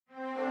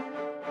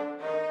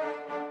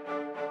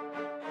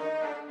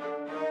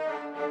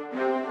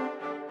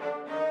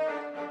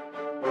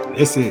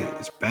This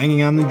is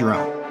Banging on the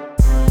Drum.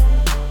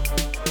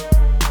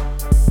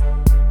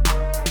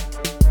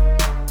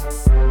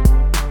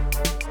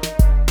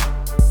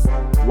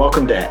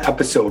 Welcome to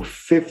episode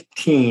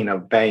 15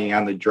 of Banging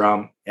on the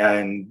Drum.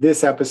 And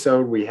this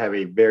episode, we have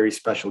a very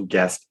special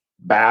guest,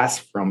 Bass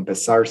from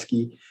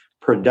Basarski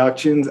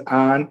Productions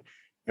on.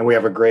 And we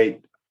have a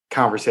great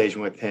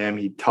conversation with him.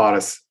 He taught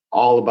us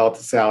all about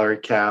the salary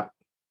cap.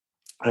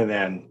 And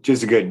then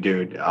just a good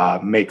dude,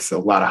 makes a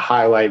lot of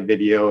highlight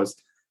videos.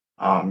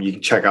 You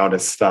can check out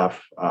his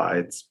stuff.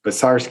 It's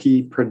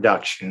Basarski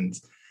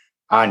Productions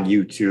on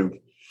YouTube.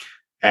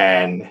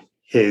 And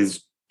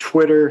his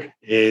Twitter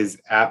is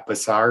at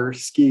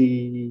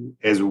Basarski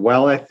as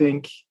well, I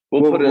think.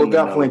 We'll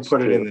definitely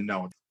put it in the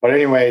notes. But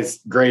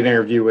anyways, great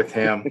interview with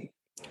him.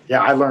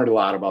 Yeah, I learned a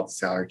lot about the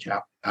salary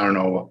cap. I don't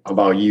know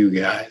about you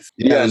guys.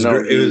 Yeah,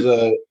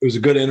 it was a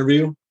good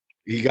interview.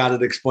 He got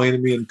it explained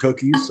to me in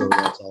cookies, so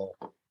that's all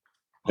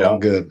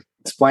good.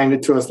 Explained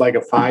it to us like a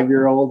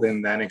 5-year-old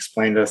and then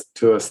explained it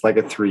to us like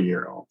a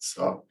 3-year-old.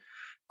 So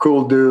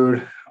cool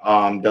dude.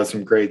 Does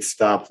some great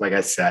stuff. Like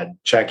I said,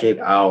 check it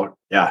out.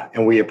 Yeah.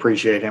 And we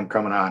appreciate him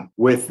coming on.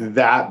 With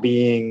that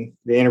being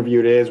the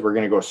interview it is, we're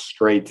going to go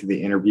straight to the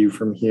interview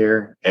from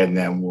here. And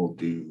then we'll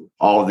do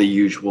all the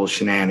usual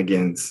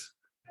shenanigans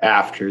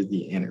after the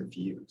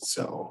interview.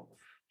 So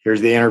here's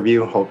the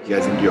interview. Hope you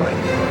guys enjoy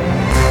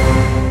it.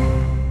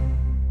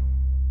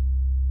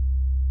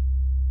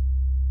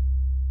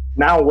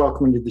 Now,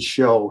 welcome to the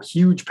show.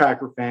 Huge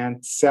Packer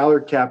fan,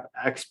 salary cap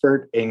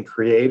expert, and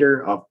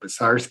creator of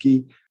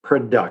Basarski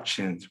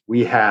Productions.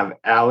 We have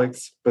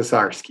Alex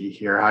Basarski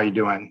here. How you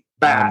doing?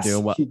 Bass. I'm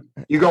doing well.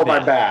 You go by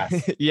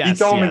Bass. Yes, he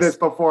told me this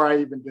before I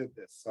even did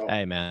this. So.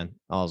 Hey, man.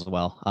 All's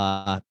well.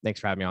 Thanks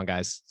for having me on,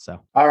 guys.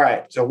 So, all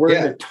right. So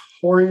we're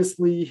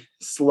notoriously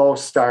slow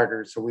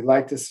starters. So we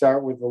like to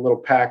start with a little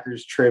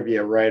Packers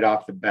trivia right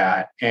off the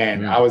bat.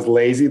 And I was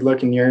lazy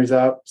looking yours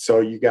up.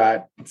 So you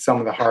got some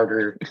of the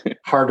harder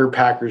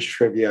Packers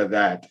trivia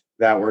that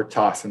we're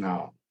tossing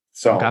out.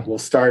 So We'll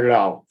start it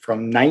out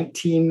from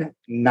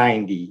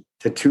 1990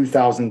 to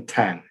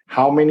 2010.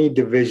 How many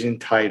division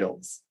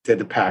titles did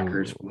the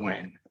Packers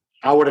win?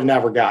 I would have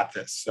never got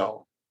this.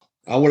 So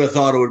I would have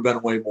thought it would have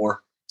been way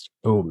more.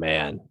 Oh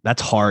man,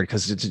 that's hard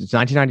because it's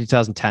 1990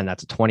 2010.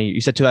 That's a 20.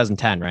 You said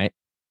 2010, right?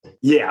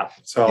 Yeah.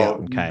 So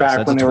okay.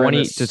 Back so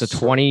it's a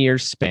 20-year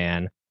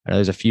span. I know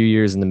there's a few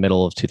years in the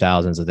middle of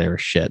 2000s that they were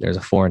shit. There's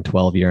a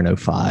 4-12 year in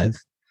 05.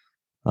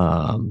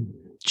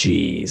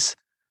 Geez.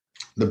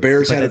 The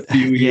Bears had a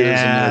few years.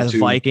 Yeah, the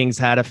Vikings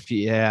had a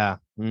few. Yeah.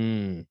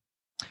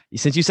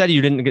 Since you said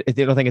you don't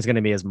think it's going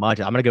to be as much,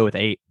 I'm going to go with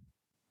 8.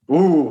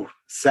 Ooh,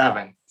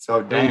 7.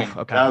 So dang,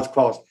 okay. That was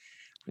close.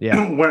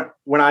 Yeah.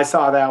 When I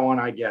saw that one,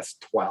 I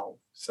guessed 12.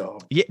 So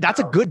yeah, that's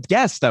a good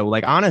guess though.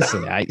 Like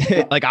honestly,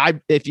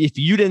 if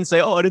you didn't say,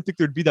 oh, I didn't think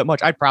there'd be that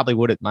much, I probably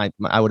would have.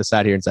 I would have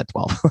sat here and said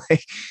 12.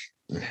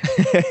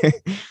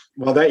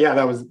 Well,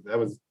 that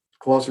was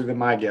closer than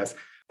my guess.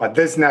 But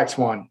this next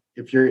one,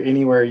 if you're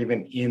anywhere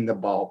even in the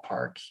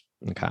ballpark,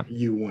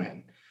 you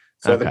win.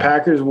 So the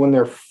Packers won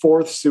their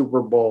 4th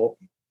Super Bowl.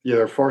 Yeah,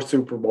 their 4th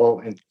Super Bowl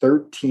and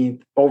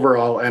 13th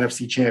overall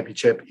NFC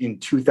Championship in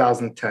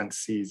 2010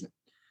 season.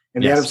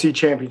 In the NFC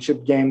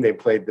Championship game, they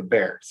played the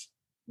Bears.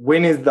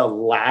 When is the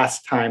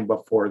last time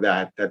before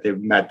that they've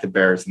met the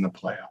Bears in the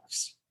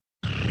playoffs?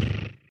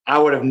 I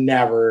would have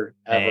never,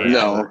 ever.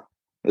 No,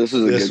 this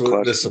is a good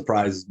question. This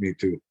surprises me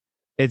too.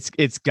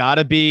 It's got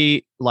to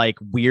be like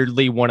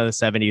weirdly one of the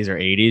 70s or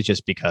 80s,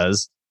 just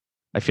because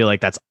I feel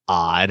like that's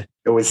odd.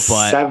 It was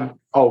 7.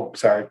 Oh,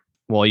 sorry.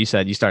 Well, you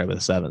said you started with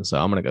a 7, so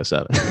I'm going to go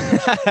 7.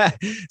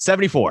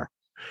 74.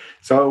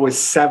 So it was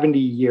 70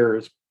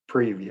 years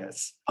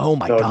previous. Oh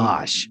my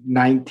gosh.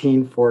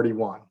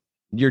 1941.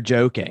 You're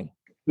joking.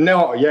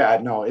 No,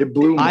 it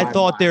blew my I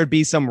thought mind. there'd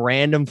be some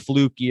random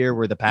fluke year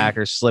where the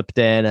Packers slipped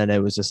in and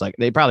it was just like,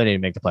 they probably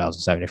didn't make the playoffs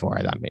in 74.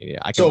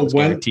 I can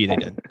guarantee they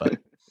did. But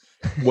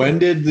when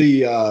did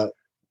the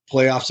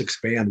playoffs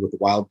expand with the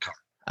wild card?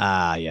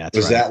 Yeah.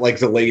 Was that like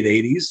the late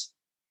 80s?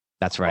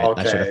 That's right.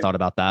 Okay. I should have thought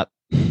about that.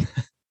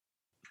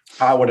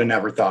 I would have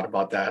never thought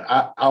about that.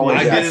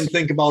 I didn't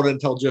think about it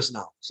until just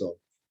now. So,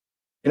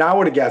 and I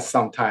would have guessed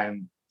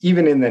sometime,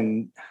 even in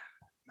the.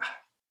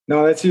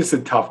 No, that's just a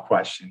tough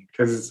question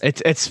because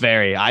it's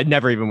very. I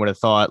never even would have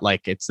thought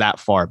like it's that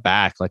far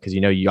back. Like because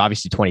you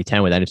obviously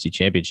 2010 with NFC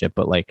Championship,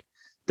 but like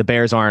the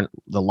Bears aren't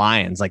the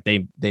Lions. Like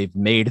they've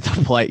made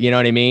the play. You know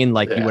what I mean?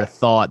 Like you would have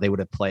thought they would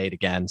have played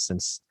again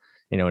since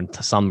in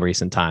some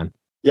recent time.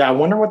 Yeah, I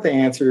wonder what the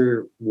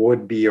answer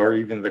would be, or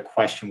even the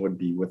question would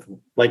be with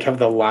like have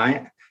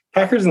the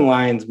Packers and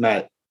Lions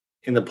met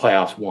in the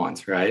playoffs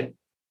once, right?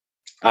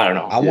 I don't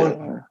know.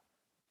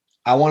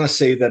 I want to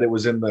say that it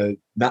was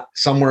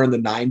somewhere in the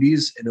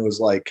 90s, and it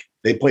was like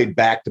they played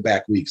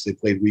back-to-back weeks. They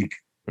played week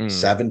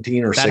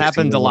 17 or 16. That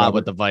happened a lot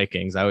with the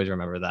Vikings. I always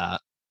remember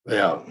that.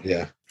 Yeah.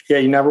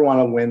 You never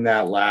want to win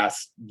that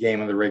last game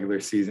of the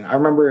regular season.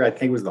 I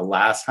think it was the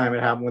last time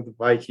it happened with the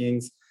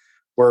Vikings,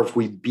 where if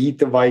we beat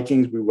the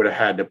Vikings, we would have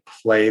had to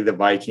play the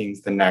Vikings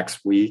the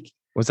next week.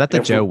 Was that the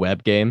Joe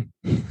Webb game?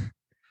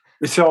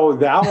 So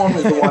that one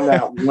was the one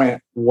that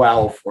went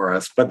well for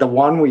us, but the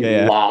one we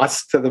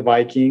lost to the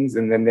Vikings,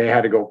 and then they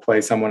had to go play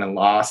someone and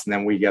lost, and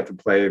then we get to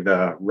play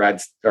the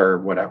Reds or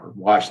whatever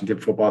Washington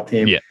football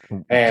team. Yeah,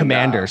 and,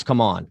 Commanders. Come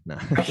on.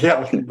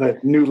 Yeah, the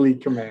new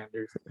league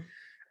Commanders.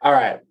 All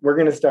right, we're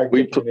gonna start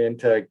getting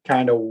into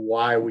kind of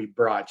why we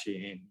brought you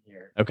in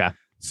here. Okay.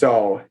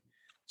 So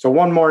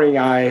one morning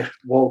I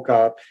woke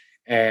up.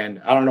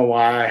 And I don't know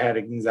why I had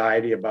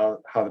anxiety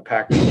about how the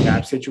Packers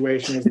cap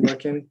situation is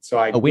looking. So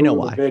I we know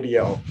why.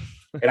 Video,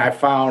 and I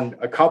found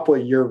a couple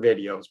of your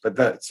videos. But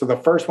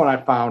the first one I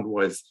found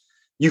was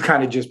you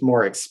kind of just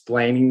more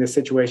explaining the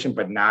situation,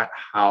 but not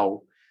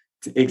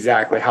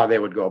exactly how they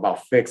would go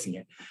about fixing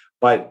it.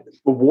 But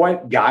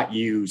what got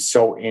you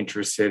so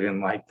interested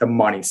in like the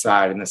money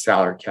side and the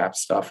salary cap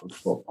stuff of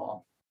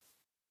football?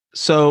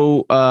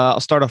 So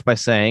I'll start off by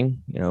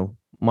saying,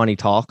 money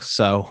talks.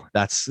 So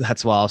that's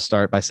why I'll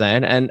start by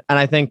saying, and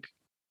I think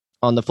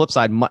on the flip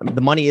side,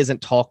 the money isn't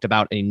talked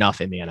about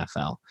enough in the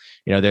NFL.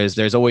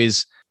 There's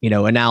always,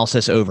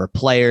 analysis over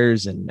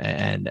players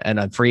and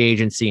on free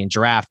agency and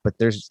draft, but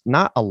there's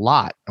not a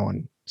lot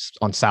on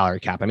salary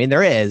cap. I mean,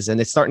 there is,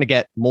 and it's starting to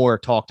get more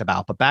talked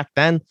about, but back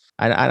then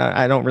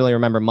I don't really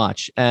remember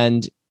much.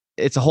 And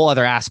it's a whole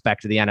other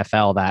aspect of the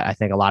NFL that I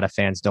think a lot of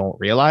fans don't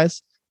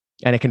realize.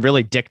 And it can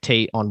really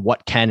dictate on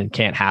what can and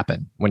can't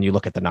happen when you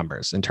look at the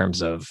numbers in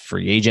terms of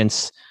free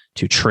agents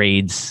to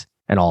trades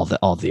and all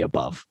of the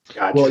above.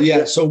 Gotcha. Well,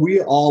 yeah. So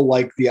we all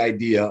like the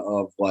idea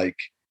of like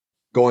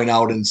going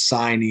out and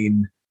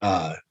signing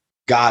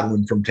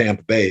Godwin from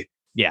Tampa Bay.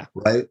 Yeah.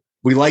 Right.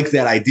 We like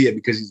that idea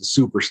because he's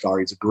a superstar.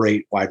 He's a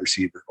great wide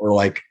receiver. Or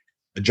like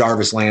a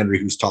Jarvis Landry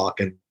who's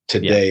talking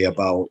today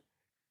about,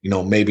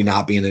 maybe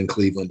not being in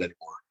Cleveland anymore.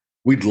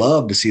 We'd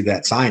love to see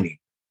that signing,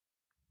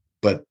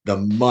 but the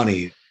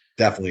money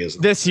definitely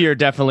isn't. This year,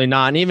 definitely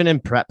not. And even in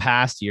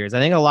past years, I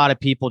think a lot of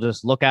people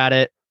just look at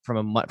it from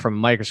a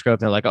microscope.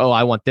 And they're like, oh,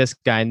 I want this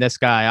guy and this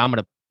guy. I'm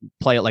going to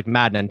play it like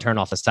Madden and turn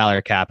off the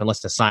salary cap and let's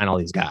just sign all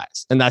these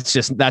guys. And that's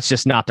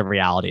just not the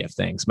reality of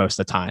things most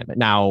of the time.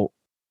 Now,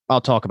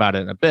 I'll talk about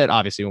it in a bit,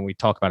 obviously, when we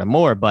talk about it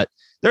more, but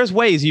there's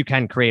ways you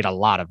can create a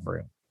lot of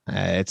room.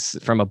 It's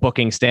from a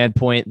booking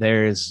standpoint,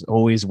 there's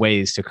always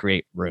ways to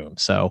create room.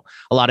 So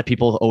a lot of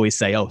people always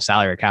say, oh,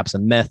 salary cap's a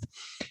myth.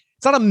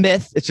 It's not a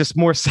myth. It's just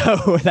more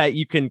so that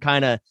you can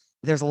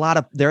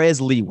there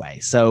is leeway.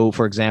 So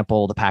for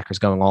example, the Packers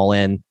going all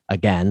in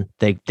again,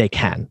 they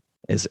can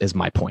is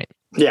my point.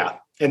 Yeah.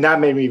 And that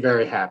made me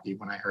very happy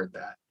when I heard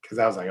that, because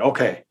I was like,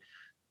 okay,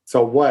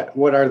 so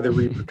what are the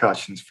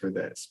repercussions for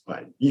this?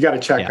 But you got to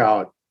check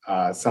out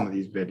some of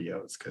these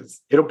videos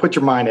because it'll put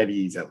your mind at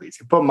ease, at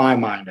least. It put my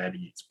mind at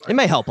ease. But, it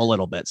may help a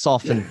little bit,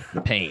 soften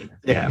the pain.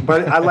 Yeah,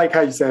 but I like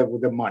how you said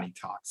with the money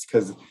talks,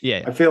 because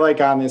I feel like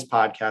on this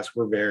podcast,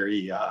 we're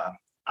very,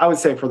 I would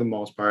say for the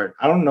most part,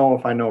 I don't know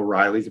if I know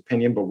Riley's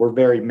opinion, but we're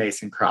very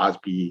Mason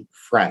Crosby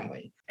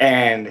friendly.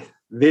 And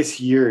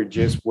this year,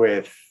 just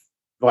with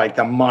like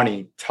the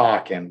money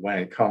talking when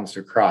it comes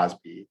to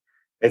Crosby,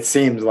 it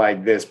seems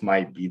like this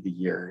might be the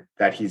year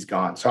that he's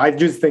gone. So I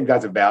just think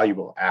that's a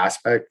valuable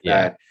aspect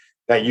that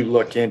you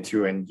look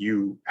into and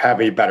you have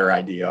a better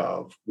idea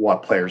of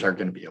what players are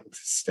going to be able to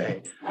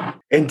stay.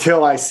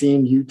 Until I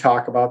seen you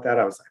talk about that,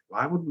 I was like,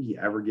 why would we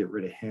ever get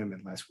rid of him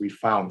unless we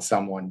found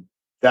someone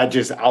that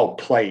just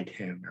outplayed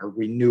him or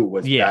we knew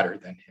was better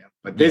than him?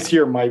 But this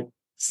year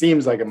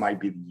seems like it might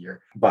be the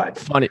year. But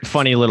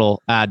funny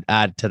little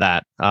add to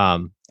that.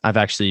 I've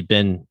actually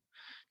been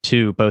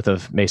to both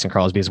of Mason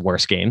Crosby's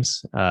worst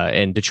games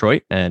in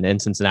Detroit and in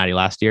Cincinnati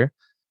last year.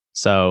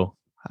 So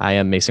I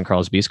am Mason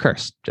Crosby's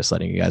curse. Just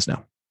letting you guys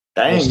know.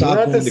 Dang,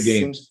 stop going to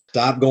games.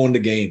 Stop going to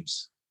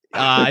games.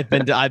 I've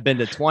been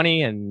to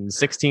 20 and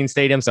 16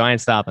 stadiums, so I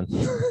ain't stopping.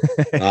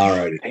 All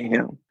righty.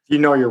 You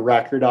know your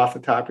record off the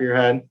top of your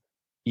head?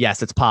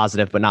 Yes, it's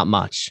positive, but not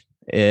much.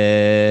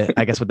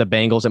 I guess with the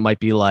Bengals, it might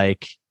be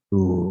like,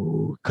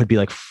 could be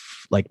like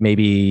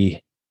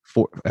maybe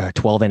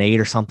 12-8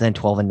 or something,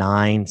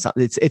 12-9.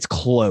 It's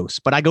close,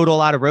 but I go to a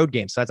lot of road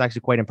games, so that's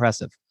actually quite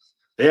impressive.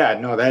 Yeah,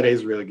 no, that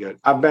is really good.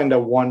 I've been to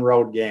one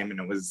road game and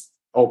it was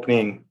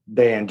opening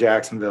day in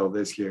Jacksonville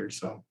this year.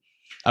 So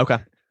okay.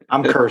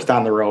 I'm cursed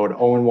on the road,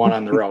 0-1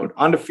 on the road,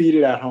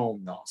 undefeated at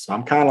home though. So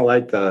I'm kind of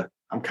like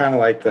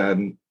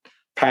the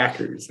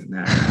Packers in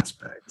that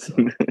aspect.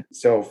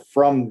 So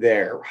from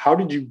there, how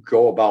did you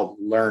go about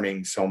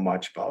learning so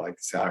much about like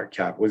the salary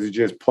cap? Was it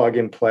just plug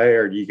and play,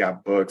 or you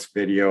got books,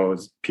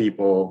 videos,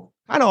 people?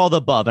 Kind of all the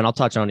above, and I'll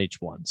touch on each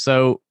one.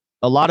 So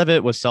a lot of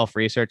it was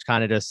self-research,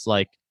 kind of just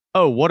like,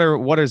 oh,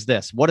 what is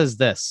this? What is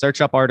this? Search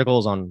up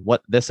articles on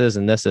what this is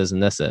and this is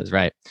and this is,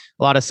 right?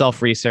 A lot of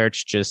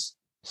self-research, just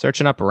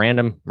searching up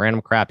random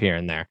crap here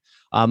and there.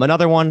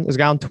 Another one is a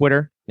guy on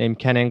Twitter named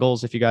Ken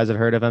Ingalls. If you guys have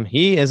heard of him,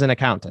 he is an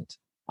accountant.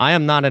 I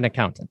am not an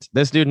accountant.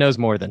 This dude knows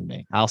more than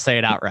me. I'll say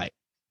it outright.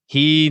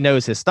 He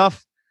knows his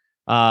stuff.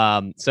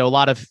 So a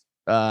lot of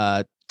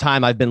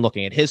time I've been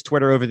looking at his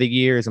Twitter over the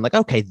years. I'm like,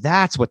 okay,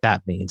 that's what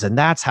that means. And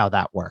that's how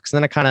that works. And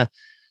then I kind of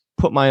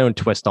put my own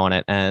twist on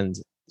it and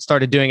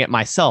started doing it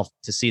myself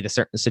to see the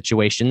certain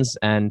situations,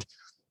 and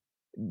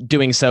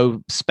doing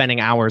so, spending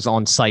hours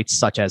on sites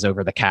such as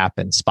Over the Cap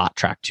and Spot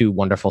Track, two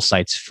wonderful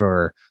sites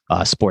for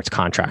sports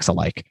contracts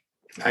alike.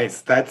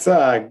 Nice. That's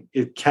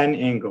Ken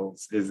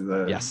Ingalls is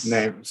the Yes.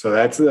 name. So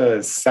that's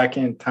the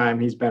second time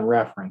he's been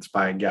referenced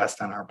by a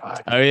guest on our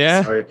podcast. Oh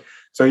yeah.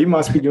 So he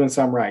must be doing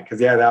something right, because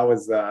that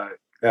was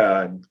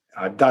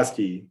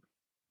Dusty.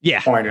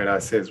 Yeah. Pointed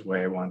us his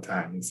way one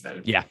time and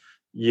said, "Yeah,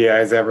 you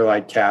guys ever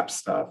like cap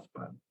stuff?"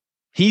 But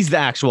he's the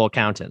actual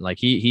accountant. Like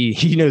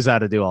he knows how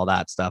to do all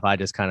that stuff. I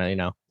just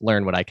kind of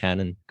learn what I can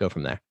and go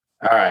from there.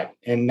 All right,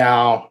 and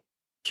now,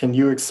 can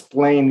you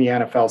explain the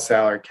NFL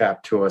salary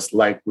cap to us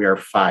like we are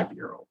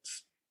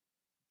 5-year-olds?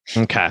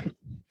 Okay,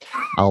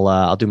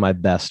 I'll do my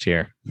best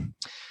here.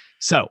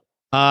 So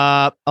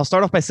I'll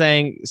start off by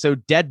saying,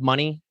 dead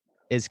money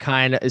is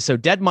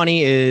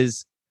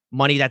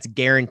money that's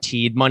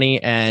guaranteed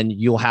money, and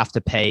you'll have to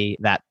pay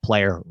that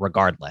player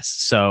regardless.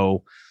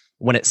 So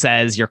when it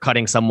says you're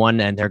cutting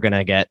someone and they're going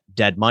to get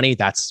dead money,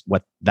 that's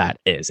what that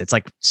is. It's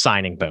like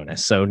signing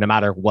bonus. So no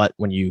matter what,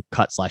 when you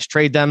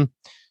cut/trade them,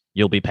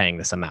 you'll be paying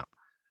this amount.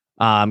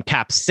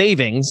 Cap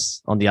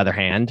savings, on the other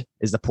hand,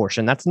 is the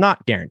portion that's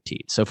not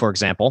guaranteed. So for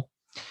example,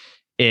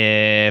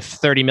 if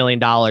 $30 million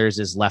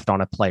is left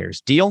on a player's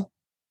deal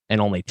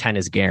and only 10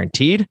 is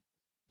guaranteed,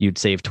 you'd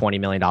save $20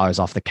 million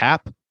off the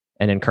cap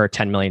and incur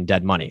 10 million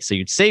dead money. So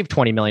you'd save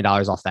 $20 million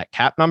off that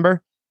cap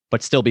number,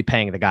 but still be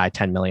paying the guy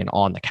 10 million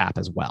on the cap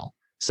as well.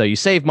 So you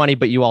save money,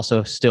 but you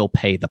also still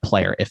pay the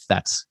player if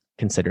that's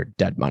considered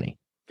dead money.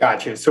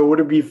 Gotcha. So would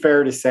it be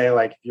fair to say,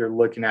 like, if you're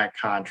looking at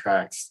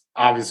contracts,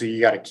 obviously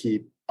you got to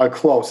keep a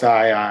close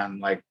eye on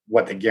like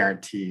what the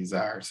guarantees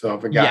are. So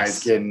if a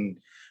guy's getting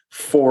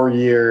 4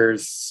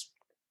 years,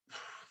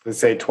 let's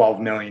say 12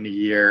 million a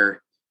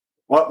year,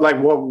 what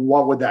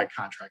would that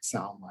contract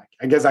sound like?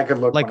 I guess I could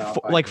look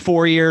like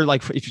 4 year,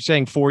 like if you're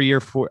saying 4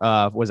 year,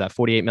 what was that,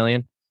 48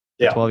 million?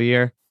 Yeah. 12 a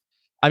year.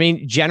 I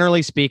mean,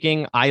 generally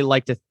speaking, I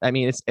like to. I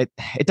mean,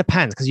 it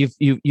depends, because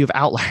you've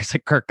outliers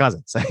like Kirk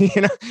Cousins.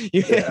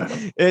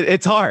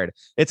 It's hard.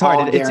 It's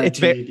hard.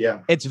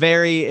 It's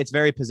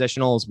very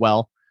positional as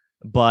well.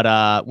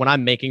 But when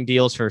I'm making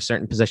deals for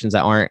certain positions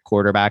that aren't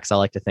quarterbacks, I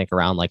like to think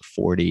around like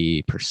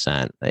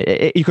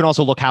 40%. You can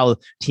also look how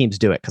teams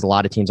do it, because a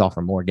lot of teams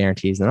offer more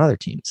guarantees than other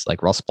teams.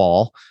 Like Russ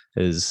Ball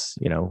is,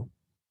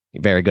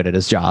 very good at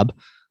his job.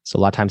 So a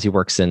lot of times he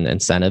works in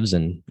incentives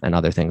and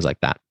other things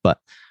like that. But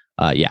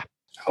yeah.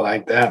 I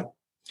like that.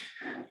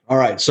 All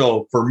right.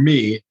 So for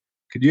me,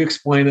 could you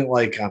explain it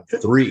like on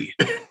 3?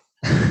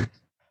 No,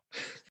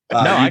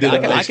 I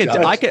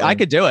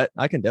could do it.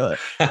 I can do it.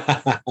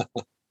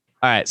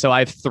 All right. So I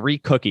have 3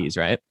 cookies,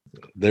 right?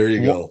 There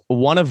you go.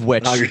 One of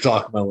which now you're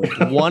talking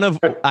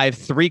about I have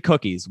 3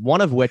 cookies,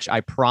 one of which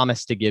I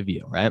promised to give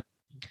you, right?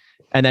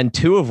 And then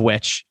 2 of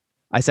which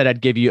I said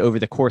I'd give you over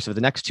the course of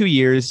the next 2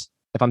 years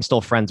if I'm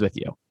still friends with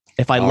you.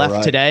 If I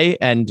left today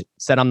and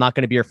said I'm not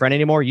going to be your friend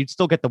anymore, you'd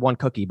still get the 1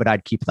 cookie, but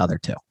I'd keep the other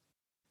 2.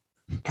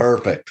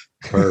 Perfect.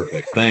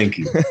 Thank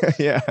you.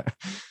 Yeah.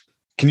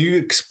 Can you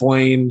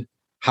explain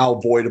how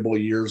voidable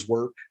years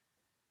work?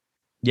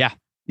 Yeah.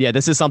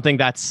 This is something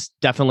that's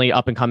definitely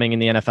up and coming in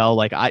the NFL.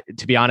 Like,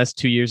 to be honest,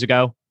 2 years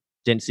ago,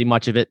 didn't see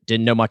much of it,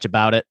 didn't know much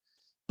about it.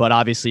 But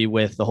obviously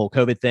with the whole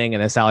COVID thing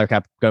and the salary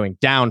cap going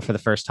down for the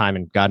first time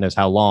in God knows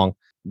how long,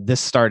 this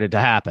started to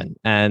happen.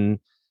 And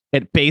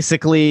it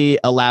basically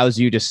allows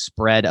you to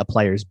spread a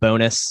player's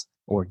bonus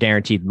or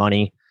guaranteed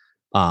money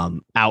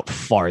out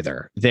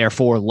farther,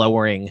 therefore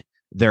lowering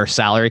their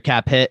salary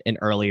cap hit in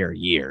earlier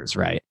years,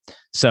 right?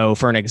 So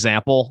for an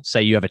example,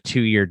 say you have a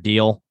 2-year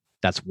deal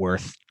that's a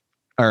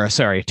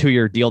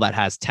 2-year deal that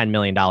has $10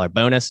 million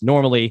bonus.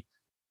 Normally,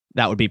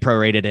 that would be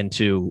prorated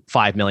into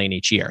 $5 million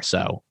each year.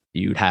 So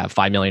you'd have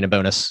 $5 million in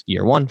bonus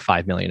year 1,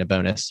 $5 million in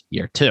bonus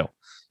year 2.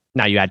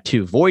 Now you add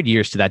 2 void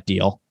years to that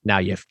deal. Now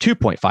you have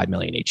 $2.5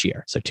 million each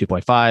year. So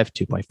 2.5,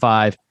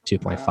 2.5,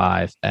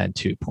 2.5, and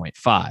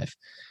 2.5,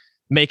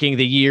 making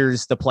the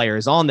years the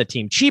players on the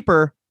team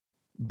cheaper,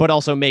 but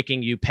also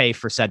making you pay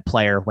for said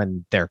player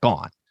when they're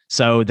gone.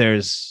 So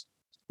there's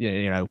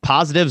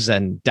positives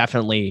and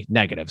definitely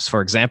negatives.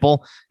 For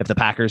example, if the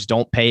Packers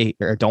don't pay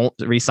or don't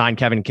re-sign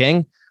Kevin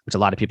King, which a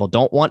lot of people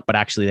don't want, but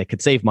actually they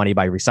could save money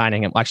by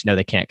re-signing him. Actually, no,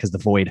 they can't, because the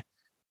void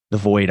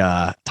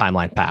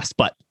timeline passed.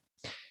 But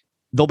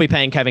they'll be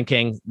paying Kevin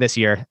King this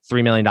year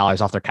 $3 million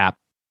off their cap,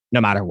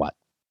 no matter what.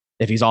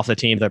 If he's off the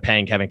team, they're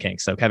paying Kevin King.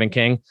 So Kevin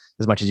King,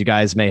 as much as you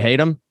guys may hate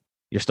him,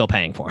 you're still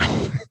paying for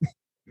him.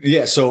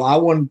 Yeah. So I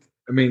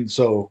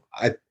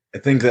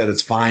think that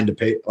it's fine to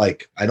pay.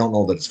 Like, I don't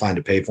know that it's fine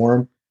to pay for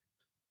him.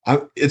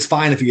 It's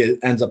fine if he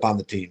ends up on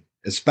the team,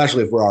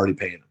 especially if we're already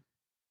paying him.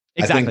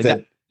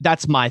 Exactly.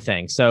 That's my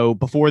thing. So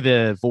before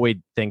the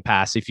void thing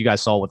passed, if you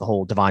guys saw with the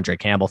whole Devondre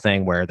Campbell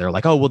thing, where they're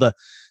like, oh, well,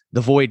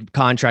 the void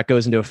contract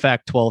goes into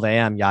effect 12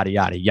 a.m., yada,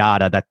 yada,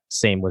 yada. That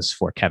same was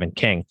for Kevin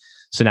King.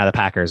 So now the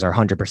Packers are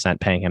 100%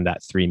 paying him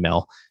that $3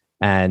 million.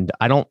 And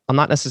I'm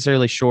not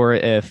necessarily sure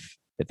if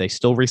they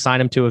still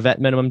re-sign him to a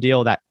vet minimum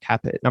deal, that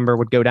cap number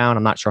would go down.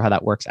 I'm not sure how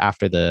that works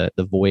after the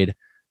void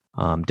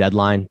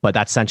deadline, but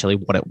that's essentially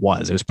what it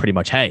was. It was pretty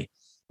much, hey,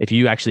 if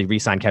you actually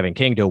re-sign Kevin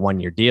King to a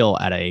 1-year deal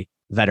at a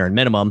veteran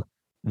minimum,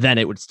 then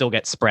it would still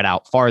get spread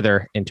out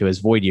farther into his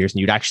void years,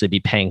 and you'd actually be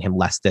paying him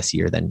less this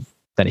year than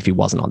if he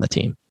wasn't on the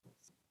team.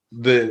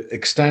 The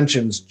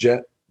extensions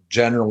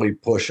generally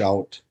push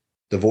out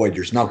the void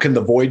years. Now, can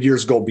the void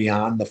years go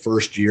beyond the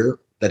first year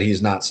that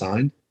he's not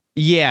signed?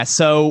 Yeah.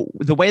 So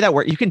the way that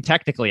works, you can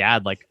technically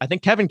add, like, I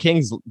think Kevin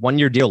King's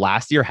 1-year deal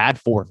last year had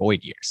 4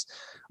 void years.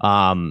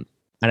 And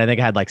I think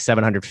it had like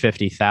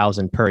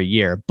 750,000 per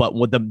year. But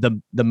with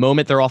the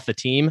moment they're off the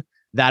team,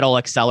 that all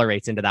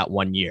accelerates into that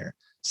 1 year.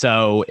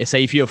 So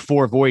say if you have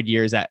 4 void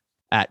years at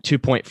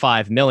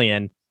 2.5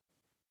 million,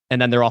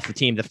 and then they're off the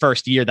team, the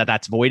first year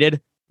that's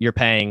voided, you're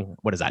paying,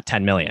 what is that,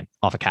 10 million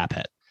off a cap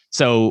hit.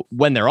 So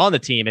when they're on the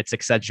team, it's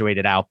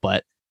accentuated out.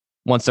 But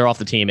once they're off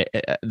the team,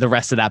 the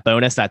rest of that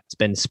bonus that's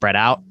been spread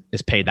out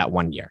is paid that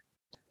 1 year.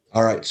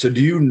 All right. So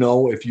do you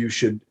know if you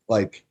should,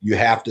 like, you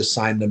have to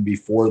sign them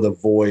before the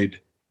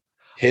void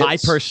hits? I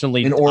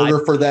personally, in order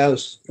for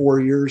those 4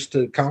 years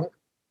to count?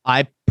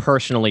 I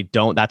personally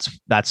don't. That's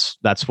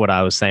what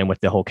I was saying with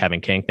the whole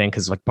Kevin King thing.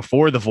 Cause like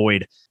before the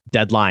void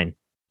deadline,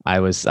 I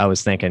was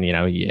thinking,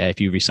 if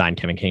you resign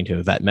Kevin King to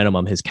a vet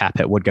minimum, his cap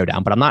hit would go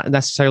down, but I'm not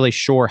necessarily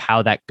sure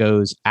how that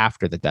goes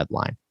after the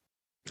deadline.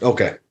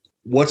 Okay.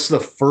 What's the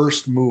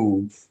first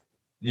move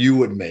you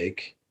would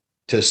make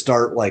to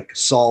start like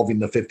solving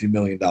the $50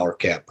 million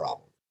cap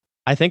problem?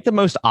 I think the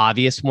most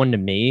obvious one to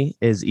me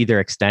is either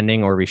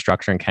extending or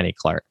restructuring Kenny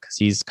Clark, because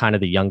he's kind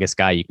of the youngest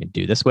guy you can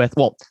do this with.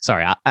 Well,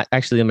 sorry,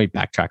 actually, let me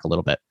backtrack a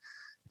little bit.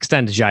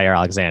 Extend Jair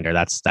Alexander.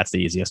 That's the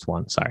easiest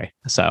one. Sorry.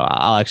 So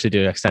I'll actually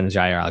do extend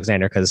Jair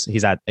Alexander because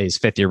he's at his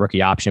 5th-year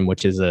rookie option,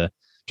 which is a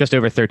just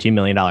over $13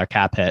 million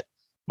cap hit,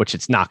 which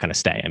it's not going to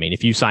stay. I mean,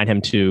 if you sign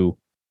him to,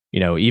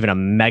 even a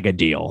mega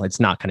deal, it's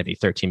not going to be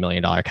 $13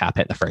 million cap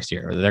hit in the first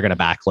year. They're going to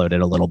backload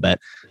it a little bit.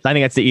 So I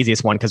think that's the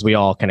easiest one because we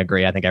all can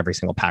agree. I think every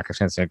single Packers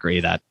fan can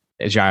agree that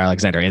Jair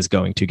Alexander is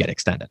going to get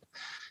extended.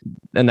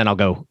 And then I'll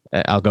go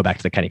back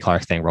to the Kenny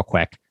Clark thing real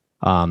quick.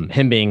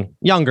 Him being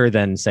younger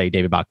than, say,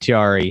 David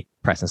Bakhtiari,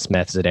 Preston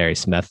Smith, Zadarius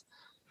Smith.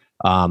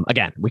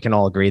 Again, we can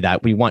all agree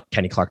that we want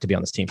Kenny Clark to be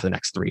on this team for the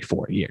next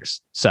 3-4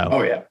 years.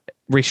 So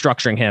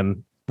restructuring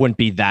him wouldn't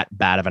be that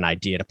bad of an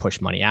idea to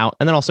push money out.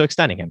 And then also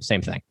extending him,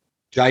 same thing.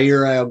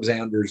 Jair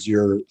Alexander is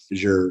your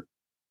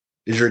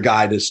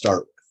guy to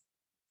start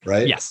with,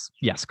 right?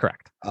 Yes,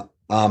 correct.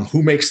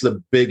 Who makes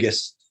the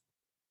biggest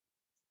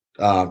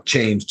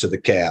change to the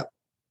cap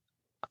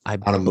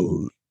on a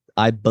move?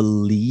 I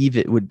believe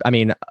it would. I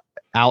mean,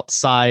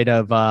 outside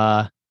of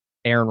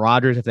Aaron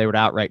Rodgers, if they would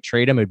outright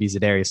trade him, it would be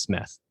Zadarius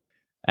Smith.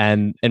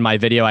 And in my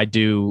video, I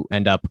do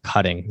end up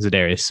cutting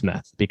Zadarius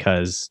Smith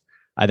because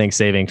I think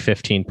saving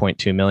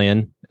 $15.2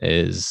 million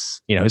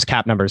is, his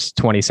cap number is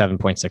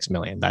 $27.6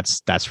 million.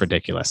 That's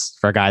ridiculous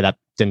for a guy that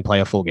didn't play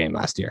a full game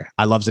last year.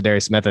 I love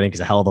Zadarius Smith. I think he's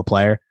a hell of a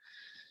player.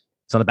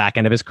 He's on the back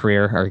end of his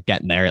career, or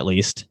getting there at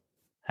least.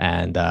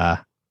 And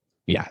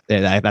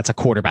that's a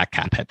quarterback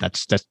cap hit.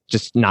 That's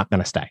just not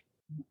going to stay.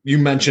 You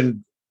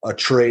mentioned a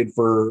trade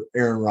for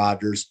Aaron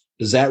Rodgers.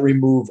 Does that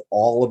remove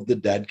all of the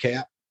dead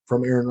cap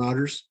from Aaron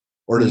Rodgers?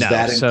 Or does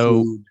that include?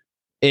 So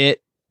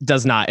it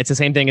does not. It's the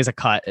same thing as a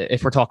cut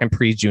if we're talking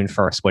pre-June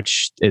 1st,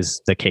 which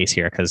is the case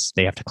here because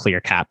they have to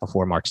clear cap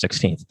before March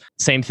 16th.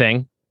 Same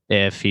thing.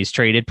 If he's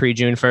traded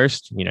pre-June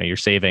 1st, you're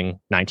saving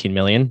 $19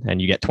 million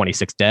and you get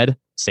 26 dead.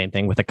 Same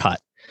thing with a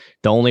cut.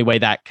 The only way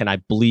that I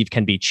believe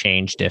can be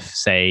changed if,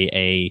 say,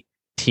 a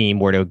team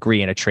were to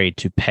agree in a trade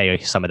to pay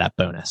some of that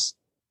bonus.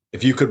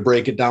 If you could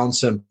break it down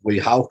simply,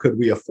 how could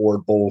we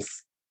afford both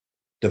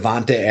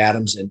Davante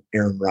Adams and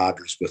Aaron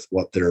Rodgers with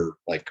what they're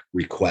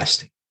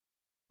requesting?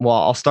 Well,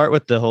 I'll start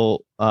with the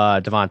whole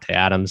Davante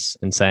Adams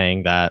and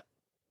saying that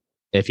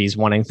if he's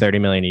wanting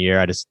 $30 million a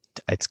year,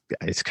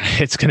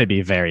 it's going to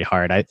be very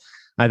hard.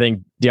 I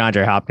think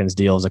DeAndre Hopkins'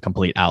 deal is a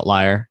complete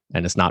outlier,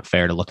 and it's not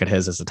fair to look at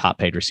his as a top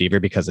paid receiver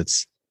because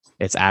it's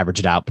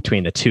averaged out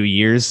between the 2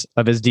 years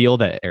of his deal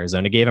that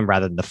Arizona gave him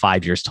rather than the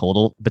 5 years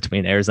total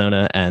between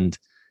Arizona and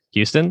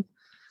Houston.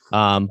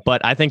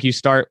 But I think you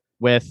start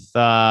with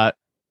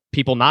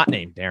people not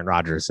named Aaron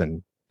Rodgers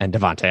and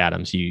Davante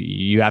Adams.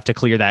 You have to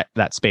clear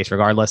that space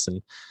regardless.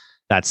 And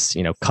that's,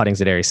 cutting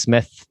Zadarius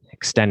Smith,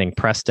 extending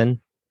Preston,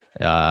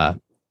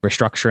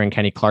 restructuring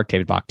Kenny Clark,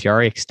 David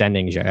Bakhtiari,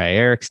 extending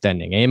Jair,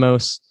 extending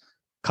Amos,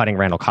 cutting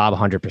Randall Cobb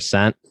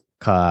 100%,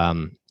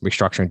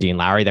 restructuring Dean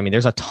Lowry. I mean,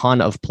 there's a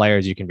ton of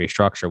players you can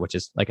restructure, which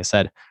is, like I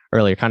said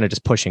earlier, kind of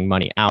just pushing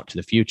money out to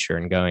the future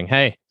and going,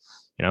 hey,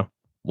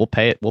 we'll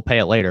pay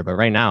it later. But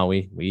right now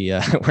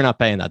we're not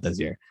paying that this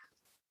year.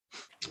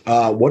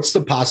 What's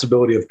the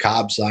possibility of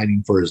Cobb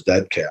signing for his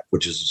dead cap,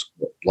 which is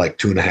like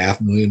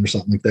 $2.5 million or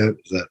something like that?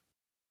 Is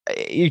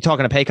that you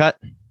talking a pay cut?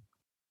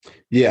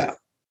 Yeah.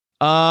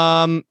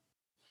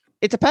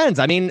 It depends.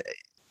 I mean,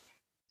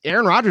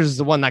 Aaron Rodgers is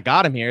the one that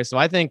got him here, so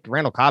I think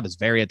Randall Cobb is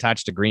very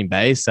attached to Green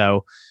Bay.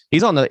 So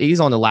he's on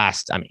the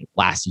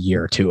last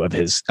year or two of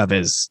his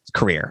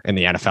career in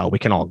the NFL. We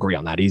can all agree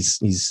on that.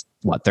 He's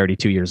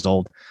 32 years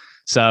old.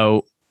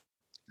 So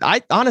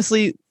I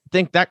honestly,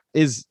 think that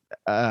is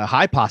a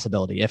high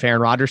possibility. If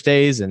Aaron Rodgers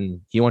stays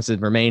and he wants to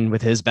remain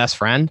with his best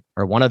friend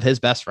or one of his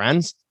best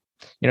friends,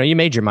 you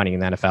made your money in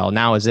the NFL.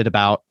 Now, is it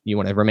about you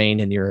want to remain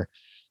in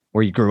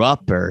where you grew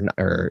up or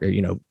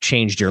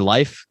changed your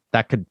life?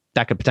 That could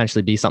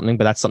potentially be something,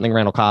 but that's something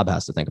Randall Cobb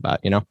has to think about,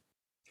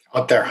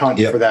 Out there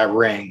hunting for that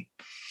ring.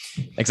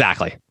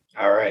 Exactly.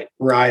 All right.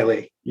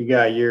 Riley, you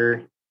got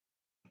your.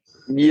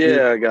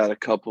 Yeah, I got a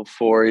couple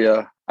for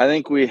you. I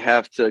think we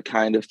have to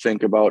kind of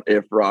think about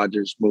if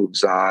Rodgers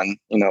moves on,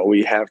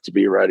 we have to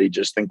be ready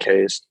just in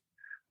case.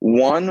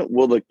 One,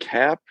 will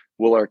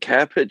our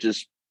cap hit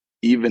just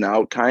even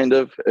out kind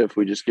of if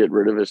we just get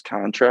rid of his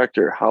contract,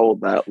 or how will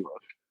that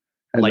look?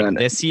 And like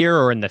this year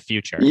or in the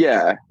future?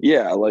 Yeah.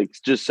 Like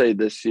just say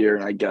this year,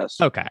 and I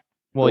guess. Okay.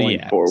 Well,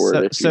 going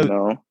forward,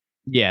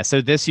 Yeah.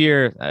 So this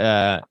year,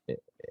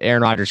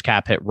 Aaron Rodgers'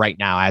 cap hit right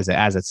now, as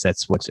it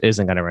sits, which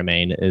isn't going to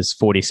remain, is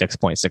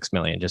 $46.6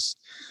 million. Just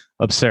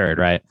absurd,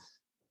 right?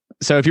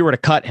 So if you were to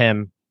cut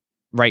him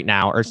right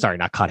now, or sorry,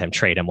 not cut him,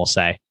 trade him, we'll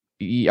say,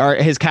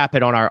 his cap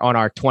hit on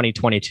our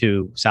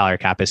 2022 salary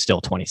cap is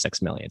still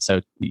 $26 million. So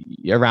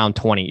around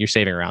 20, you're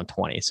saving around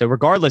 20. So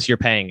regardless, you're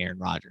paying Aaron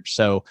Rodgers.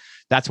 So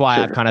that's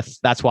why I've kind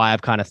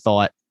of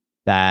thought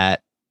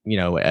that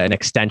an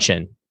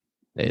extension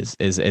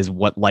is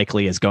what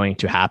likely is going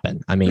to happen.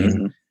 I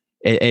mean,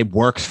 it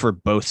works for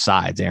both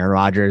sides. Aaron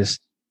Rodgers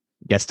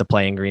gets to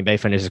play in Green Bay,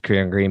 finish his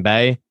career in Green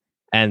Bay,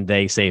 and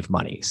they save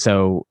money.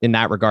 So in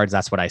that regards,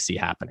 that's what I see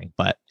happening.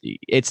 But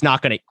it's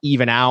not going to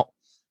even out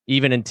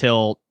even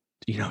until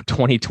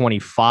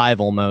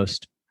 2025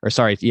 almost, or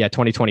sorry,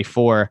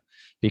 2024,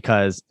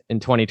 because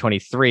in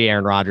 2023,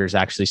 Aaron Rodgers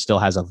actually still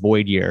has a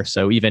void year.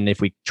 So even if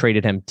we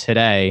traded him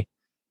today,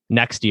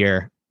 next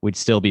year, we'd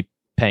still be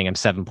paying him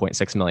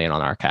 $7.6 million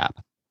on our cap.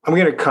 I'm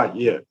going to cut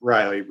you,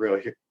 Riley,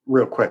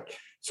 real quick.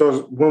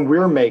 So when we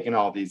were making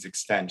all these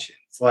extensions,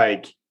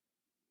 I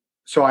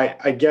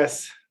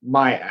guess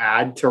my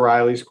add to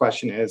Riley's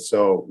question is,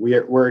 so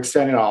we're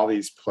extending all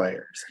these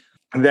players,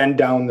 and then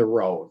down the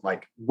road,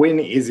 when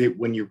is it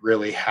when you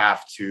really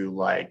have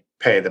to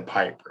pay the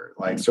piper?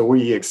 So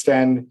we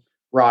extend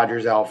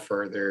Rodgers out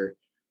further.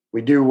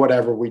 We do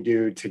whatever we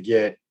do to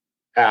get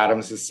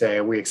Adams to say,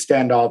 we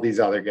extend all these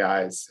other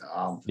guys.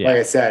 Like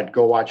I said,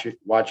 go watch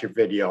your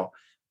video,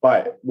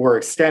 but we're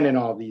extending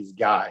all these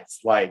guys.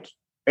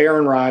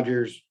 Aaron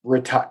Rodgers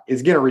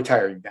is going to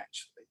retire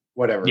eventually,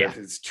 whatever, if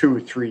it's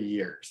 2-3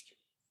 years.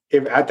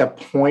 If at the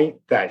point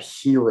that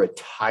he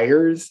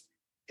retires,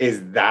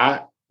 is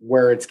that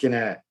where it's going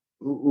to,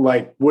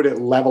 would it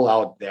level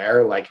out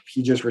there? If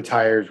he just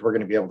retires, we're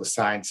going to be able to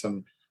sign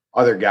some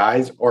other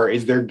guys, or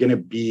is there going to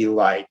be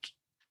like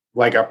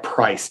a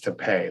price to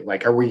pay?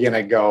 Are we going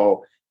to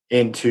go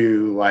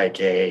into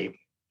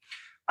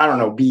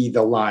be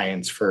the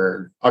Lions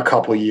for a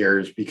couple of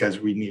years because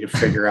we need to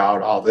figure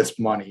out all this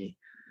money?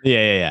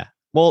 Yeah.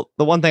 Well,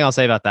 the one thing I'll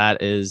say about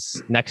that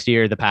is next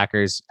year, the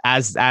Packers,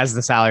 as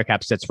the salary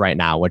cap sits right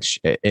now, which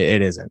it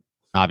isn't,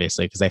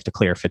 obviously, because they have to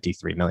clear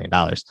 $53 million.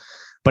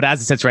 But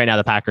as it sits right now,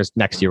 the Packers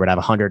next year would have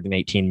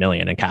 $118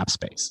 million in cap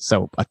space.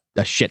 So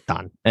a shit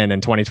ton. And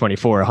in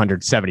 2024,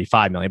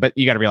 $175 million. But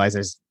you got to realize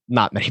there's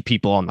not many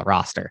people on the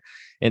roster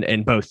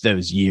in both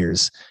those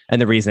years.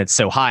 And the reason it's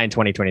so high in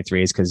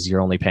 2023 is because you're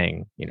only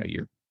paying,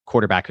 your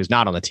quarterback who's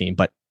not on the team,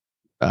 but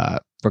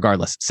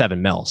regardless, $7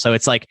 million. So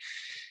it's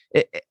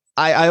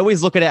I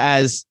always look at it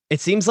as,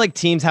 it seems like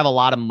teams have a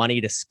lot of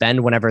money to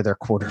spend whenever their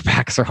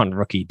quarterbacks are on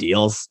rookie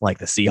deals, like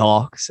the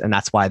Seahawks. And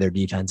that's why their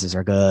defenses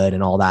are good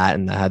and all that.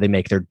 And how they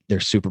make their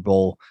Super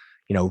Bowl,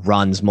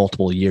 runs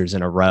multiple years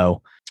in a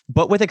row.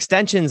 But with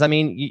extensions, I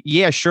mean,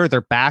 sure,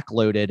 they're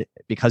backloaded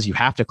because you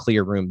have to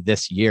clear room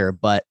this year.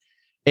 But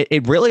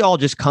it really all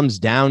just comes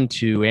down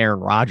to Aaron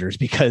Rodgers,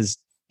 because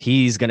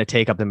he's going to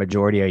take up the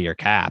majority of your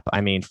cap.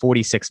 I mean,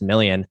 $46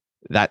 million.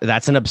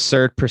 That's an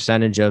absurd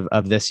percentage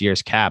of this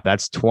year's cap.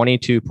 That's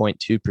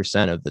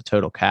 22.2% of the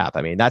total cap.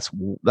 I mean, that's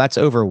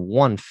over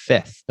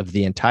 1/5 of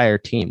the entire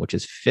team, which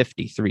is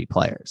 53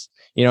 players.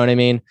 You know what I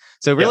mean?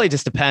 So it really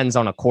just depends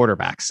on a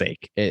quarterback's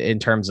sake in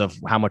terms of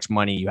how much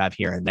money you have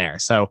here and there.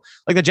 So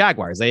like the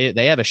Jaguars, they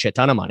have a shit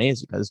ton of money.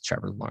 It's because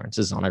Trevor Lawrence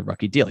is on a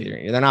rookie deal.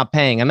 They're not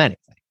paying him anything.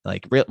 A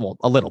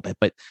little bit,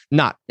 but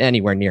not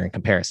anywhere near in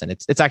comparison.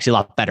 It's actually a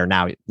lot better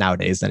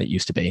nowadays than it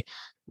used to be.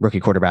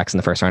 Rookie quarterbacks in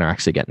the first round are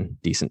actually getting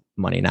decent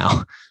money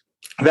now.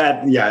 And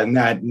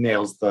that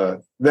nails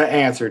the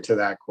answer to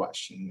that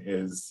question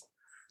is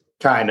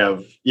kind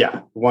of,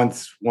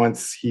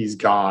 once he's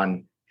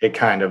gone, it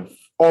kind of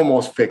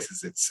almost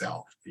fixes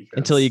itself.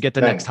 Until you get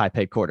the next high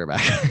paid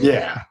quarterback.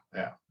 Yeah.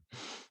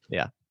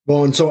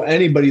 Well, and so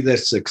anybody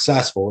that's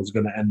successful is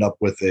going to end up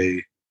with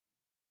a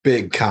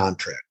big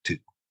contract too.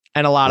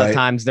 And a lot of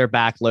times they're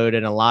backloaded,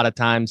 and a lot of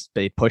times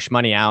they push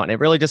money out, and it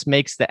really just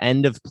makes the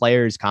end of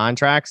players'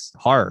 contracts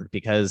hard,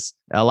 because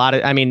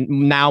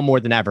now more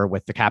than ever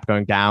with the cap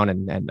going down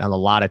and a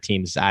lot of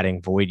teams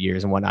adding void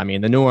years and whatnot. I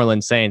mean, the New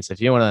Orleans Saints,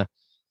 if you want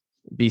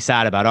to be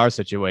sad about our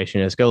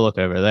situation, just go look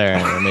over there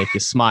and it'll make you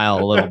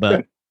smile a little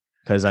bit,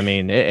 because I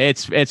mean,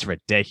 it's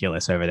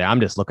ridiculous over there.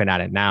 I'm just looking at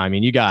it now. I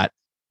mean, you got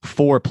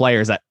 4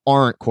 players that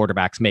aren't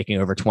quarterbacks making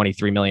over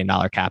 $23 million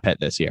cap hit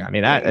this year. I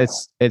mean,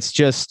 it's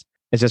just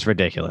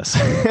ridiculous.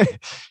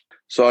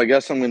 So I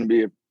guess I'm going to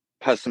be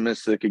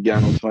pessimistic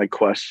again with my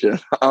question.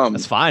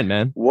 That's fine,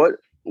 man.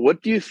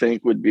 What do you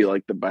think would be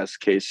like the best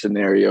case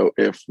scenario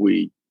if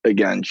we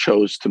again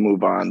chose to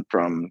move on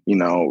from,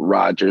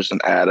 Rodgers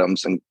and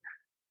Adams and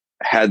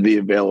had the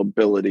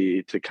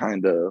availability to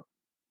kind of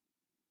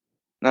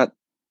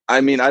I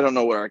don't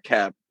know where our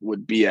cap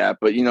would be at,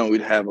 but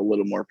we'd have a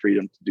little more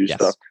freedom to do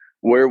stuff.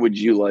 Where would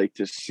you like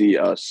to see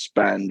us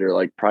spend or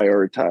like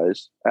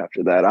prioritize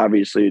after that?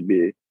 Obviously it'd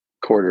be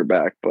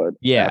quarterback, but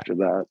after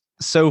that.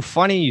 So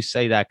funny you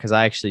say that, because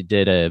I actually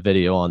did a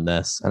video on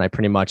this, and I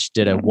pretty much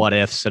did a what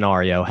if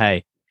scenario.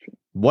 Hey,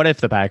 what if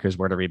the Packers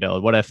were to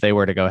rebuild? What if they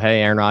were to go,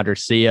 hey, Aaron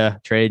Rodgers, see ya,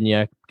 trading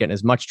you, getting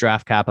as much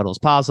draft capital as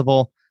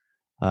possible.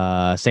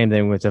 Same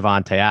thing with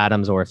Davante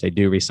Adams, or if they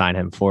do re-sign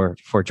him for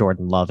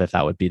Jordan Love, if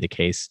that would be the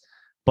case.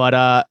 But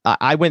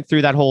I went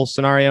through that whole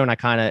scenario, and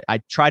I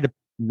tried to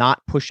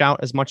not push out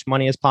as much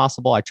money as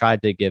possible. I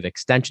tried to give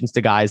extensions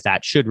to guys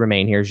that should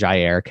remain here,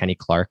 Jair, Kenny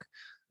Clark,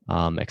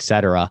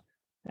 etc.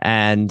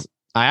 And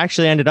I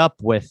actually ended up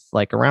with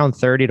like around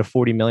 30 to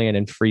 40 million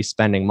in free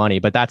spending money,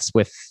 but that's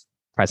with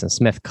Preston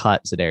Smith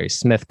cut, Zadarius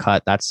Smith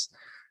cut. That's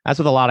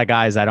with a lot of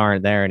guys that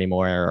aren't there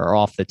anymore or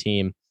off the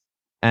team.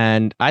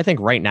 And I think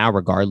right now,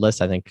 regardless,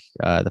 I think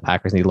the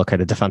Packers need to look at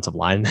a defensive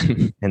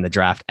line in the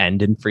draft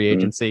and in free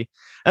agency.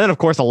 And then, of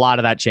course, a lot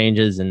of that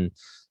changes and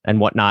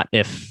whatnot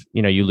if,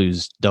 you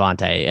lose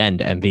Davante and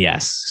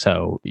MVS.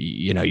 So,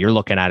 you're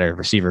looking at a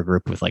receiver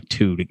group with like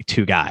two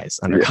guys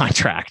under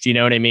contract, you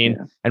know what I mean?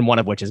 Yeah. And one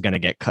of which is going to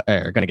get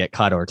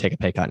cut or take a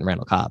pay cut in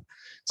Randall Cobb.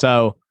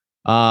 So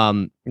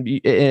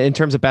in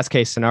terms of best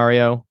case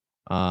scenario,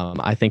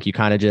 I think you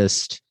kind of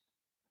just,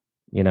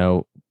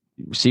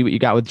 see what you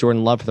got with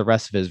Jordan Love for the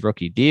rest of his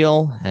rookie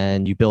deal,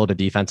 and you build a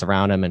defense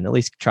around him and at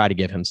least try to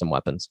give him some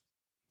weapons.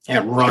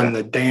 And run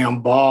the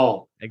damn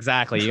ball.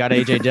 Exactly. You got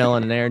AJ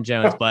Dillon and Aaron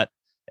Jones, but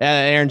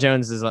Aaron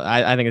Jones is,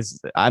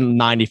 I'm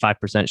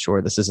 95%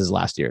 sure this is his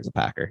last year as a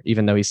Packer,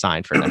 even though he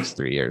signed for the next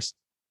 3 years,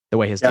 the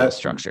way his deal is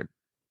structured.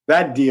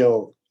 That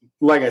deal,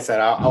 like I said,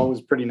 I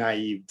was pretty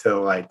naive to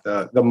like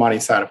the money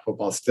side of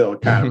football still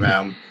kind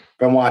of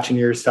been watching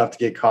your stuff to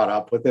get caught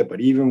up with it.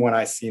 But even when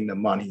I seen the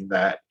money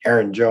that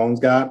Aaron Jones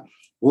got,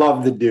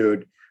 love the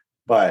dude.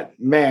 But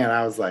man,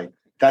 I was like,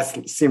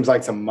 that seems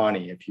like some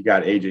money if you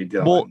got AJ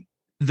Dillon. Well,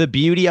 the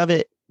beauty of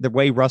it, the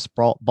way Russ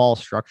Ball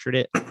structured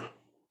it,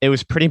 it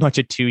was pretty much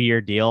a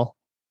 2-year deal.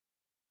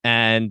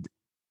 And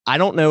I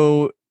don't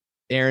know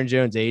Aaron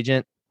Jones'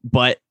 agent,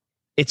 but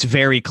it's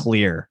very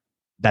clear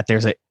that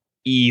there's an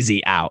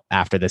easy out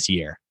after this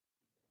year.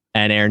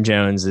 And Aaron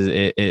Jones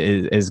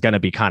is going to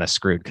be kind of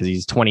screwed because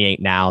he's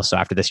 28 now. So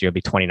after this year, he'll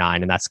be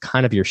 29. And that's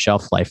kind of your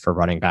shelf life for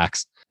running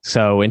backs.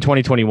 So in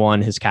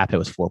 2021, his cap hit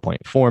was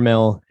 4.4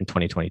 mil. In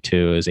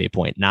 2022, it was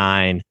 8.9.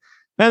 And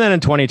then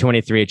in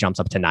 2023, it jumps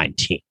up to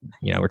 19.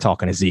 We're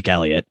talking a Zeke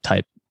Elliott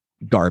type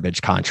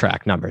garbage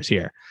contract numbers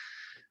here.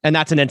 And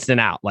that's an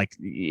instant out. Like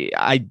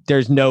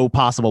there's no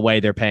possible way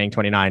they're paying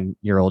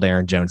 29-year-old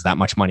Aaron Jones that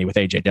much money with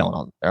AJ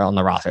Dillon on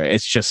the roster.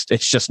 It's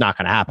just not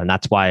going to happen.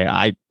 That's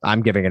why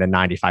I'm giving it a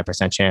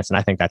 95% chance. And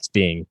I think that's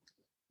being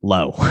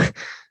low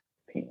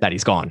that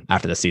he's gone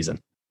after the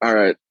season. All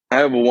right. I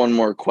have one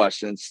more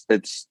question.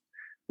 It's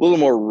a little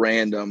more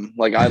random.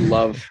 Like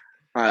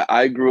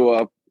I grew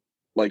up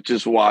like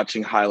just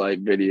watching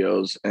highlight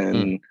videos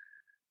and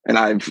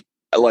I've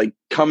like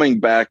coming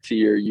back to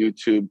your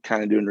YouTube,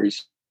 kind of doing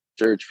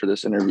research for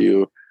this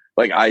interview.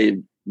 Like I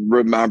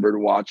remembered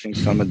watching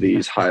some of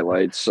these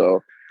highlights.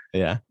 So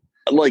yeah,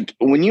 like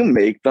when you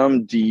make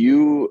them, do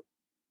you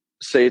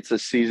say it's a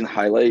season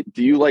highlight?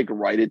 Do you like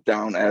write it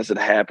down as it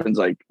happens?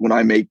 Like when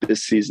I make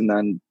this season,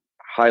 then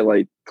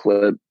highlight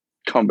clip,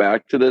 come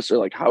back to this, or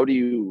like how do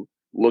you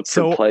look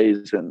for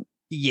plays? And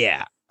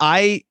yeah,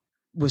 I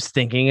was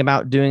thinking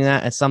about doing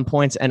that at some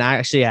points, and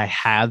I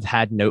have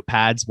had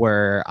notepads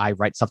where I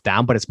write stuff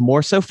down, but it's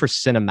more so for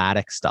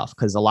cinematic stuff,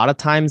 because a lot of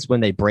times when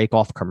they break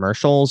off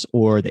commercials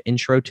or the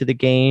intro to the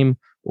game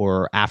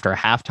or after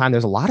halftime,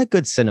 there's a lot of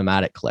good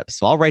cinematic clips.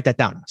 So I'll write that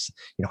down.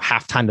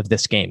 Halftime of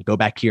this game, go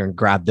back here and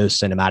grab those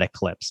cinematic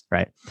clips,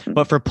 right?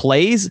 But for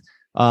plays,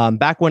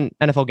 back when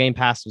NFL Game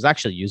Pass was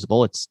actually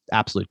usable, it's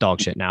absolute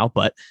dog shit now,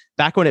 but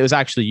back when it was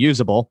actually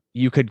usable,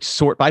 you could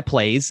sort by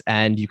plays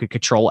and you could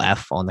Control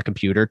F on the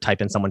computer,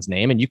 type in someone's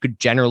name, and you could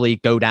generally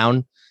go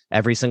down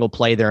every single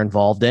play they're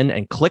involved in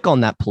and click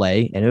on that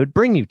play, and it would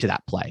bring you to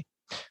that play.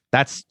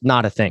 That's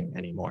not a thing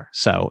anymore.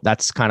 So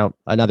that's kind of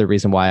another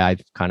reason why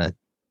I've kind of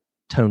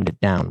toned it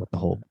down with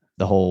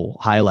the whole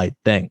highlight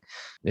thing.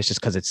 It's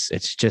just because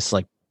it's just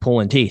like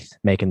pulling teeth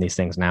making these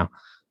things now.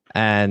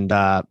 And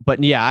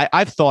but yeah,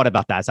 I've thought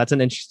about that. So that's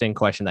an interesting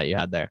question that you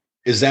had there.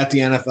 Is that the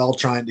NFL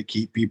trying to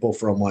keep people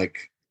from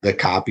like the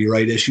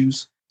copyright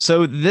issues?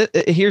 So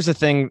here's the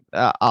thing.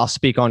 I'll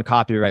speak on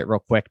copyright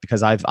real quick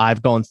because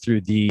I've gone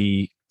through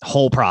the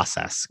whole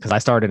process, because I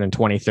started in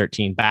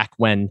 2013, back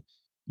when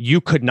you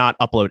could not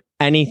upload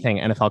anything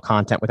NFL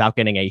content without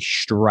getting a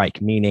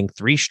strike, meaning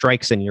 3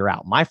 strikes and you're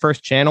out. My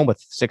first channel with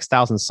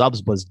 6,000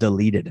 subs was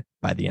deleted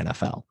by the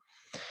NFL.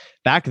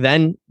 Back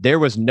then, there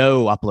was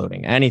no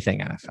uploading anything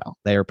NFL.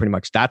 They were pretty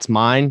much, that's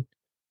mine.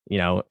 You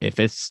know, if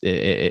it's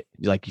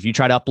like, if you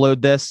try to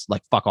upload this,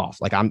 like, fuck off.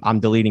 Like, I'm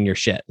deleting your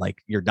shit.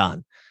 Like, you're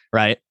done.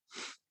 Right.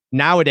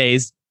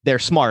 Nowadays, they're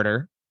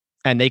smarter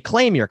and they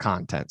claim your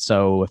content.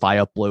 So if I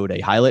upload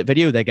a highlight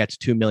video that gets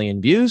 2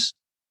 million views,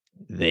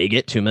 they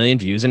get 2 million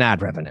views in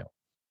ad revenue.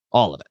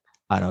 All of it.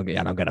 I don't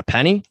get a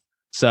penny.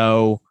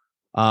 So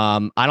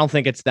I don't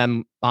think it's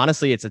them.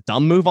 Honestly, it's a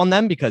dumb move on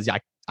them because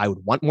I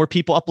would want more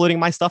people uploading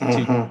my stuff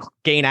to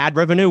gain ad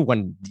revenue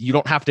when you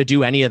don't have to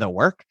do any of the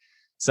work.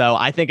 So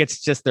I think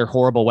it's just their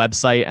horrible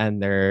website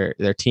and their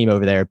team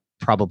over there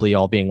probably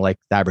all being like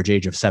the average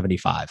age of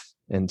 75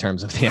 in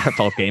terms of the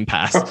NFL Game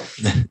Pass.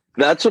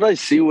 That's what I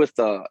see with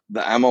the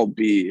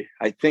MLB.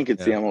 I think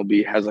it's the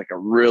MLB has like a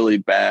really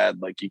bad,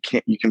 like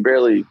you can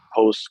barely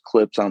post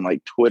clips on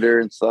like Twitter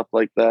and stuff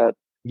like that.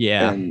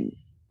 Yeah. And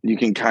you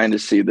can kind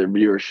of see their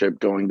viewership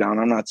going down.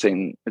 I'm not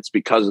saying it's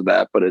because of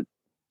that, but it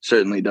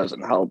certainly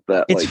doesn't help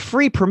that. It's like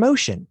free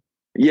promotion.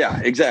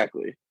 Yeah,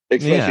 exactly.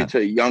 Especially to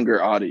a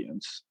younger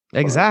audience.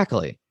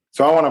 Exactly.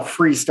 So I want to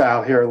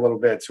freestyle here a little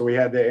bit. So we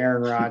had the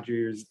Aaron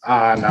Rodgers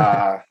on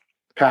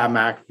Pat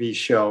McAfee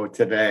show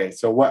today.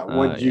 So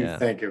what did you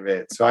think of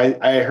it? So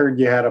I heard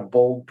you had a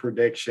bold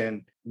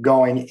prediction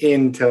going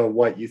into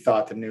what you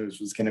thought the news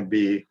was going to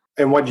be.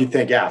 And what did you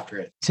think after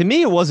it? To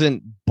me, it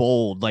wasn't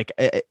bold. Like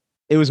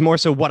it was more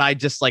so what I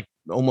just like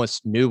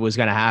almost knew was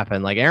going to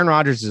happen. Like Aaron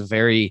Rodgers is a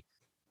very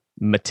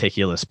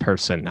meticulous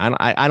person.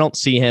 I don't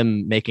see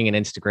him making an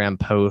Instagram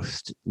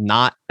post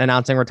not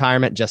announcing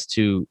retirement just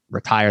to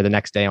retire the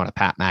next day on a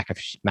Pat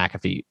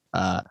McAfee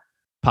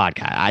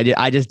podcast.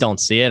 I just don't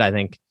see it. I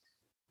think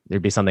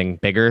there'd be something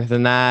bigger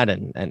than that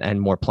and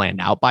more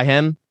planned out by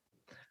him.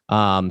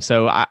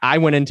 So I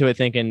went into it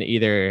thinking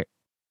either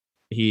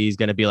he's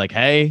going to be like,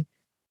 hey,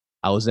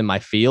 I was in my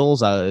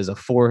feels. I was a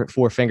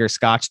four finger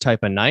scotch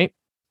type of night,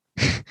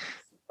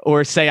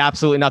 or say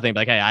absolutely nothing.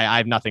 Like, hey, I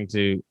have nothing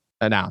to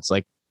announce.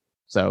 Like,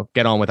 so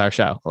get on with our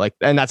show. Like,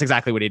 and that's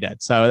exactly what he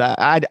did. So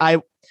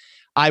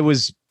I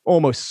was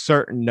almost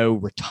certain no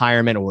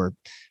retirement or,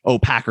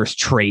 Packers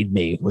trade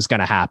me was going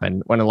to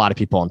happen when a lot of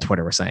people on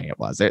Twitter were saying it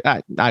was.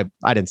 I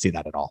didn't see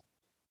that at all.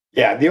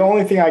 Yeah. The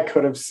only thing I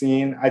could have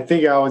seen, I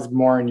think I was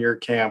more in your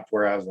camp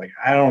where I was like,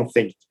 I don't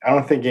think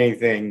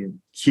anything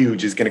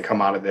huge is going to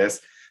come out of this,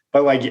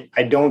 but like,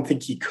 I don't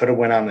think he could have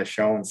went on the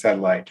show and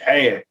said like,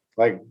 hey,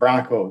 like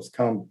Broncos,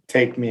 come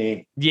take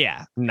me.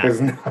 Yeah.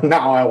 Because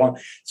now I want.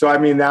 So, I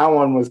mean, that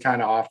one was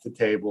kind of off the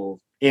table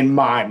in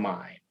my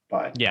mind.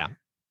 But yeah.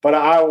 But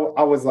I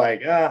was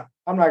like,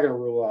 I'm not going to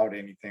rule out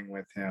anything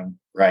with him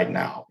right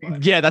now.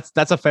 But. Yeah,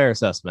 that's a fair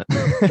assessment.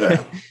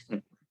 Yeah.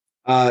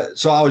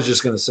 So I was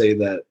just going to say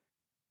that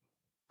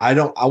I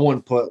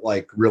wouldn't put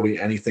like really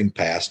anything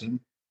past him.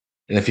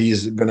 And if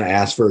he's going to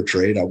ask for a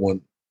trade, I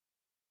wouldn't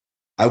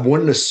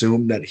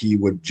assume that he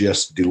would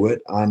just do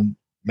it on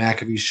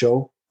McAfee's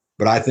show.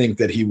 But I think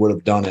that he would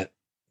have done it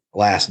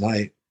last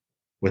night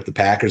with the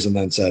Packers and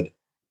then said,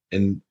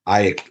 and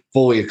I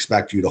fully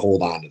expect you to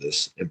hold on to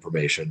this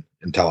information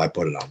until I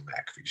put it on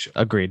McAfee's show.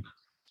 Agreed.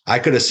 I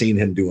could have seen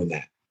him doing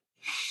that.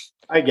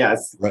 I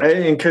guess. Right.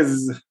 And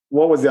because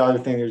what was the other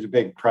thing? There's a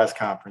big press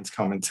conference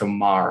coming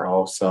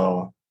tomorrow.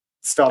 So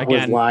stuff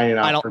was lining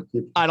up for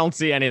people. I don't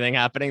see anything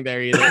happening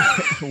there either.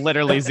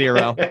 Literally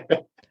zero.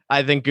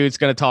 I think Goot's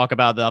going to talk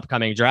about the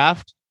upcoming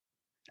draft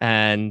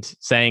and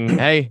saying,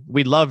 hey,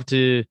 we'd love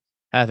to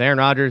have Aaron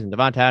Rodgers and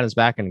Devonta Adams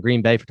back in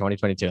Green Bay for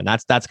 2022. And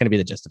that's going to be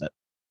the gist of it.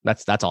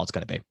 That's all it's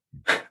going to be.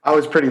 I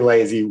was pretty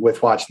lazy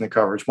with watching the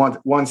coverage.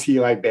 Once he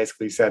like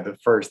basically said the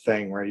first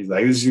thing where he's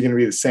like, this is going to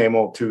be the same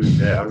old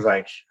Tuesday. I was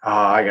like,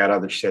 I got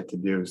other shit to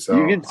do. So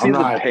you can see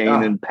the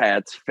pain in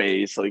Pat's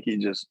face. Like he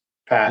just,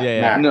 Pat.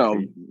 Yeah. No.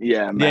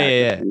 Yeah.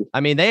 Yeah. I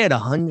mean, they had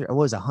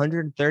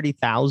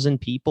 130,000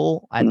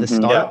 people at the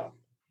start. Yeah.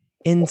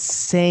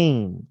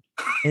 Insane.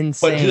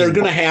 But they're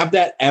going to have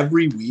that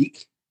every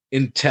week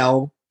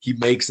until he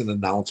makes an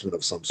announcement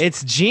of some sort.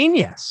 It's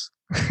genius.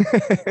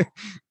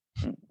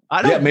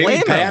 I don't maybe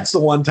blame Pat's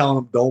him. the one telling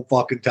him don't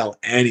fucking tell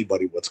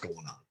anybody what's going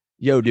on.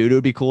 Yo, dude, it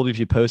would be cool if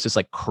you post this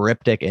like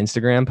cryptic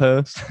Instagram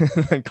post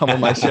and come on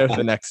my show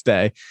the next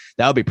day.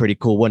 That would be pretty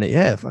cool, wouldn't it?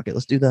 Yeah, fuck it,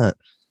 let's do that.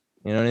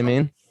 You know what I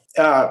mean?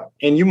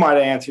 And you might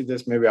have answered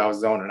this. Maybe I was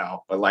zoning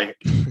out, but like,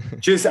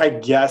 just I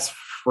guess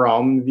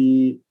from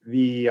the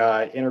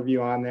interview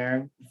on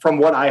there, from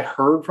what I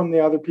heard from the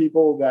other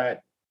people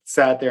that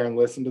sat there and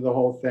listened to the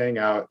whole thing,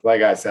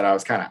 like I said, I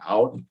was kind of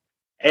out.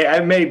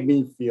 It made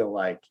me feel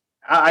like,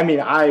 I mean,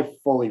 I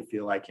fully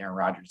feel like Aaron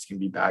Rodgers can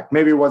be back.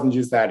 Maybe it wasn't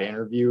just that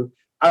interview.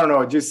 I don't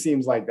know. It just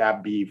seems like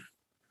that beef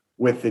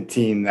with the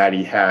team that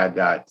he had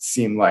that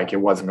seemed like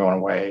it wasn't going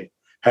away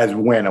has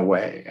went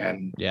away.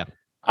 And yeah,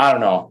 I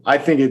don't know. I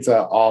think it's an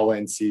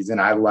all-in season.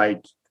 I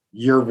like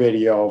your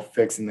video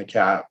fixing the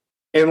cap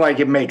and like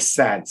it makes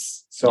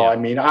sense. So Yeah. I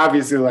mean,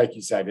 obviously, like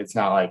you said, it's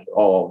not like,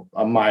 oh,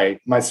 my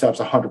stuff's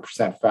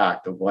 100%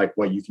 fact of like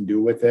what you can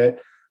do with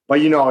it,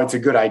 but it's a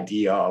good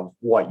idea of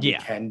what you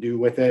can do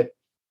with it.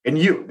 And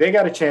they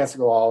got a chance to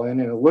go all in,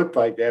 and it looked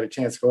like they had a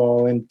chance to go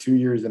all in 2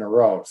 years in a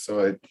row. So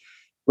it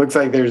looks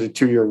like there's a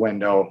 2-year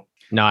window.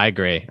 No, I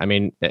agree. I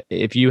mean,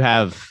 if you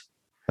have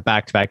a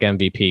back-to-back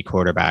MVP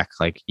quarterback,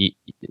 like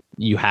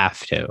you have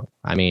to.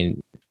 I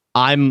mean,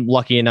 I'm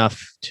lucky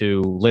enough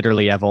to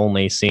literally have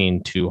only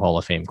seen 2 Hall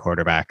of Fame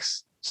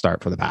quarterbacks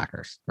start for the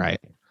Packers, right?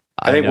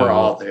 I think we're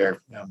all there.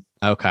 Yeah.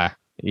 Okay.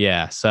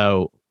 Yeah.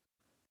 So,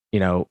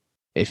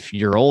 if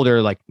you're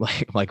older, like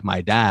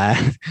my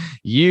dad,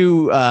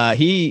 you've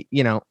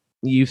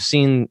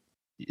seen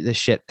the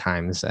shit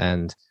times.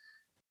 And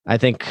I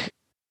think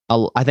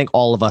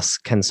all of us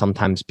can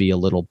sometimes be a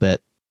little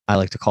bit, I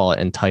like to call it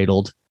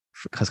entitled,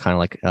 because kind of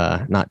like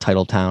not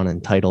title town,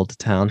 entitled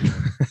town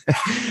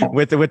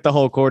with the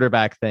whole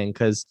quarterback thing.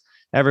 Cause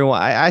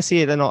everyone, I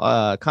see it in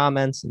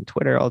comments and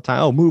Twitter all the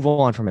time. Oh, move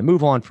on from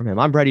him.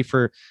 I'm ready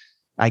for,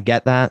 I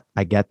get that.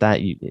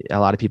 A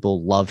lot of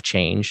people love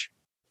change,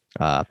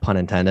 pun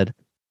intended.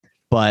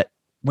 But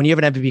when you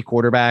have an MVP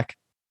quarterback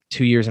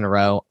 2 years in a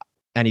row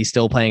and he's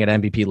still playing at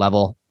MVP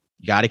level,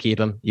 you got to keep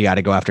him. You got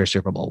to go after a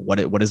Super Bowl.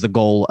 What is the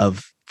goal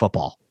of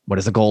football? What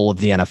is the goal of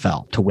the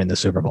NFL? To win the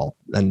Super Bowl?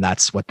 And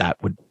that's what that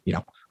would,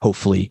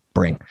 hopefully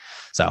bring.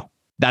 So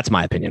that's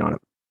my opinion on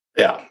it.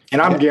 Yeah.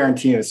 And I'm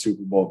guaranteeing a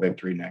Super Bowl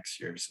victory next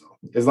year. So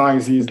as long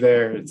as he's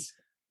there, it's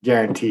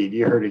guaranteed.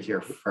 You heard it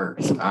here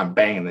first. I'm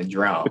banging the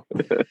drum.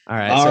 All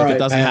right. So if it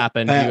doesn't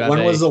happen, Pat,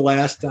 when was the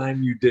last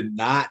time you did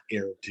not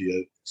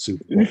guarantee a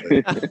Super Bowl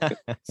victory?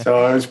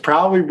 So it was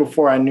probably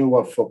before I knew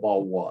what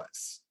football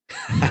was.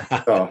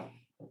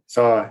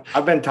 So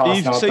I've been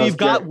tossing out. So you've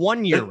got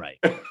 1 year right.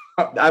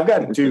 I've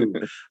got 2.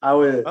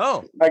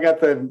 I got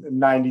the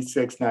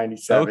 96,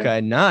 97. Okay,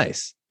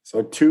 nice.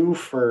 So 2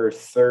 for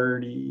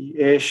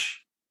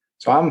 30-ish.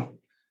 So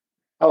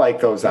I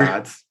like those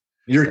odds.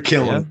 You're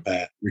killing it,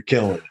 Pat. You're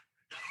killing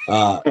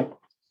it.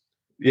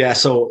 Yeah.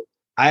 So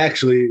I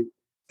actually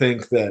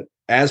think that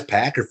as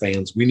Packer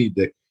fans, we need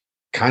to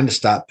kind of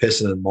stop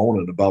pissing and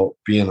moaning about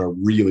being a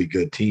really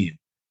good team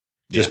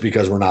just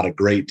because we're not a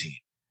great team.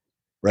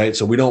 Right.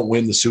 So we don't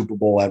win the Super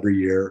Bowl every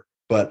year,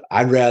 but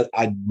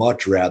I'd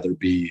much rather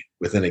be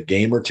within a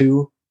game or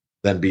 2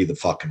 than be the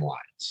fucking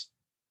Lions.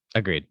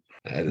 Agreed.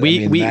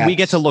 We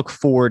get to look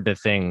forward to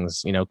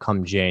things,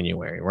 come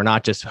January. We're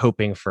not just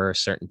hoping for a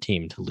certain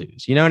team to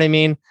lose. You know what I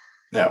mean?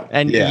 No.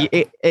 And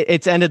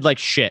it's ended like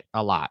shit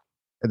a lot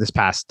this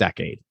past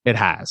decade. It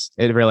has.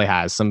 It really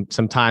has. Some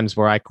times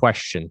where I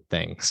question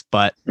things,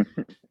 but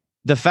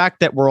the fact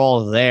that we're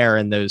all there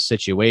in those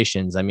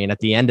situations, I mean,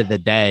 at the end of the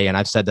day, and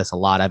I've said this a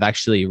lot, I've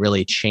actually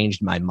really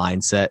changed my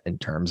mindset in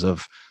terms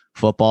of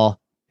football.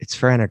 It's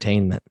for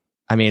entertainment.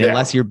 I mean,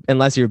 unless you're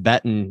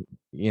betting,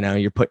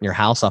 you're putting your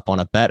house up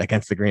on a bet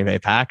against the Green Bay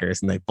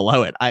Packers and they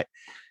blow it.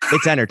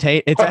 It's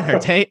entertainment,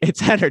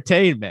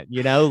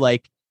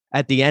 like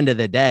at the end of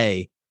the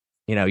day,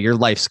 your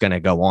life's going to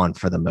go on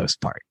for the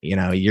most part.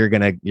 You're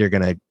going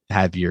to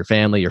have your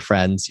family, your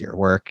friends, your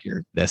work,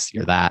 your this,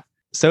 your that.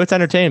 So it's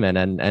entertainment.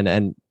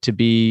 And to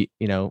be,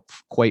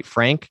 quite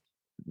frank,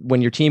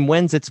 when your team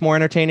wins, it's more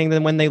entertaining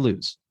than when they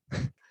lose.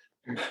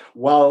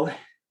 Well,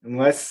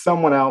 unless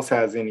someone else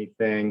has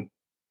anything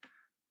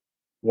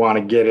want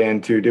to get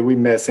into, did we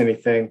miss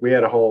anything? We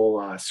had a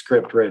whole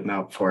script written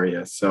up for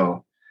you.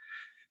 So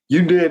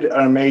you did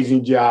an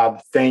amazing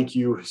job. Thank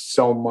you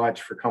so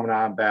much for coming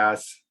on,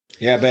 Bass.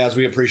 Yeah, Baz,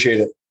 we appreciate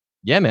it.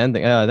 Yeah, man.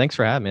 Thanks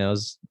for having me. It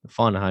was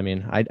fun. I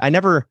mean, I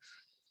never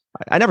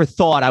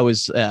thought I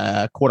was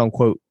quote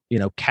unquote,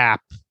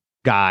 cap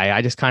guy.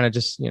 I just kind of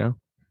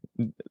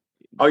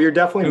Oh, you're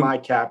definitely my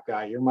cap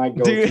guy. You're my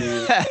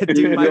go-to.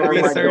 Dude, my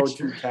research. My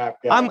go-to cap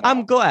guy.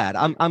 I'm glad.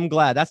 I'm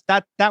glad.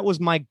 That was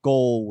my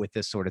goal with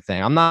this sort of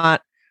thing. I'm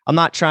not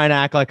trying to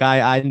act like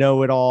I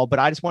know it all, but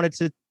I just wanted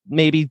to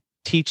maybe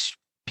teach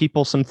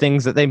people some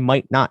things that they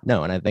might not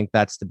know. And I think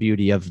that's the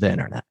beauty of the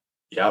internet.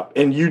 Yep.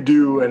 And you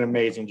do an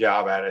amazing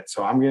job at it.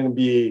 So I'm going to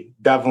be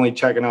definitely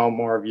checking out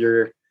more of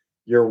your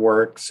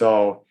work.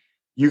 So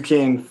you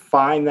can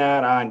find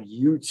that on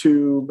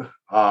YouTube,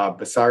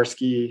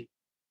 Basarski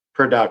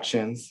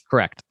Productions.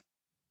 Correct.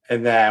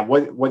 And then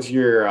what's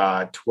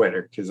your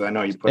Twitter? Because I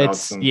know you put out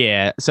some.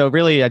 Yeah. So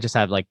really, I just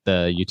have like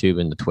the YouTube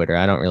and the Twitter.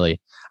 I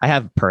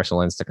have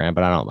personal Instagram,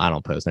 but I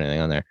don't post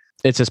anything on there.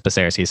 It's just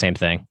Basarski, same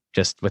thing,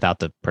 just without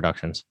the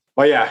productions.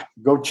 Well, yeah,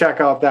 go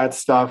check out that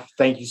stuff.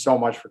 Thank you so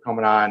much for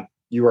coming on.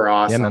 You were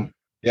awesome. Yeah, man.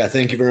 Yeah,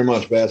 thank you very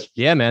much, Baz.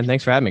 Yeah, man.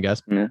 Thanks for having me,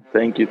 guys. Yeah,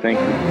 thank you.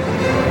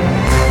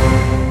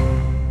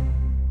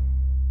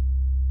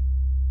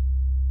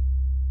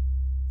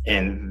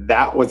 And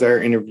that was our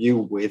interview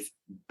with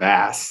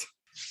Bass.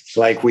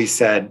 Like we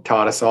said,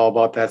 taught us all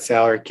about that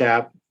salary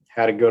cap,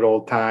 had a good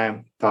old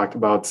time, talked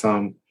about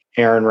some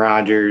Aaron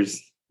Rodgers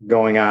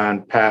going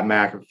on Pat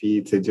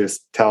McAfee to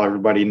just tell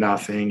everybody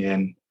nothing.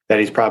 And that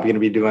he's probably going to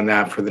be doing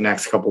that for the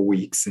next couple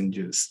weeks and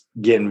just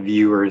getting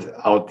viewers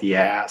out the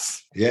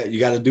ass. Yeah, you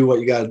got to do what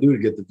you got to do to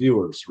get the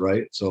viewers,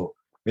 right? So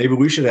maybe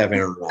we should have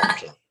Aaron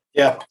Rodgers on.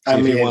 Yeah, See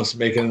if he wants to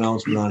make an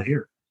announcement on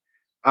here.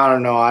 I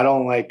don't know. I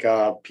don't like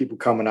people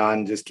coming on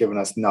and just giving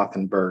us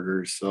nothing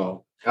burgers.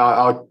 So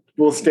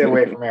we'll stay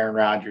away from Aaron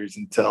Rodgers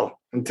until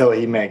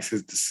he makes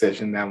his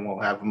decision. Then we'll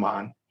have him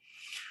on.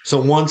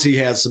 So once he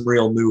has some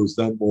real news,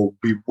 then we'll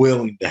be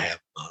willing to have him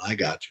on. I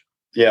got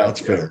you. Yeah, that's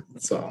fair.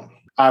 So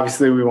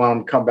obviously we want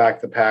him to come back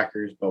to the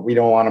Packers, but we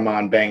don't want him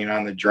on banging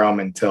on the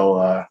drum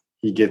until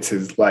he gets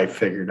his life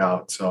figured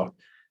out. So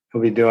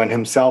he'll be doing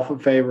himself a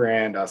favor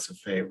and us a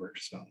favor.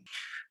 So.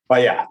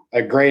 But yeah,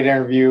 a great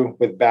interview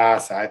with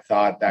Bass. I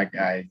thought that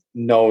guy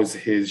knows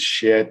his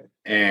shit.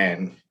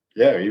 And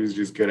yeah, he was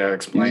just good at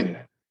explaining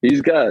it. He's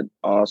got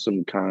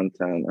awesome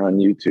content on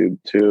YouTube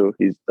too.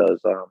 He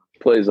does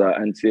plays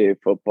NCAA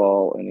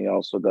football, and he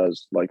also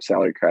does like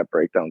salary cap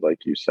breakdowns, like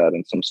you said,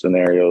 in some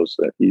scenarios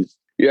that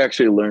you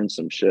actually learn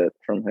some shit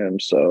from him.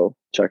 So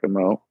check him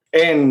out.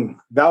 And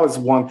that was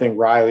one thing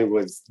Riley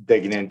was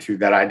digging into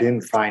that I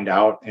didn't find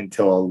out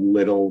until a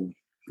little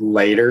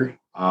later.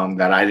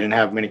 That I didn't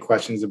have many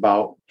questions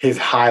about his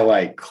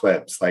highlight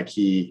clips. Like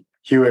he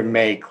would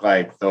make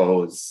like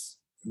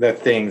the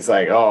things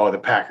like, oh, the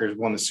Packers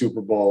won the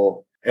Super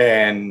Bowl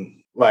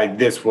and like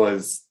this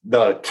was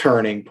the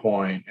turning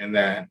point. And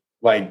then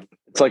like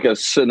it's like a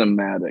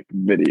cinematic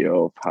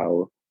video of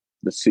how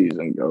the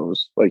season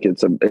goes. Like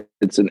it's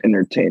an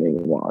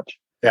entertaining watch.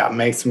 Yeah,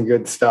 make some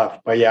good stuff.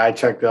 But yeah, I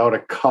checked out a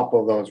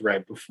couple of those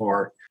right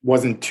before.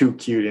 Wasn't too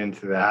cute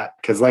into that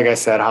because like I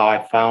said, how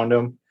I found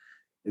him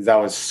is I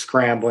was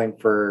scrambling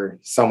for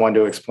someone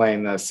to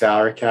explain the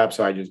salary cap.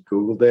 So I just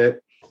Googled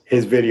it.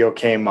 His video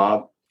came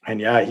up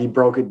and yeah, he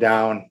broke it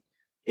down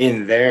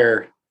in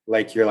there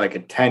like you're like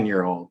a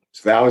 10-year-old.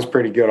 So that was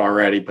pretty good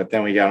already. But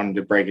then we got him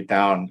to break it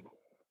down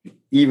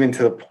even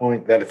to the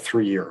point that a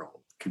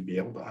 3-year-old could be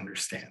able to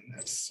understand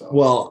this. So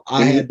well,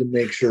 I had to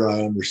make sure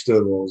I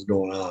understood what was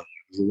going on.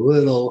 It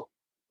was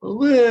a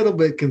little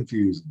bit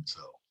confusing.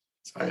 So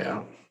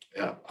yeah.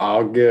 Yeah,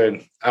 all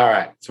good. All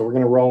right. So we're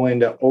going to roll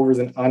into overs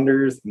and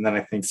unders. And then I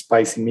think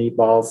spicy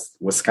meatballs,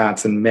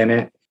 Wisconsin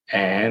minute.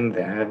 And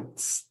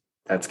that's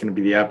going to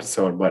be the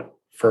episode. But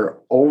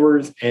for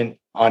overs and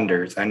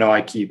unders, I know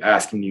I keep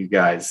asking you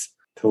guys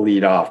to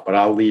lead off, but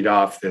I'll lead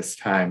off this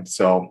time.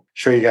 So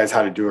show you guys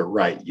how to do it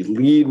right. You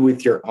lead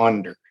with your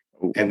under,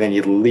 and then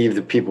you leave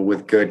the people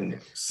with good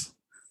news.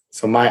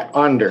 So my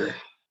under,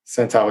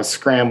 since I was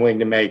scrambling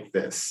to make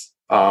this,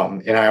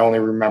 and I only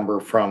remember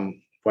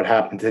from what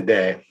happened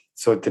today.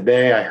 So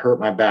today I hurt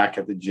my back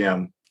at the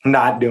gym,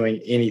 not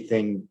doing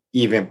anything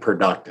even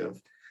productive.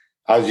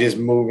 I was just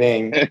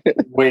moving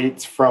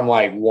weights from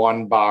like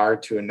one bar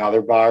to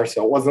another bar.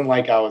 So it wasn't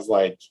like I was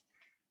like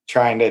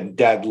trying to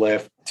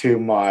deadlift too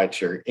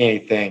much or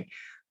anything,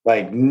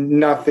 like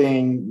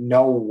nothing,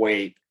 no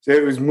weight. So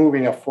it was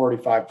moving a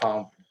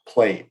 45-pound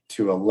plate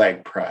to a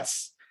leg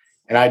press.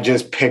 And I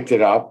just picked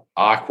it up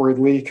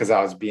awkwardly because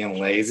I was being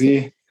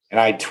lazy and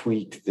I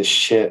tweaked the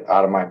shit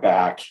out of my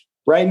back.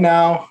 Right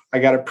now, I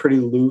got it pretty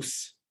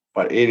loose,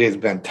 but it has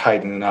been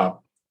tightening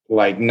up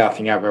like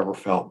nothing I've ever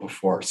felt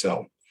before.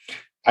 So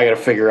I got to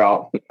figure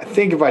out. I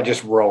think if I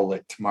just roll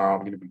it tomorrow,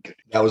 I'm going to be good.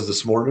 That was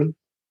this morning?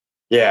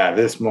 Yeah,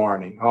 this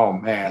morning. Oh,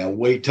 man. Yeah,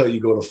 wait till you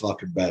go to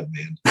fucking bed,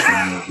 man.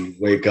 And you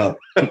wake up.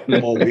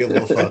 You won't be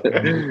able to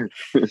fucking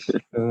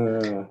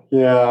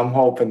yeah, I'm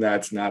hoping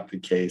that's not the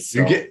case.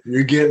 So.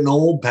 You're getting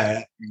old,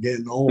 Pat. You're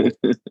getting old.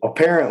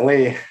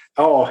 Apparently.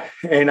 Oh,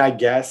 and I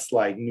guess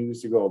like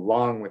news to go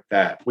along with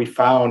that. We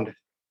found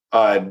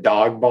a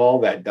dog ball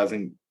that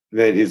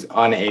is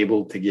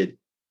unable to get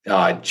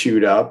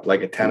chewed up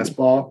like a tennis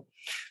ball.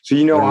 So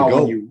you know how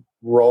when you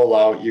roll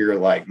out your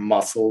like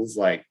muscles,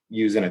 like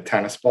using a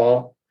tennis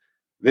ball,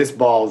 this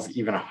ball is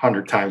even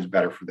 100 times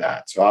better for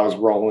that. So I was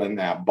rolling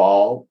that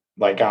ball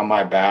like on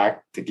my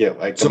back to get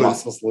like the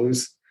muscles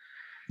loose.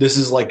 This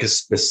is like a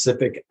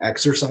specific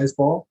exercise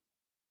ball?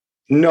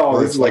 No,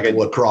 this is like a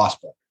lacrosse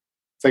ball.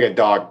 It's like a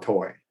dog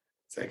toy.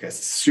 It's like a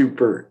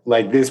super,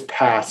 like this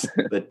passed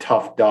the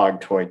tough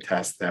dog toy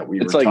test that we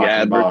were talking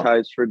about. It's like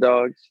advertised for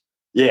dogs?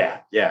 Yeah.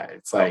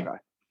 It's like, okay.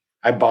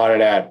 I bought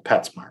it at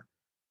PetSmart.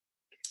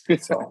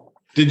 So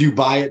did you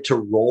buy it to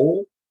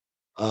roll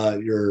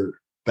your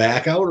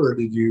back out or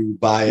did you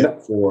buy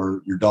it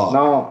for your dog?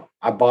 No,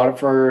 I bought it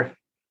for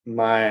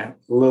my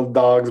little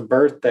dog's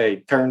birthday.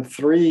 Turned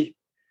three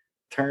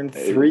on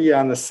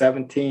the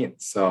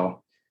 17th.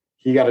 So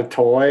he got a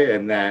toy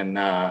and then,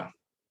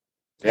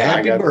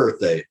 happy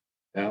birthday.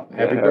 Yeah,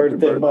 happy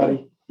birthday,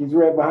 buddy. He's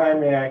right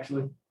behind me,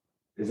 actually.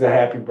 It's a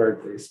happy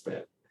birthday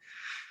spit.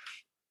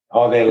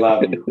 Oh, they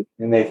love you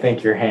and they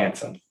think you're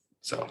handsome.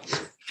 So,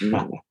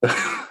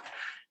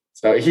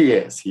 so he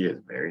is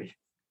very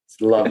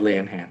lovely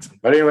and handsome.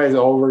 But anyways,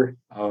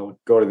 I'll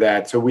go to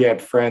that. So we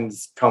had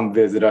friends come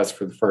visit us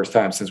for the first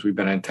time since we've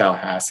been in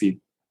Tallahassee.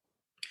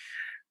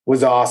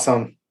 Was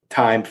awesome.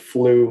 Time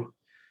flew.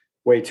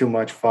 Way too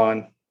much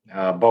fun.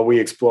 but we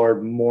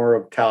explored more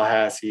of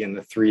Tallahassee in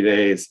the 3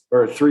 days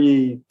or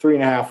three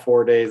and a half,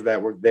 4 days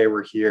that they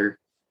were here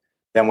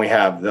than we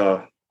have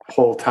the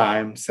whole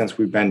time since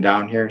we've been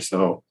down here.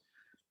 So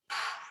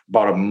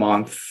about a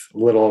month, a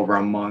little over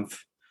a month,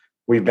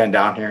 we've been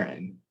down here.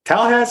 And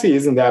Tallahassee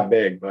isn't that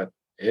big, but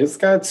it's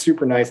got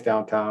super nice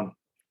downtown.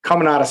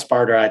 Coming out of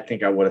Sparta, I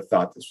think I would have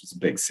thought this was a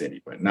big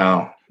city, but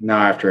now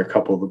after a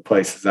couple of the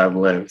places I've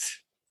lived,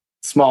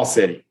 small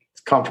city,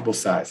 it's comfortable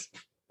size,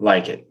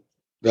 like it.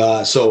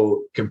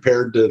 So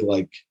compared to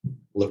like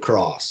La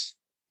Crosse,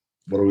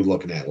 what are we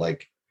looking at?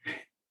 Like,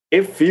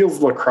 it feels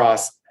La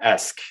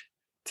Crosse-esque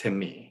to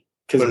me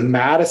because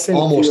Madison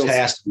almost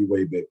has to be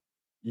way big.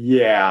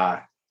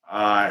 Yeah.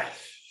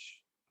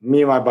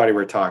 Me and my buddy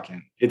were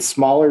talking. It's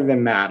smaller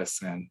than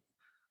Madison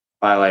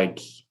by like,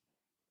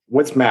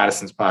 what's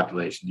Madison's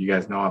population? Do you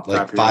guys know? Off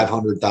like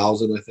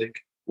 500,000, I think.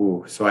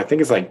 Ooh, so I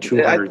think it's like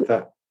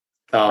 200,000.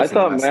 I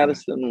thought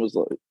Madison was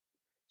like,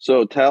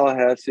 so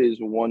Tallahassee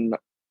is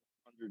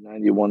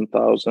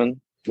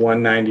 191,000.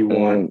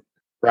 191.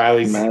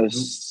 Riley's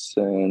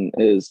Madison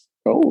is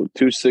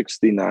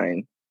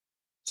 269.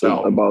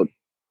 So about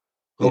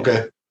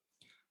okay.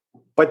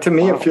 But to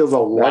me, it feels a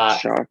lot.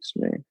 That shocks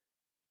me.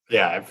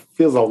 Yeah, it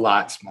feels a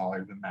lot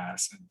smaller than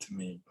Madison to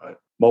me.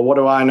 But what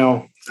do I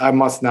know? I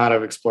must not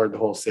have explored the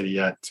whole city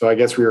yet. So I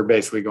guess we were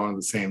basically going to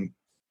the same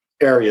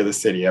area of the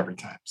city every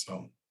time.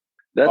 So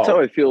that's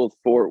how I feel with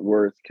Fort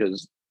Worth,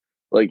 because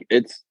like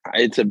it's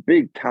a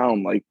big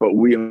town, like, but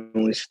we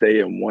only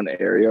stay in one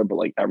area. But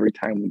like every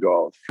time we go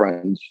out with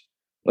friends,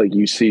 like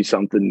you see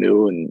something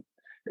new, and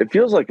it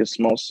feels like a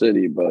small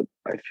city, but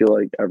I feel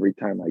like every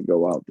time I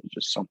go out, there's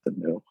just something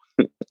new.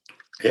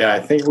 Yeah,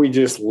 I think we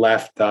just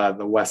left the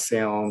West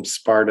Salem,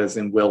 Spartas,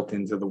 and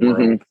Wiltons of the world.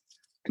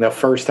 Mm-hmm. The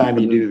first time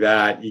you do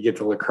that, you get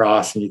to La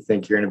Crosse and you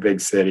think you're in a big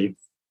city.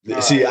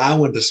 See, I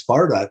went to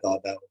Sparta. I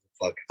thought that was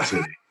a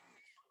fucking city.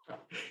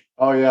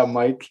 Oh, yeah,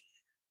 Mike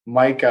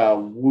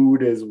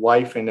wooed his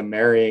wife into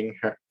marrying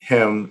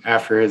him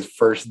after his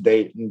first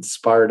date in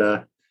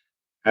Sparta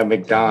at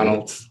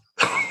McDonald's.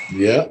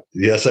 Yeah,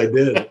 yes, I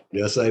did.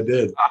 Yes, I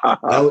did.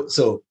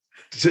 So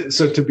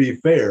to be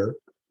fair,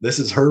 this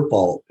is her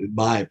fault, in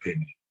my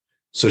opinion.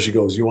 So she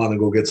goes, "You want to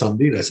go get something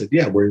to eat?" I said,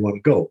 "Yeah, where do you want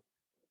to go?"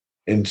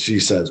 And she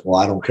says,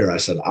 "Well, I don't care." I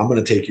said, "I'm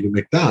going to take you to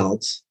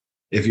McDonald's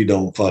if you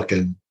don't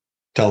fucking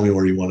tell me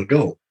where you want to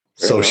go."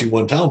 So she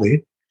wouldn't tell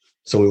me.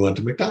 So we went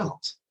to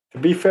McDonald's. To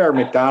be fair,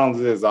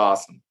 McDonald's is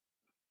awesome.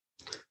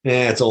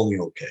 Yeah, it's only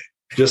okay.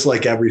 Just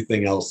like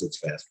everything else that's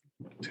fast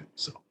food too.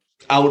 So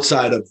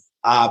outside of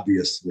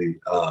obviously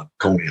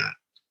Coney Island.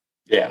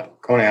 Yeah,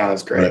 Coney Island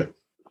is great. Right.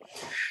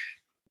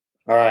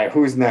 All right,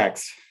 who's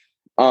next?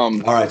 All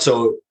right,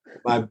 so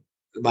my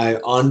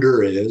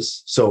under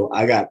is, so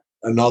I got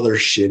another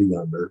shitty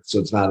under. So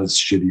it's not as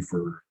shitty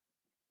for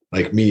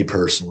like me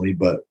personally,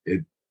 but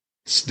it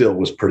still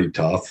was pretty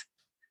tough.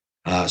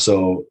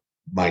 So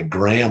my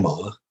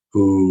grandma,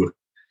 who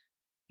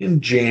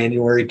in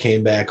January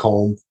came back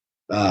home.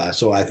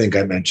 So I think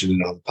I mentioned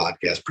it on the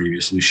podcast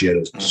previously. She had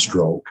a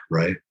stroke,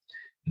 right?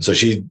 And so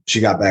she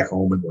got back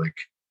home in like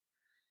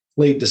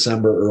late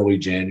December, early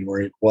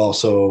January. Well,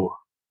 so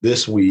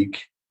this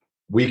week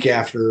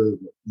after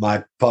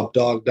my pup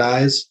dog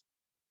dies,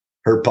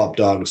 her pup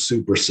dog is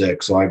super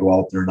sick. So I go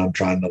out there and I'm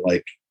trying to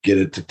like get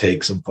it to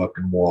take some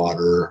fucking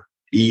water,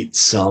 eat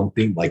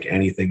something, like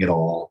anything at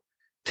all,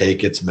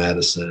 take its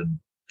medicine.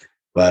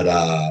 But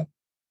on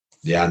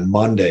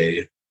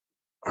Monday,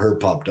 her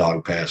pup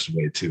dog passed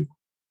away too.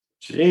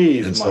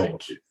 Jeez, and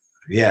Mike. So,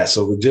 yeah,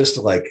 so just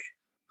like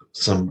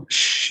some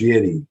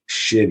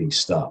shitty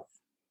stuff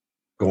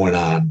going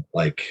on,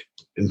 like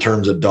in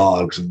terms of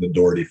dogs and the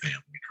Doherty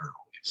family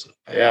currently. So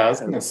yeah, I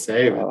was gonna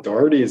say the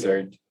Dohertys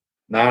are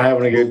not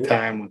having a good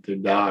time with their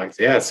dogs.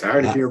 Yeah,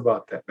 sorry to hear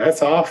about that.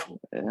 That's awful.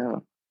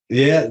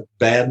 Yeah,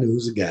 bad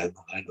news again.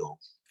 I know.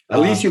 At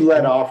least you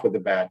let off with the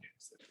bad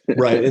news.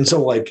 Right. And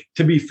so like,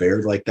 to be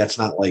fair, like that's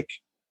not like,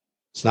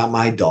 it's not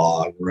my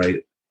dog,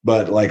 right?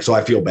 But like, so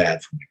I feel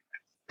bad for me.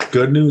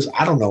 Good news,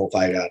 I don't know if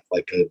I got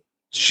like a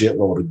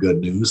shitload of good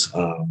news.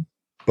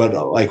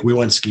 But like we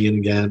went skiing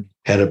again,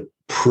 had a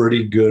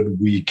pretty good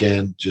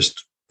weekend,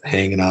 just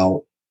hanging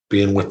out,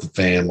 being with the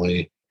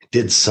family.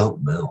 Did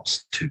something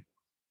else too.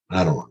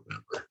 I don't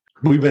remember.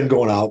 We've been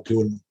going out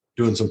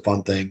doing some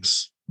fun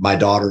things. My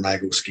daughter and I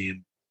go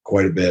skiing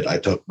quite a bit. I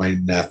took my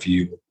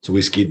nephew. So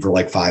we skied for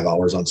like 5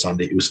 hours on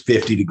Sunday. It was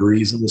 50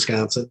 degrees in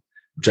Wisconsin,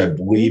 which I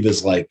believe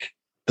is like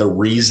the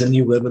reason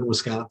you live in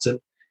Wisconsin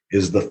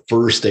is the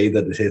first day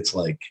that it hits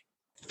like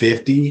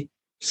 50,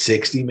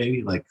 60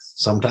 maybe. Like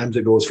sometimes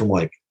it goes from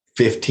like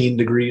 15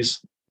 degrees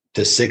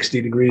to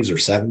 60 degrees or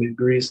 70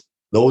 degrees.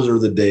 Those are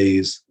the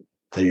days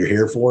that you're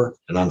here for.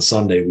 And on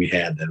Sunday we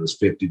had that. It was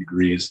 50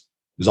 degrees.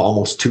 It was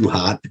almost too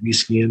hot to be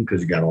skiing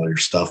because you got all your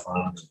stuff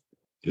on.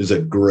 It was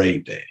a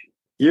great day.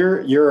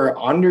 Your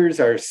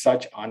unders are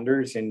such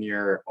unders and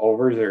your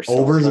overs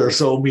are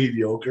so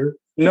mediocre.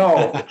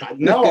 No,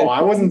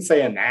 I wasn't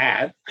saying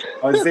that.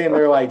 I was saying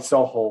they're like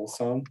so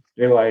wholesome.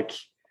 You're like,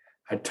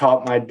 I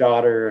taught my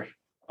daughter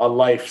a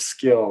life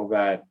skill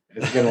that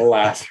It's gonna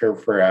last her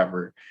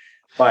forever.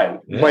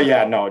 But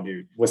yeah, no,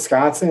 dude.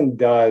 Wisconsin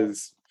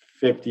does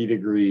 50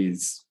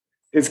 degrees.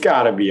 It's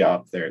got to be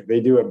up there. They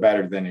do it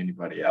better than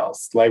anybody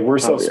else. Like we're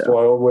so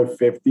spoiled with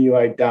 50,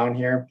 like down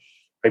here.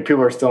 Like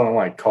people are still in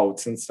like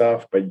coats and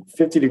stuff, but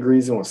 50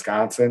 degrees in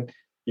Wisconsin,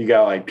 you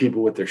got like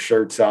people with their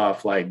shirts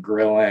off, like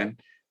grilling,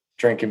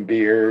 drinking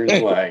beers.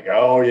 Like,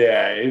 oh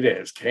yeah, it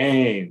is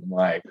Kane.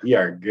 Like we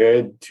are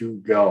good to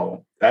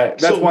go.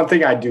 That's one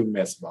thing I do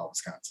miss about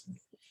Wisconsin.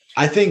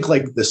 I think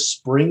like the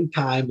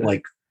springtime,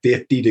 like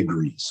 50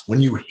 degrees,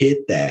 when you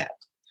hit that,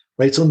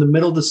 right? So in the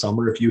middle of the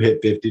summer, if you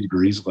hit 50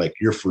 degrees, like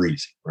you're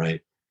freezing,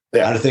 right?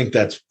 Yeah. I think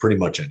that's pretty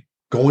much it.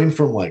 Going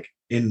from like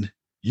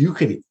you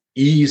can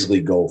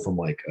easily go from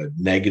like a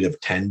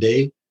 -10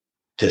 day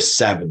to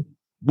 7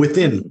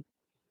 within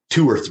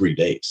 2 or 3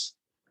 days.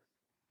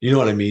 You know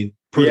what I mean?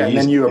 Pretty easy. And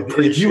then you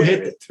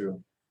appreciate it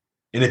too.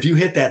 And if you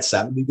hit that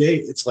 70 day,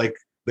 it's like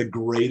the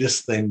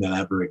greatest thing that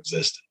ever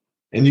existed.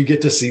 And you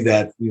get to see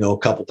that, a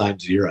couple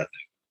times a year, I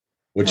think,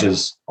 which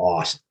is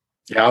awesome.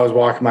 Yeah, I was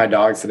walking my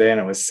dogs today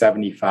and it was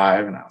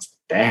 75 and I was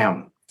like,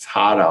 damn, it's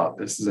hot out.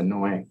 This is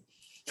annoying.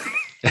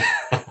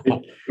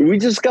 We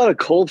just got a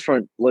cold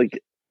front. Like,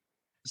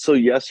 so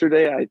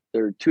yesterday,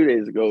 or 2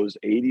 days ago, it was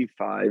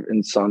 85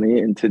 and sunny.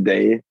 And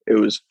today it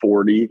was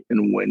 40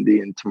 and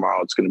windy. And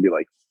tomorrow it's going to be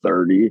like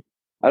 30.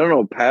 I don't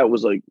know. Pat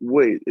was like,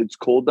 wait, it's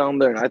cold down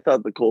there. And I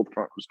thought the cold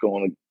front was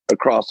going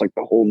across like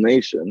the whole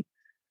nation.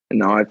 And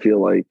now I feel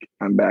like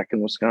I'm back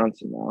in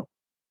Wisconsin now.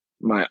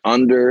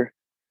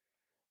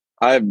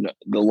 I have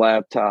the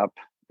laptop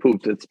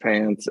pooped its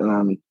pants and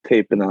I'm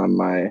taping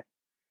on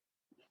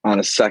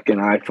a second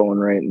iPhone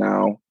right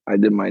now. I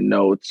did my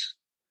notes,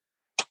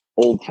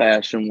 old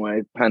fashioned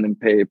way, pen and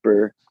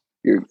paper.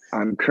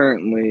 I'm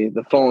currently,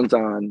 the phone's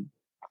on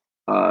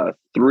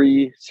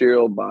 3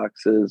 cereal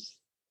boxes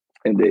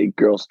and a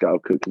Girl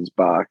Scout cookies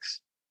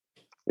box.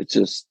 It's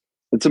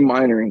a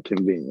minor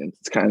inconvenience.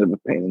 It's kind of a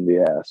pain in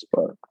the ass,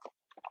 but.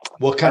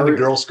 What kind of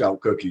Girl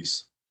Scout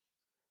cookies?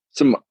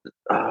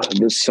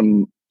 There's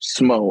some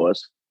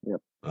Samoas.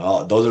 Yep.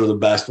 Oh, those are the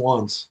best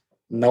ones.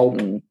 Nope.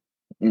 Mm-hmm.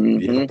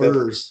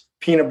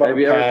 Peanut butter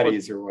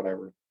patties or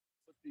whatever.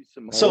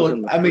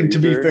 So, I mean, to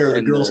be fair,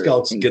 the Girl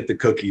Scouts get the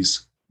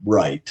cookies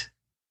right.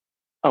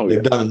 Oh,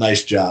 they've done a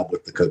nice job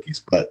with the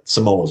cookies, but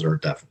Samoas are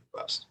definitely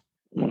the best.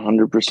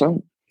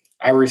 100%.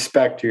 I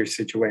respect your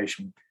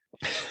situation.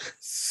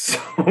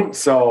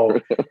 So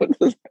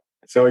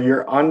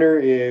your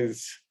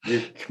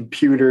your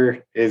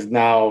computer is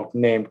now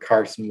named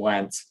Carson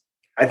Wentz.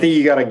 I think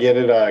you got to get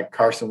it a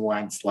Carson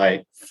Wentz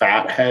like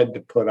fat head to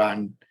put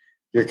on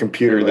your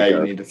computer that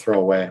you need to throw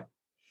away.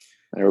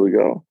 There we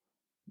go.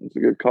 That's a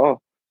good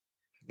call.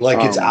 Like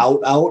it's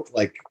out,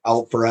 like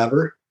out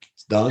forever.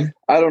 It's done.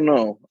 I don't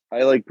know.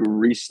 I like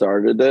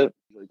restarted it.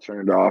 I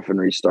turned it off and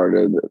restart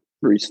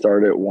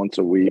it once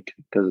a week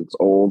because it's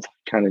old.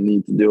 Kind of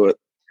need to do it.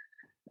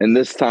 And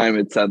this time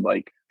it said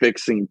like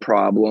fixing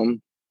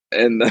problem.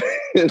 And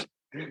it's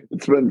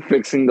been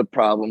fixing the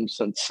problem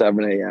since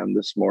 7 a.m.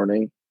 this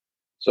morning.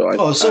 So I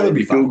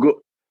Googled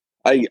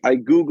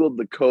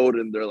the code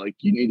and they're like,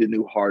 you need a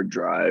new hard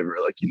drive or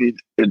like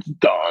it's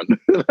done.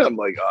 I'm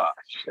like, oh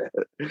shit.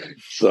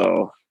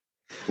 So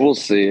we'll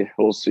see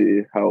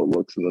how it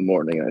looks in the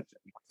morning, I think.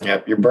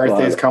 Yep. Your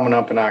birthday's coming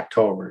up in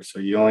October. So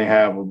you only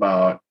have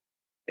about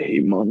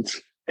 8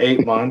 months.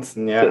 8 months.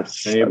 And then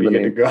you'll be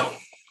good to go.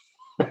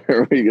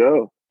 There we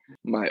go.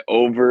 I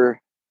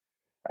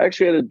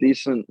actually had a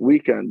decent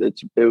weekend.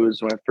 It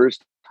was my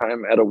first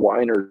time at a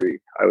winery.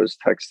 I was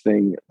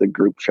texting the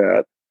group chat.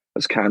 I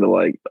was kind of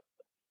like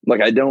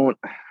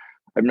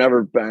I've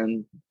never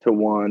been to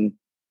one,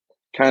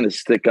 kind of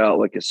stick out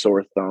like a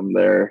sore thumb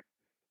there.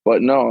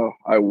 But no,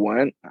 I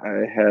went.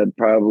 I had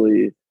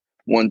probably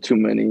one too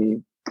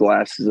many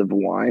glasses of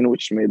wine,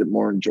 which made it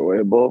more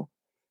enjoyable.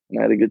 And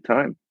I had a good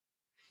time.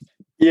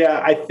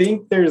 Yeah, I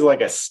think there's like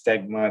a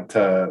stigma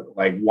to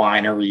like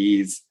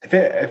wineries.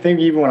 I think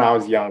even when I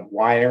was young,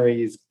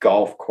 wineries,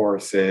 golf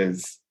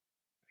courses,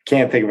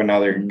 can't think of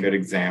another good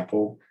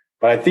example.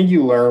 But I think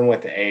you learn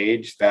with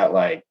age that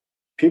like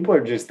people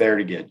are just there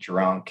to get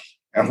drunk.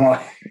 And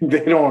like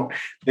they don't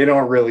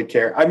really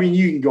care. I mean,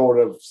 you can go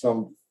to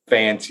some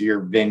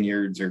fancier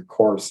vineyards or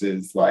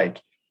courses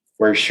like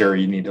where sure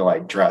you need to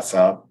like dress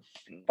up.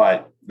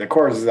 But the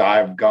courses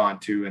I've gone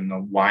to and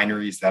the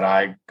wineries that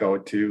I go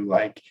to,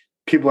 like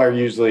people are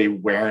usually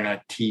wearing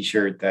a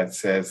t-shirt that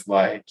says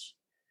like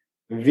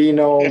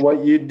Vino,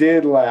 what you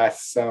did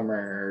last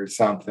summer or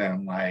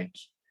something, like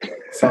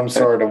some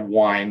sort of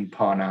wine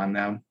pun on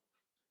them.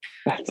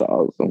 That's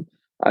awesome.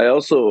 I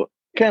also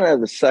kind of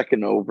have the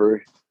second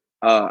over.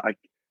 I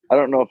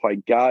don't know if I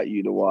got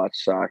you to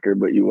watch soccer,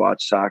 but you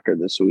watched soccer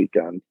this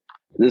weekend.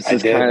 This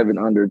is kind of an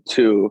under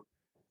two.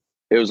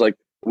 It was like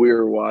we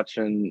were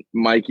watching,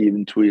 Mike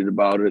even tweeted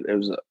about it. It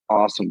was an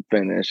awesome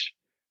finish.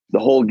 The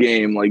whole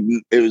game, like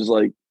it was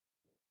like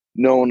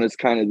known as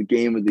kind of the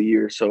game of the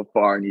year so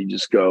far, and you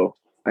just go,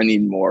 I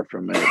need more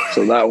from it.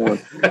 So that one,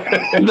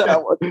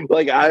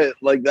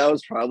 that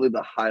was probably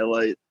the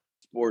highlight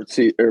sports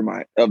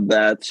of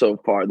that so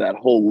far, that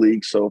whole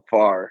league so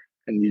far,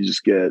 and you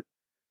just get,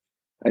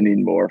 I need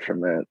more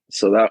from it.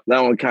 So that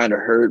one kind of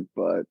hurt,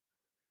 but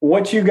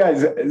what you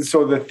guys,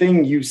 so the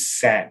thing you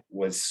sent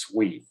was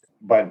sweet,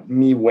 but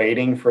me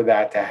waiting for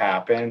that to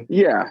happen,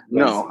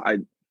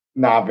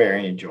 not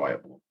very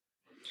enjoyable.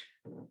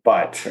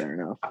 But fair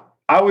enough.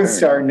 I was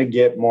starting to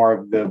get more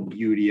of the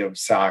beauty of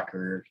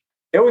soccer.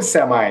 It was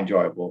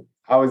semi-enjoyable.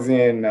 I was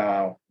in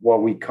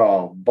what we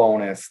call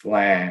bonus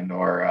land,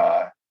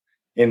 or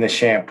in the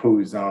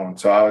shampoo zone.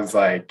 So I was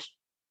like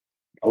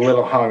a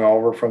little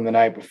hungover from the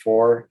night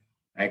before.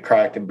 I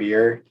cracked a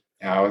beer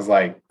and I was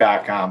like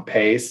back on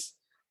pace.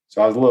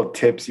 So I was a little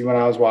tipsy when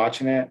I was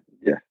watching it.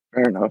 Yeah,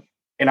 fair enough.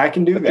 And I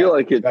can do that. I feel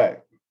like it.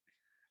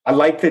 I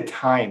like the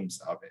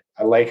times of it.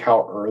 I like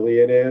how early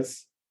it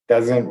is.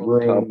 Doesn't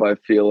ruin. I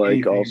feel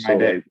like also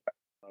like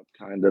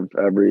kind of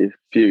every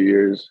few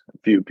years, a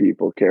few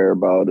people care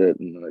about it,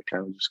 and then it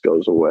kind of just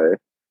goes away.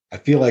 I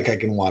feel like I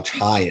can watch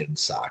high-end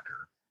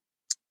soccer,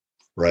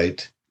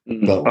 right?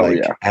 But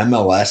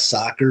MLS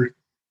soccer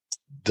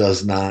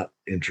does not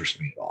interest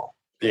me at all.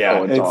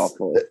 Yeah, it's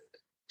awful.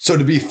 So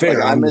to be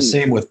fair, I'm the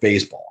same with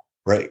baseball,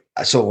 right?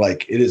 So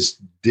like it is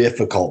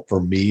difficult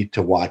for me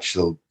to watch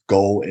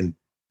go into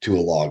a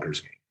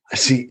Loggers game. I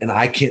see, and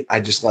I can't. I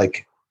just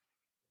like.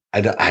 I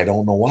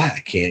don't know why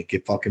I can't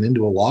get fucking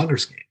into a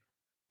Loggers game.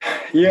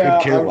 Yeah, I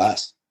could care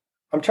less.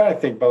 I'm trying to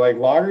think, but like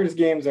Loggers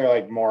games are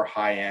like more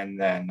high end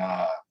than,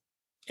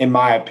 in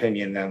my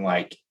opinion, than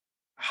like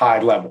high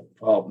level.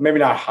 Well, maybe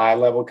not high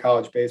level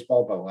college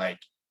baseball, but like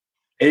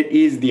it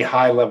is the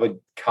high level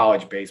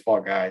college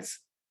baseball guys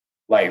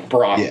like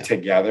brought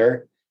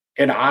together,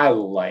 and I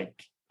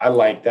like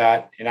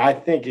that, and I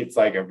think it's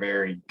like a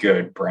very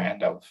good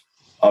brand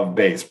of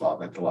baseball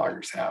that the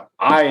Loggers have.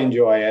 I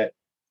enjoy it.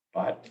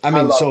 But I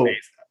love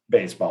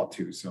baseball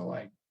too. So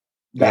like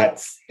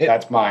that's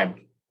my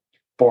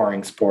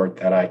boring sport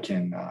that I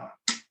can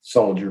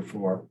soldier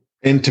for.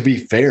 And to be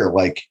fair,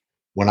 like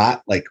when I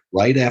like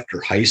right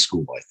after high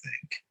school, I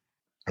think,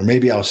 or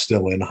maybe I was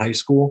still in high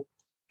school,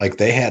 like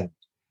they had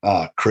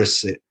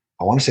Chris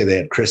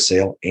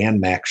Sale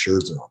and Max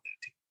Scherzer on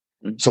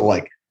that team. So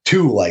like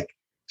two like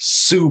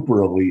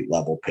super elite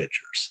level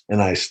pitchers.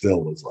 And I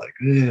still was like,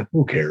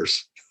 who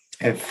cares?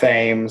 And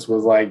Thames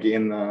was like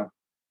in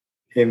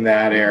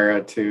that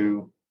era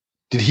too.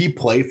 Did he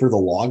play for the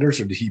Loggers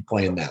or did he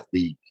play in that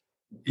league?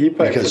 He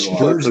played because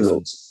Scherzer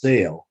and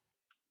Sale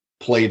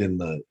played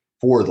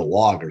for the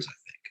Loggers, I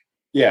think.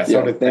 Yeah,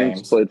 so did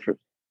Thames. Played for.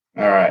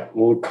 All right,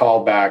 we'll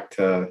call back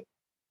to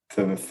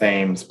the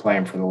Thames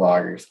playing for the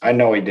Loggers. I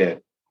know he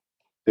did.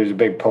 There's a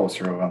big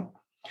poster of him.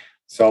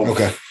 So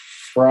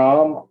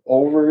from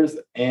overs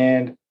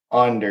and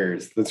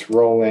unders, let's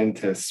roll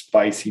into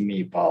spicy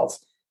meatballs.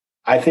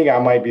 I think I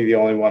might be the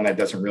only one that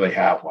doesn't really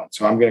have one.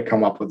 So I'm going to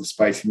come up with a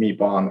spicy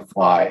meatball on the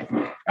fly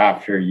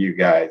after you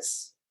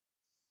guys.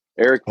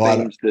 Eric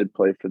Thames did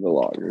play for the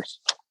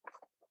Loggers.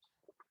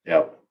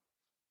 Yep.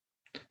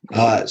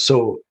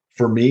 So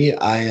for me,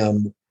 I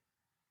am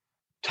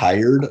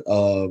tired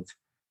of,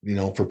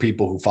 for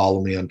people who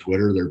follow me on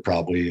Twitter, they're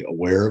probably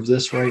aware of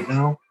this right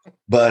now.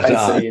 But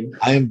I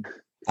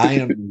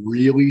am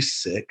really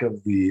sick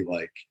of the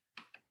like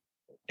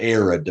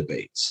era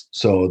debates.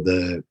 So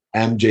the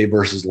MJ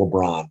versus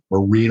LeBron,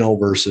 Marino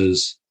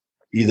versus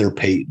either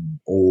Peyton,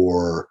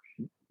 or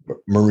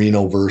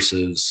Marino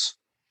versus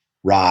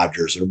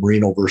Rodgers, or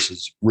Marino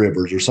versus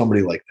Rivers, or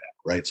somebody like that,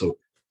 right? So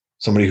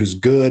somebody who's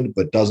good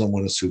but doesn't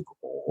win a Super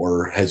Bowl,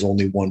 or has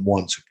only won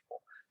one Super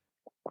Bowl.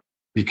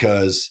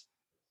 Because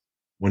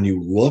when you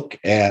look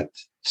at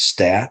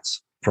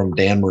stats from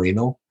Dan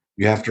Marino,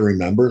 you have to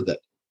remember that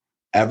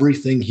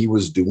everything he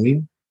was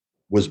doing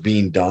was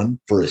being done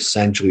for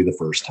essentially the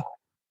first time.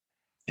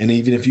 And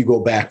even if you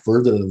go back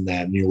further than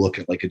that and you look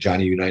at like a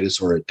Johnny Unitas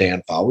or a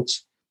Dan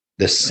Fouts,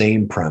 the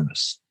same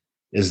premise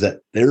is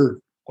that they're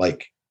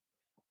like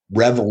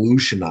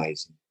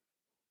revolutionizing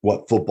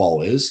what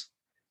football is.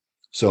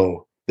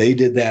 So they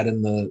did that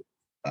in the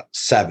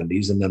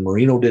 70s, and then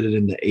Marino did it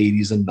in the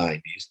 80s and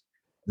 90s.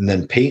 And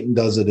then Peyton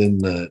does it in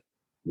the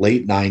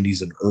late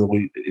 90s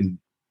and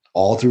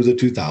all through the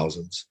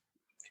 2000s.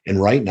 And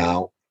right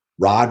now,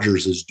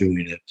 Rodgers is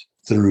doing it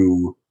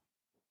through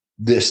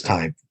this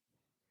time.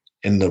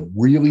 And the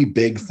really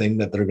big thing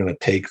that they're going to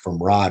take from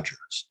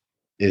Rodgers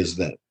is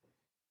that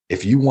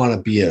if you want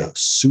to be a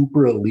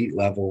super elite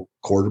level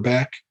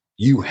quarterback,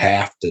 you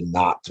have to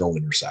not throw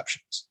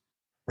interceptions,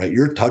 right?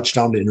 Your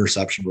touchdown to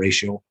interception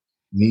ratio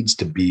needs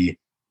to be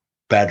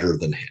better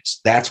than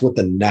his. That's what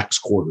the next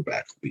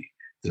quarterback will be.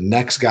 The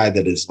next guy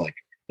that is like,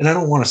 and I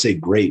don't want to say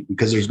great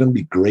because there's going to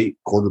be great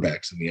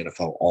quarterbacks in the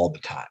NFL all the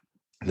time.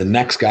 The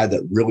next guy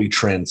that really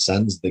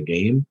transcends the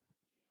game,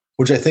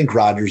 which I think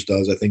Rodgers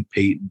does, I think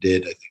Peyton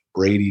did, I think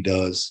Brady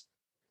does.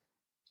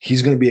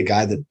 He's going to be a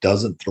guy that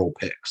doesn't throw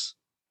picks.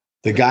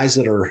 The guys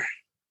that are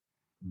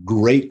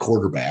great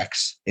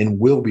quarterbacks and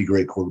will be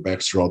great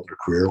quarterbacks throughout their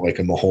career, like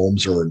a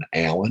Mahomes or an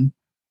Allen,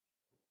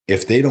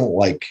 if they don't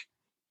like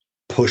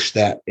push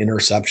that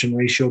interception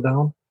ratio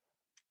down,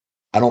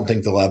 I don't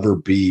think they'll ever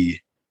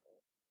be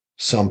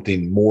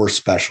something more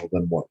special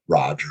than what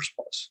Rodgers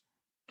was.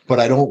 But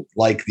I don't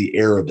like the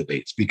era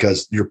debates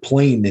because you're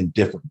playing in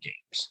different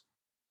games,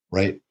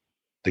 right?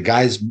 The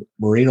guys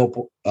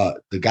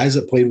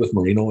that played with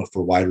Marino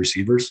for wide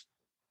receivers,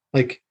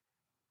 like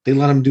they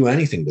let him do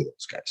anything to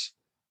those guys,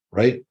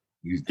 right?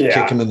 You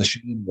kick him in the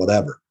shin,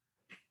 whatever.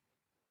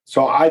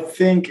 So I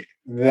think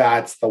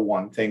that's the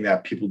one thing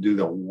that people do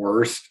the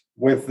worst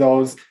with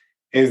those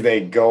is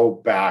they go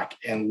back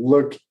and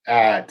look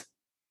at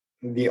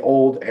the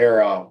old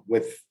era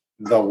with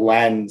the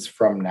lens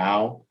from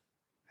now.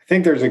 I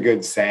think there's a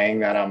good saying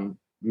that I'm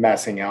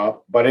messing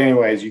up, but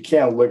anyways, you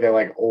can't look at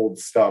like old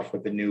stuff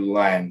with the new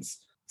lens,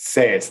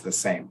 say it's the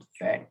same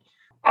thing.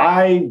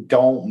 I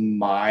don't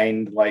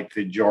mind like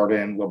the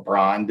Jordan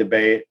LeBron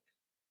debate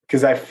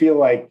because I feel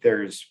like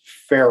there's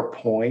fair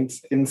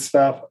points and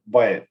stuff,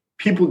 but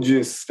people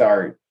just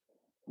start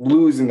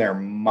losing their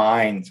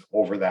minds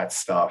over that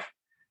stuff.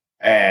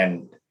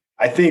 And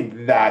I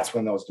think that's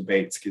when those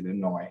debates get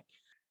annoying.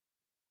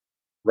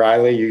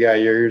 Riley, you got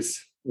yours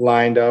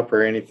lined up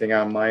or anything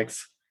on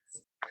Mike's?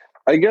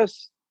 I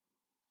guess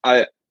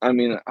I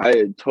mean,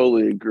 I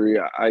totally agree.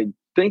 I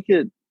think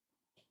it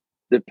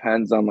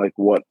depends on like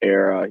what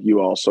era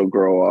you also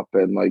grow up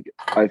in. Like,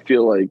 I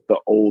feel like the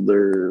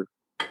older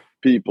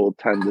people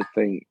tend to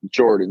think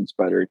Jordan's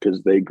better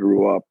because they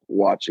grew up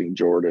watching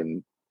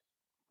Jordan.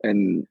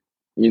 And,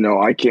 you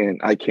know, I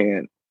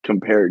can't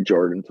compare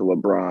Jordan to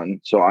LeBron.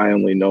 So I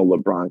only know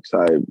LeBron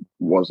because I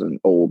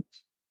wasn't old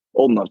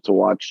enough to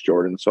watch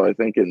Jordan. So I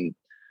think in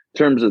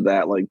terms of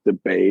that like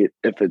debate,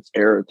 if it's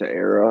era to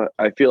era,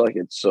 I feel like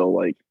it's so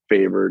like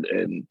favored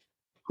in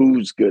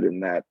who's good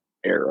in that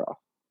era.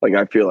 Like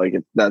I feel like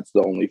that's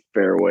the only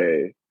fair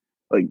way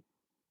like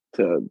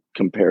to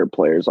compare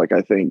players. Like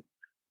I think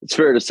it's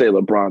fair to say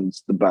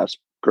LeBron's the best,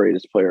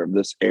 greatest player of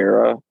this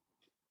era,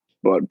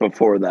 but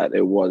before that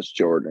it was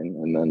Jordan,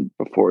 and then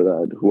before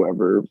that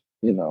whoever,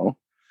 you know.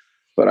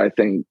 But I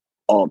think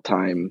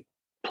all-time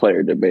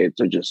player debates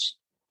are just,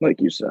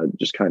 like you said,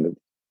 just kind of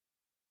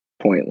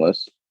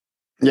pointless.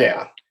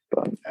 Yeah.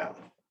 But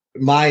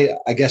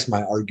I guess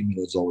my argument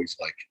is always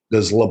like,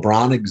 does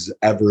LeBron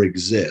ever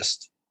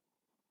exist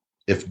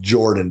if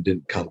Jordan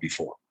didn't come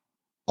before?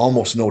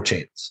 Almost no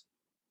chance.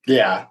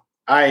 Yeah.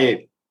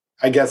 I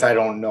guess I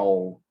don't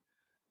know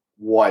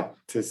what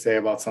to say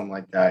about something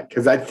like that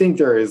because I think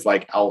there is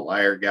like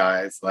outlier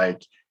guys.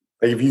 Like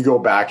if you go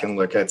back and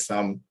look at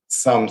some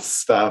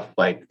stuff,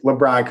 like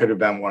LeBron could have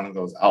been one of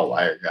those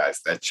outlier guys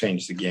that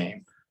changed the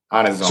game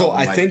on his own. So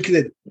I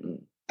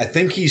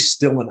think he's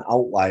still an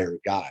outlier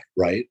guy,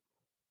 right?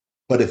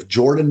 But if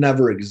Jordan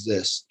never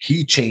exists,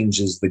 he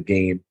changes the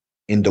game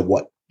into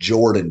what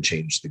Jordan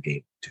changed the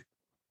game to.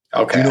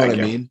 Okay. Do you know what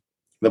I mean?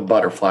 The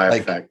butterfly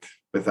effect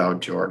without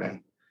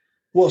Jordan.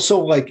 Well, so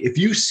like if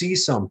you see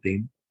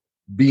something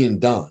being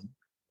done,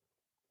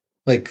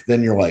 like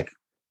then you're like,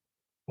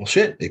 well,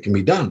 shit, it can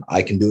be done.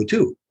 I can do it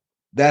too.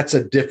 That's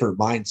a different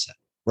mindset,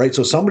 right?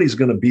 So somebody's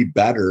going to be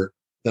better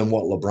than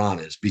what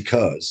LeBron is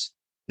because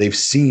they've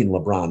seen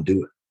LeBron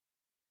do it.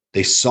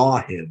 They saw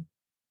him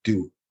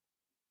do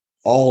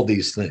all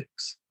these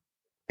things.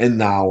 And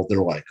now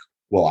they're like,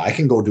 well, I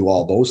can go do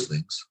all those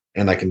things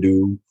and I can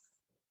do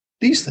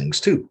these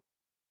things too.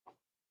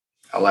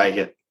 I like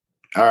it.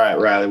 All right,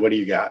 Riley, what do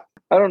you got?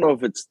 I don't know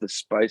if it's the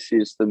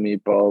spiciest of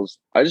meatballs.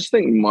 I just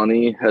think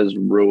money has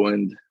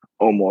ruined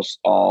almost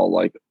all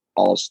like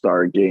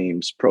all-star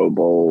games, Pro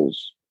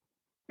Bowls,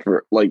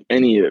 for like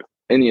any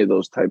of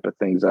those type of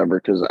things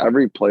ever, because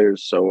every player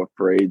is so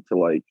afraid to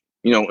like,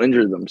 you know,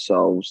 injure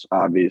themselves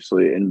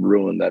obviously and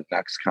ruin that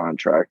next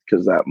contract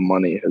because that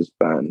money has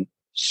been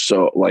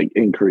so like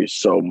increased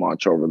so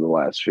much over the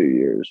last few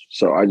years.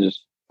 So I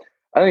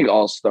think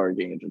all-star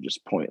games are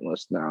just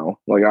pointless now.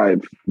 Like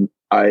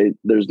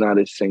there's not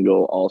a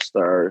single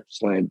all-star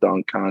slam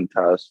dunk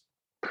contest,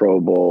 Pro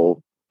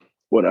Bowl,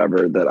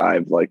 whatever that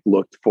I've like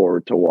looked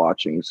forward to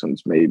watching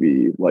since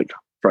maybe like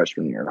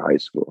freshman year in high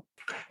school.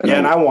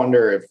 And I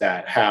wonder if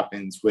that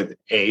happens with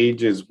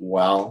age as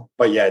well.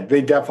 But yeah,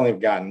 they definitely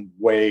have gotten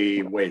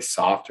way, way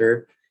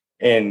softer.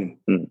 And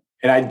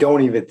I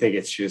don't even think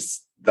it's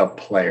just the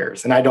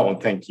players. And I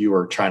don't think you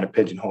were trying to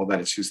pigeonhole that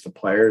it's just the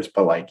players,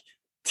 but like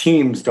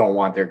teams don't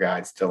want their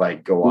guys to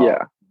like go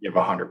out and give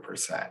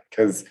 100%.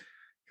 Because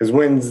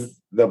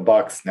when's the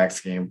Bucks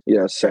next game?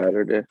 Yeah,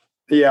 Saturday.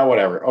 Yeah,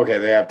 whatever. Okay,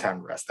 they have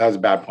time to rest. That was a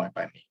bad point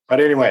by me. But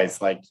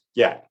anyways, like,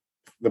 yeah,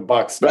 the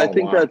Bucks. But I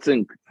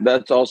think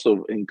that's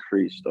also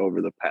increased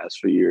over the past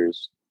few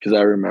years because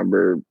I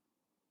remember,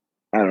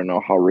 I don't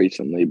know how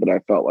recently, but I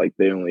felt like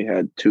they only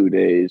had 2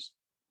 days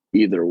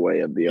either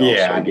way of the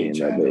All-Star game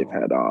that they've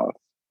had off.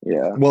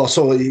 Yeah. Well,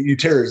 so you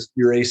tear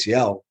your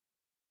ACL,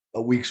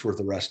 a week's worth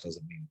of rest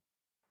doesn't mean.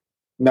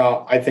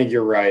 No, I think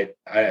you're right.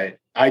 I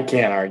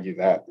can't argue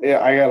that.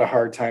 Yeah, I got a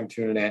hard time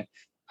tuning in.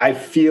 I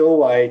feel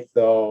like,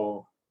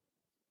 though.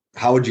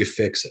 How would you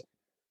fix it?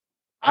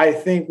 I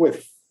think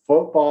with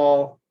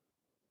football,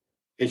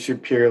 it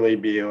should purely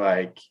be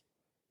like.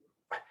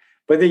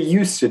 But they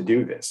used to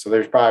do this, so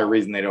there's probably a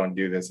reason they don't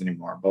do this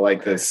anymore. But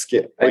like the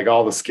skill, like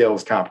all the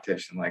skills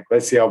competition, like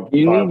let's see how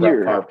far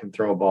Brett Favre can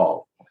throw a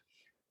ball.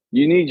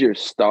 You need your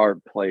star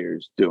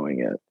players doing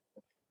it.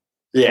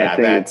 Yeah,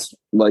 that's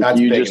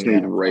you just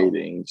need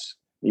ratings.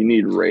 You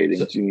need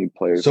ratings. You need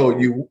players.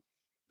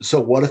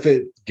 So what if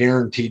it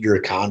guaranteed your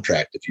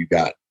contract if you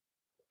got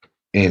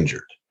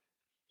injured?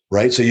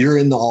 Right. So you're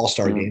in the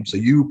All-Star game. So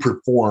you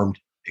performed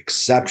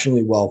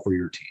exceptionally well for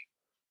your team.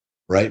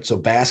 Right. So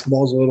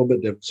basketball is a little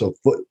bit different. So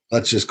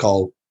let's just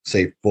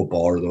say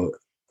football or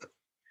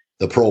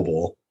the Pro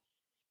Bowl.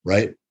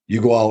 Right. You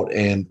go out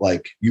and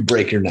like you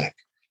break your neck.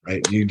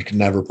 Right. You can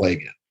never play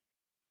again.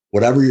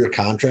 Whatever your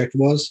contract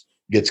was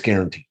gets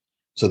guaranteed.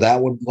 So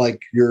that would,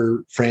 like,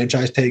 your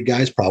franchise tag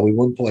guys probably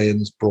wouldn't play in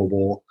this Pro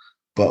Bowl,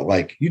 but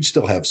like you'd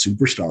still have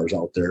superstars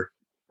out there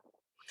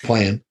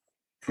playing.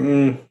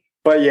 But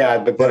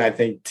then I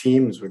think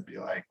teams would be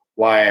like,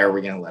 why are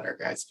we going to let our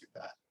guys do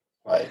that?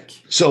 Like,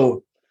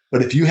 so,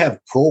 but if you have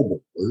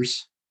Pro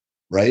Bowlers,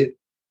 right,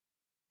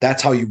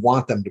 that's how you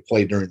want them to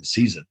play during the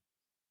season.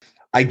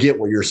 I get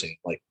what you're saying.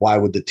 Like, why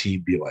would the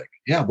team be like,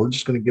 yeah, we're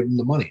just going to give them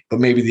the money, but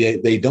maybe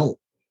they don't,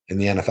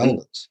 and the NFL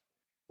does,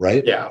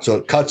 right? Yeah. So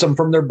it cuts them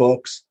from their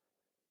books,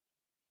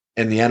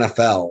 and the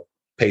NFL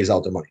pays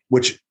out the money,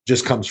 which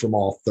just comes from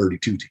all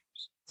 32 teams.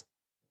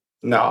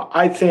 No,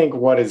 I think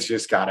what it's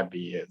just got to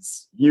be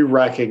is you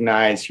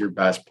recognize your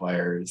best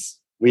players.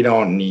 We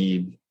don't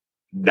need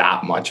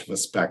that much of a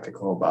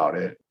spectacle about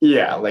it.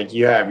 Yeah, like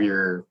you have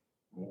your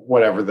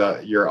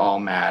whatever you're all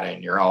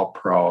Madden, you're all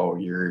pro,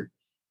 you're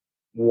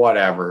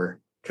whatever.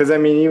 Because I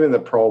mean, even the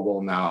Pro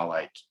Bowl now,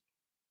 like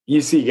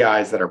you see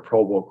guys that are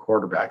Pro Bowl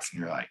quarterbacks,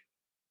 and you're like,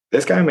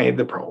 this guy made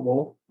the Pro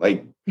Bowl.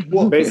 Like,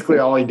 well, basically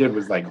all he did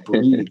was like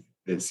breathe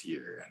this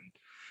year.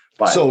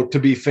 So to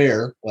be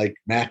fair, like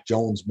Mac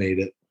Jones made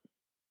it.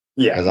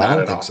 Yeah, I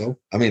don't think so.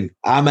 I mean,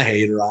 I'm a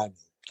hater.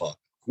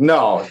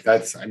 No,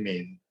 that's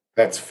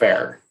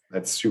fair.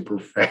 That's super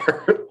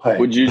fair. Like,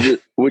 would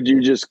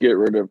you just get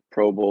rid of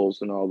Pro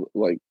Bowls and all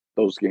like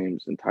those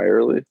games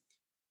entirely?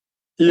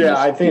 Yeah,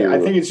 I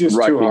think it's just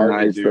too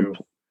hard to do.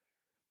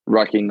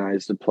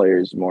 Recognize the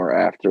players more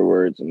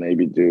afterwards, and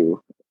maybe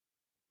do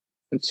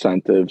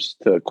incentives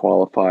to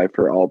qualify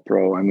for All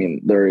Pro. I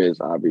mean, there is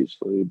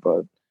obviously,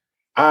 but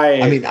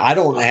I mean, I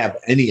don't have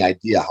any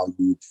idea how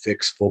you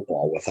fix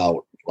football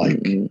without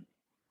like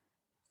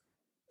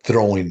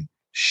throwing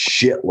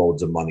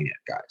shitloads of money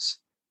at guys.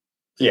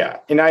 Yeah,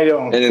 and I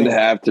don't. And it'd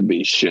have to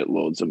be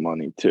shitloads of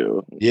money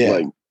too.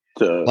 Yeah,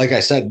 like I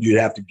said, you'd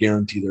have to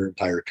guarantee their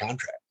entire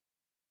contract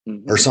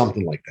or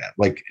something like that.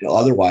 Like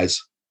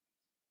otherwise,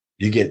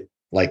 you get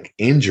like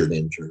injured,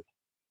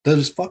 they'll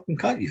just fucking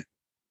cut you.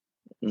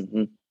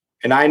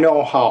 And I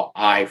know how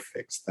I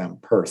fix them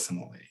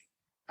personally.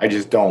 I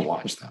just don't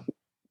watch them.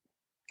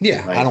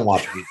 Yeah, like, I don't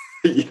watch them.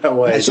 Yeah,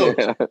 like,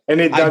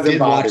 and it doesn't. I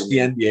did watch me. the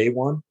NBA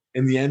one,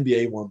 and the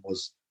NBA one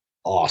was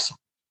awesome.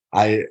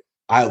 I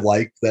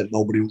liked that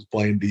nobody was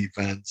playing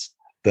defense,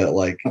 that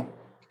like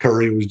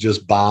Curry was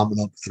just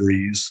bombing up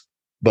threes,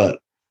 but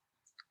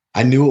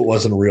I knew it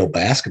wasn't a real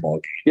basketball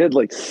game. He had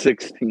like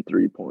 16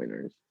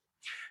 3-pointers.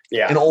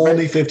 Yeah. And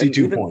only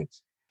 52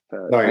 points.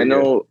 I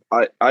know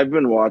I've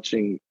been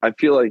watching, I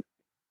feel like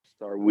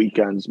our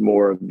weekends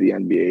more of the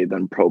NBA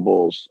than Pro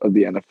Bowls of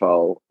the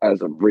NFL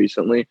as of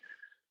recently,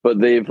 but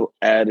they've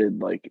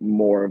added like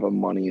more of a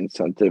money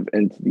incentive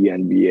into the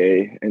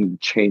NBA and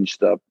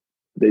changed up.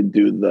 They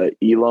do the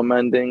ELOM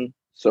ending.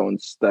 So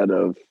instead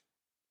of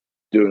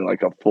doing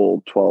like a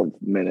full 12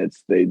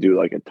 minutes, they do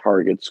like a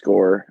target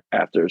score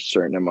after a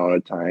certain amount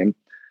of time.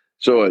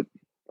 So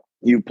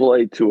you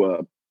play to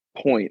a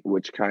point,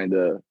 which kind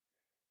of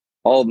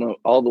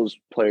all those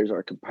players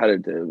are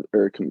competitive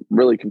or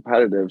really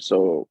competitive.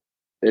 So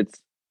it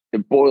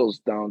boils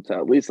down to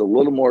at least a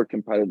little more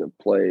competitive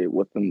play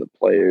within the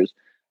players.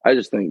 I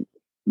just think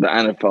the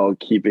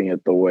NFL keeping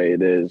it the way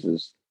it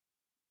is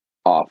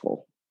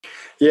awful.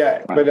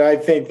 Yeah, but I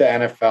think the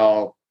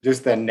NFL,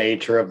 just the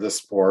nature of the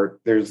sport,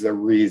 there's a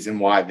reason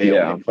why they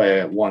only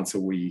play it once a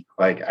week.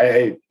 Like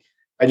I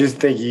just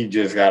think you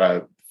just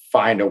gotta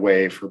find a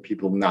way for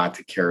people not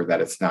to care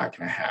that it's not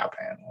going to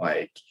happen.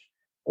 Like,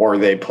 or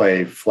they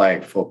play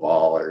flag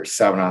football or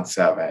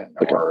 7-on-7,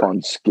 like or a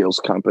fun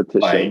skills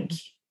competition. Like,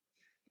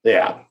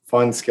 yeah,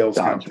 fun skills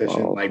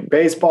competition. Like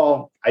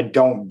baseball, I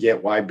don't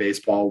get why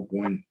baseball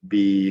wouldn't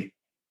be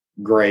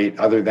great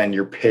other than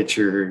your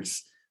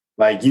pitchers.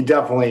 Like you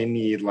definitely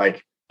need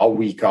like a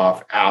week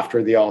off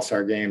after the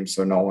All-Star game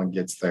so no one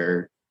gets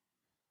their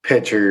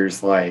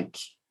pitchers like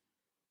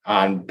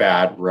on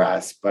bad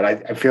rest. But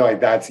I feel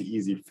like that's an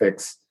easy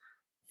fix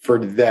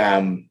for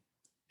them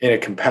in a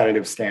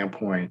competitive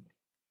standpoint,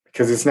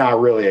 because it's not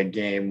really a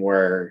game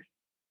where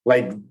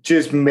like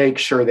just make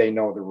sure they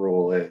know the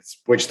rule is,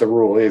 which the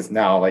rule is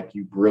now, like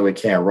you really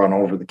can't run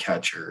over the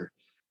catcher.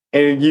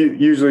 And you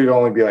usually it'd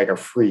only be like a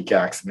freak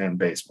accident in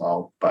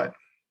baseball. But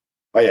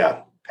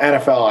yeah,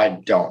 NFL, I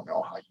don't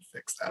know how you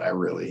fix that. I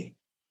really,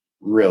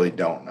 really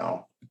don't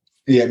know.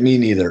 Yeah, me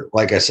neither.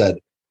 Like I said,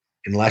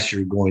 unless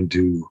you're going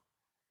to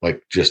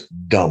like just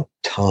dump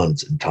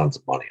tons and tons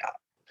of money on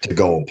it to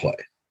go and play.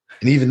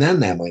 And even then,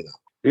 that might not.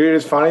 Dude,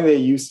 it's funny.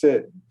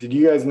 Did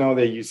you guys know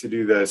they used to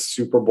do the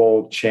Super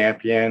Bowl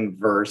champion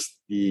versus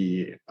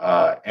the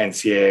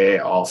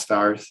NCAA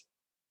All-Stars?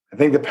 I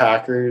think the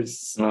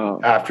Packers,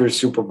 after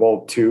Super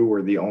Bowl II,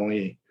 were the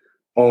only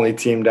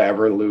team to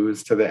ever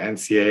lose to the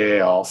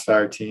NCAA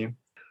All-Star team.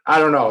 I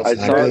don't know.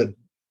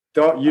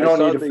 Don't need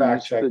to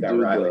fact check that,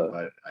 Riley,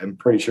 but I'm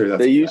pretty sure that's.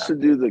 They used to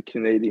do the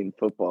Canadian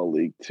Football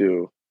League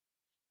too.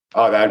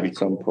 Oh, that'd be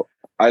cool.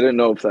 I didn't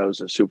know if that was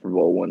a Super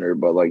Bowl winner,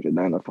 but like an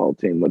NFL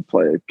team would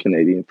play a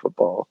Canadian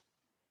Football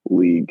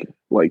League,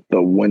 like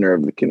the winner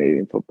of the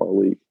Canadian Football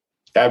League.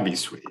 That'd be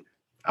sweet.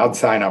 I'd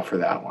sign up for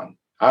that one.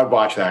 I'd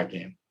watch that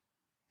game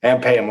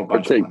and pay them a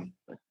bunch of money.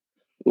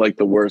 Like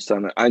the worst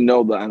I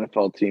know the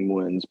NFL team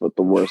wins, but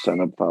the worst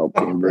NFL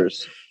team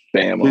versus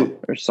Bama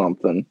or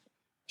something.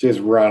 Just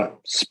run it.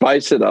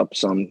 Spice it up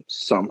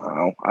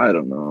somehow. I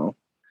don't know.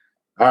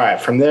 All right.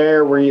 From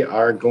there, we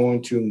are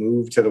going to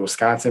move to the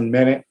Wisconsin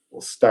Minute.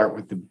 We'll start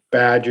with the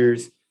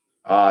Badgers.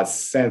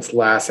 Since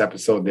last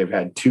episode, they've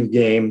had 2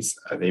 games.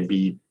 They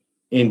beat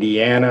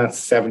Indiana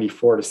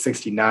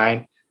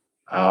 74-69.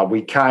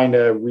 We kind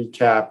of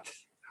recapped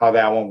how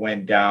that one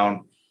went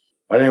down.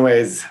 But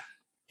anyways,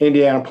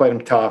 Indiana played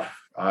them tough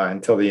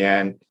until the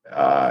end.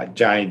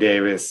 Johnny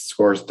Davis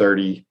scores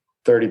 30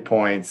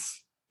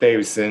 points.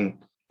 Davison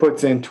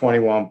puts in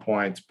 21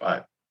 points,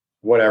 but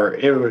whatever.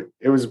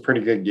 It was a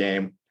pretty good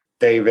game.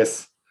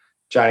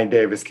 Johnny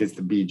Davis gets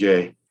the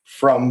BJ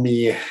from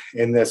me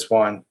in this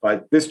one.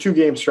 But this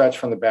 2-game stretch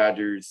from the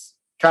Badgers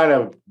kind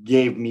of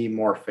gave me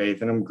more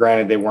faith in them.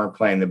 Granted, they weren't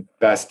playing the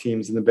best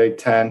teams in the Big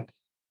Ten.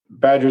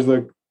 Badgers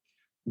look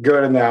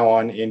good in that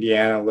one.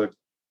 Indiana looked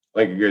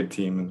like a good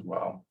team as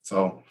well.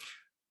 So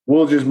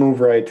we'll just move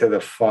right to the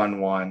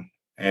fun one,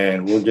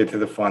 and we'll get to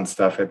the fun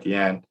stuff at the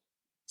end.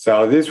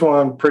 So this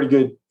one, pretty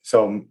good.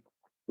 So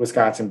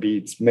Wisconsin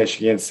beats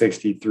Michigan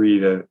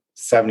 63-77 or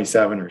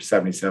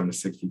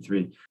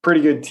 77-63.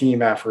 Pretty good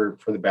team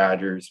effort for the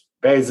Badgers.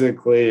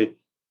 Basically,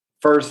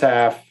 first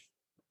half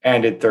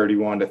ended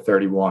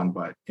 31-31,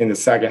 but in the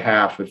second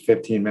half with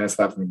 15 minutes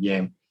left in the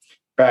game,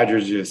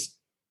 Badgers just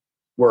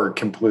were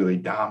completely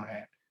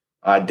dominant.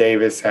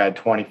 Davis had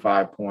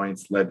 25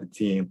 points, led the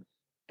team,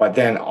 but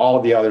then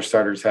all the other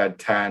starters had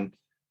 10.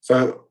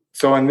 So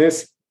in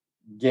this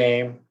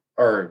game,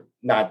 or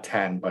not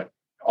 10, but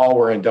all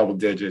were in double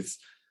digits.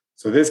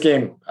 So this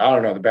game, I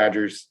don't know, the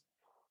Badgers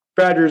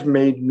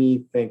made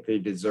me think they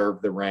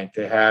deserved the rank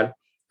they had.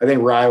 I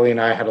think Riley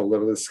and I had a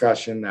little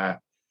discussion that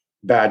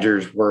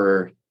Badgers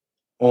were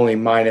only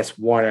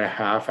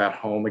 -1.5 at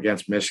home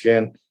against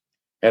Michigan.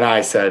 And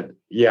I said,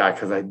 yeah,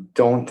 because I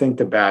don't think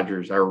the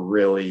Badgers are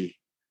really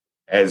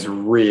as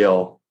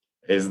real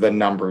as the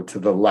number to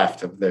the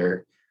left of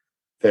their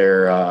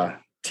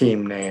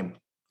team name.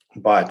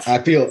 But I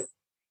feel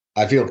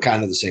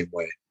kind of the same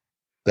way.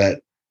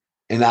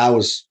 And I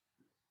was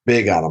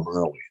big on them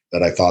early,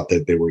 that I thought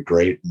that they were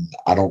great. And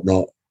I don't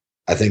know.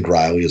 I think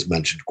Riley has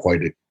mentioned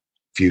quite a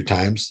few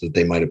times that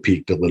they might have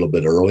peaked a little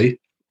bit early.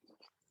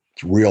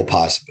 It's a real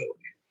possibility.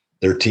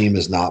 Their team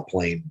is not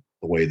playing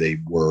the way they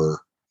were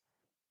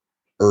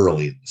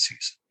early in the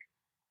season.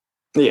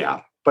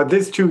 Yeah. But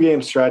this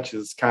 2-game stretch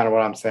is kind of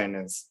what I'm saying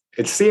is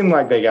it seemed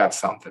like they got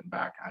something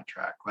back on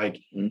track. Like,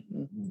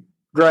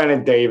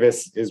 granted,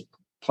 Davis is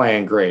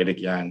playing great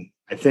again.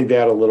 I think they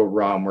had a little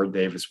run where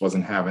Davis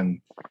wasn't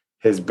having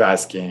his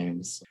best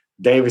games.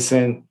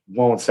 Davison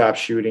won't stop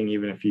shooting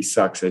even if he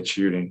sucks at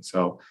shooting.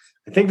 So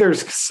I think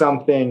there's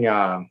something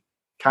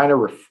kind of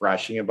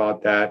refreshing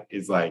about that,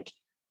 is like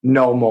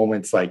no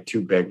moment's like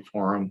too big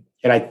for him.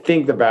 And I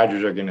think the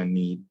Badgers are going to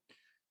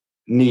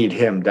need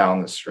him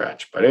down the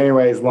stretch. But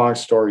anyways, long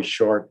story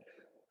short,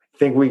 I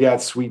think we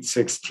got Sweet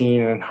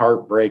 16 and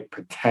heartbreak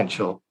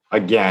potential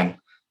again.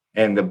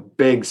 And the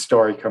big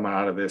story coming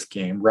out of this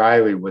game,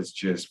 Riley was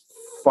just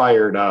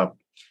fired up,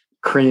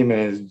 cream in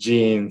his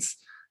jeans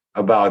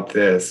about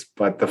this.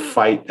 But the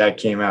fight that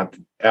came out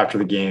after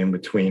the game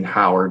between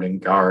Howard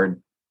and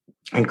Gard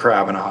and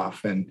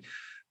Kravinoff and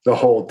the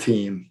whole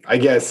team, I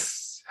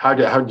guess, how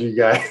do you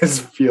guys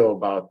feel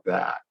about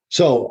that?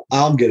 So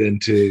I'll get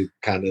into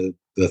kind of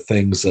the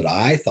things that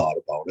I thought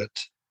about it.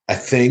 I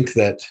think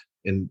that,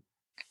 and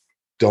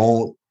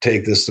don't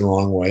take this the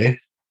wrong way,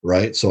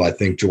 right? So I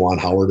think Juwan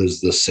Howard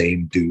is the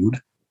same dude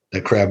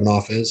that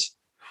Kravinoff is,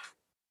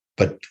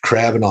 but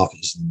Kravinoff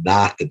is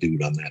not the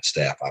dude on that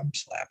staff I'm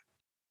slapping.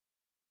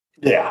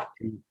 Yeah.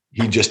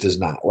 He just is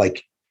not.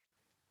 Like,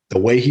 the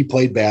way he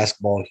played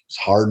basketball, he's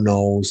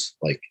hard-nosed.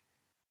 Like,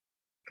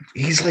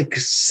 he's like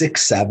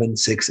 6'7",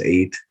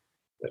 6'8".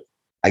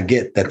 I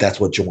get that that's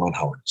what Juwan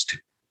Howard is too.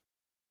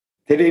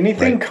 Did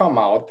anything come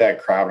out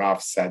that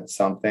Kravinoff said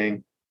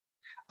something?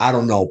 I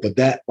don't know, but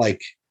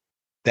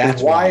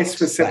that's why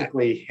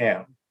specifically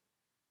him.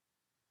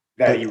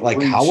 That he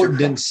like Howard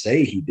didn't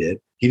say he did.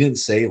 He didn't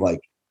say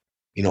like,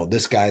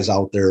 this guy's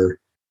out there,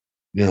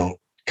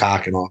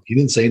 cocking off. He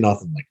didn't say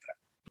nothing like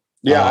that.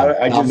 Yeah,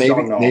 I just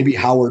don't know. Maybe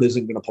Howard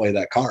isn't going to play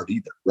that card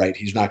either, right?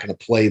 He's not going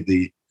to play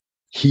the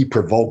he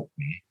provoked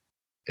me,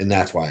 and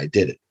that's why I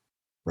did it.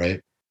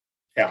 Right.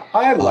 Yeah.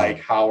 I like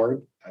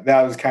Howard.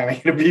 That was kind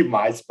of going to be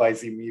my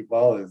spicy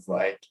meatball is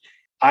like,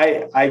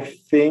 I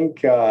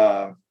think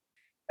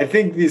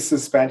these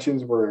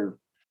suspensions were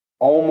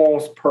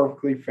almost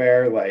perfectly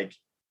fair. Like,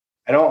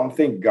 I don't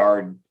think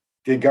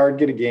did Guard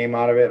get a game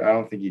out of it? I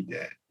don't think he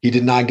did. He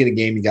did not get a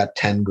game. He got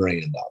 10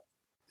 grand out.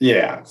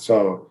 Yeah.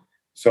 So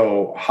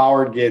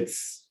Howard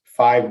gets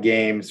 5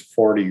 games,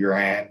 40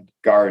 grand.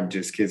 Guard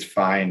just gets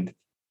fined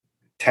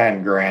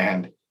 10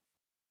 grand.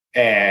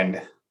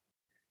 And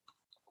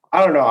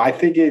I don't know. I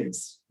think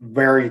it's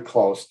very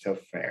close to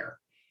fair.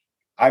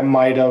 I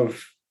might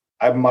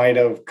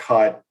have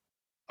cut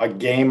a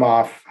game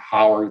off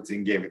Howard's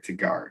and gave it to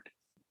Guard.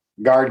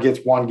 Guard gets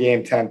 1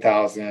 game,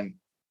 10,000.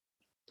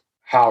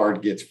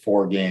 Howard gets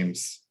 4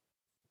 games.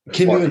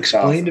 Can you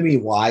explain to me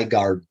why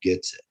Guard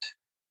gets it?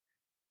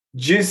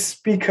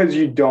 Just because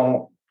you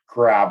don't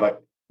grab a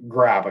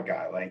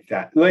guy like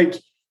that. Like,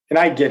 and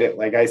I get it.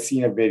 Like, I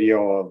seen a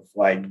video of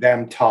like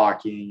them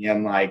talking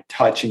and like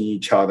touching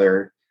each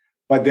other.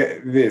 But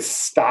the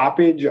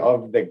stoppage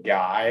of the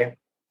guy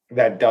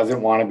that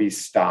doesn't want to be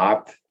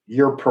stopped,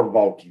 you're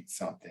provoking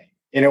something.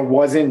 And it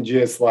wasn't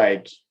just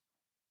like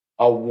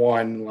a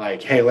one,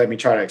 like, hey, let me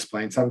try to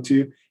explain something to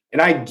you.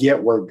 And I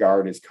get where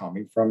Guard is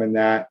coming from in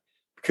that.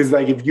 Because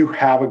like if you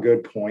have a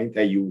good point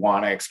that you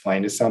want to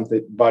explain to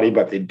somebody,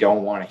 but they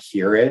don't want to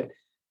hear it,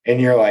 and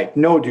you're like,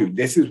 no, dude,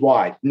 this is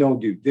why. No,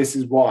 dude, this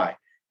is why.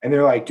 And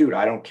they're like, dude,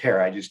 I don't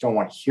care. I just don't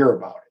want to hear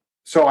about it.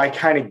 So I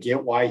kind of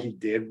get why he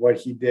did what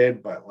he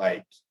did, but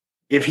like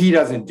if he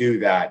doesn't do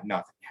that,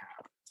 nothing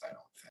happens. I don't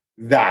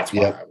think. That's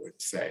what I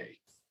would say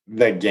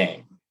the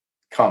game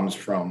comes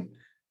from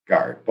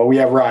Guard. But we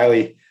have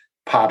Riley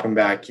popping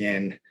back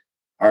in,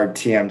 our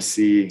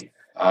TMC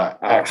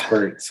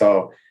expert.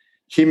 So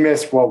he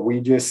missed what we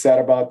just said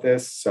about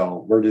this.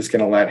 So we're just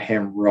going to let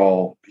him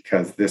roll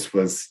because this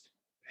was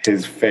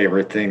his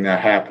favorite thing that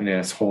happened in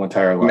his whole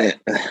entire life.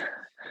 Man,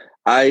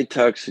 I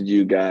texted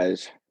you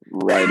guys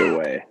right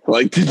away.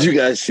 Like, did you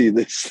guys see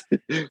this?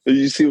 Did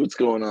you see what's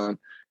going on?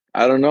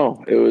 I don't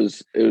know. It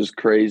was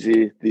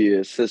crazy. The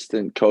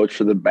assistant coach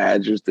for the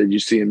Badgers, did you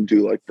see him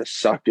do like the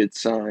suck it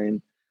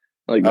sign?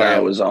 Like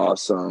that was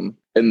awesome.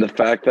 And the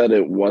fact that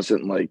it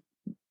wasn't like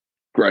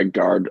Greg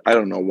Gard, I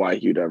don't know why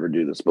he'd ever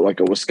do this, but like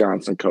a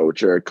Wisconsin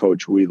coach or a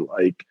coach we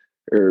like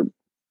or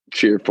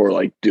cheer for,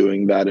 like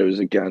doing that, it was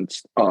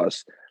against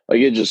us. Like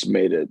it just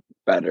made it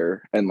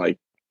better. And like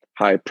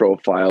high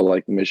profile,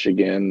 like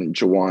Michigan,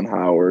 Juwan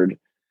Howard,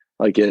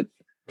 like it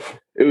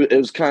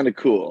was kind of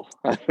cool.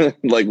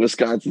 Like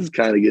Wisconsin's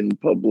kind of getting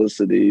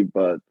publicity,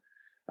 but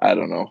I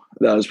don't know.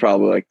 That was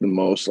probably like the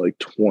most like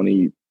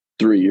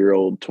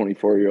 23-year-old,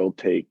 24-year-old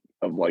take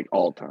of like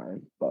all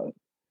time. But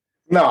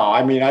no,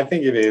 I mean, I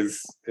think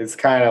it's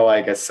kind of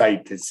like a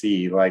sight to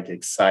see, like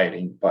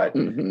exciting. But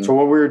so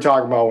what we were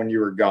talking about when you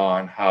were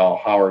gone, how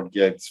Howard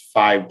gets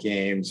 5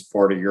 games,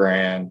 40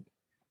 grand,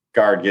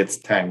 Guard gets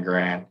 10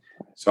 grand.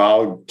 So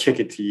I'll kick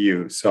it to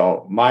you.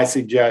 So my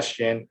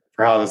suggestion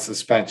for how the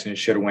suspension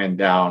should have went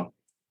down,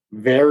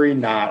 very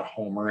not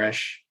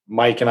homerish.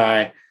 Mike and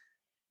I,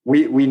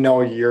 we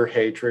know your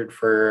hatred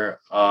for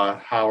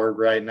Howard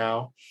right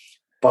now,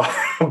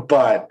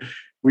 but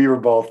we were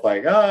both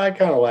like, oh, I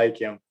kind of like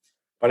him.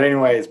 But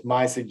anyways,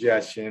 my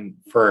suggestion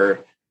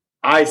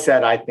I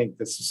said I think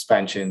the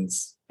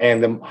suspensions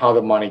and how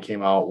the money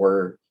came out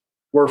were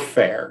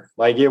fair.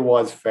 Like it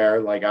was fair.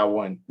 Like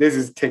this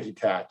is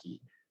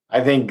ticky-tacky.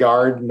 I think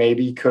Guard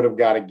maybe could have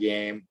got a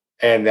game,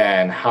 and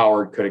then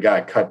Howard could have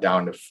got cut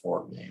down to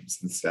 4 games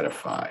instead of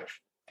 5.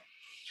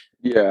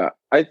 Yeah,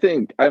 I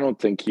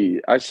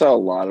saw a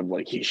lot of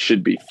like, he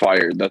should be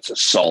fired. That's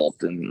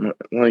assault. And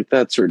like,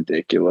 that's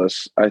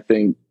ridiculous. I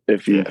think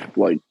if you've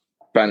like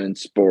been in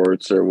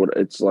sports or what,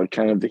 it's like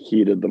kind of the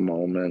heat of the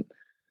moment.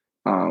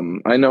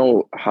 I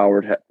know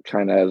Howard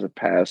kind of has a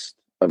past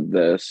of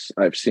this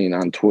I've seen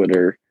on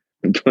Twitter,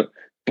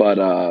 but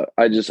I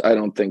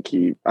don't think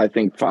I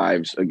think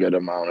 5's a good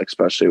amount,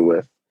 especially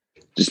with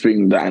just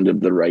being the end of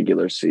the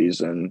regular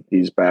season.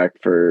 He's back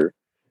for,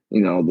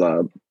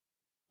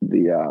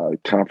 the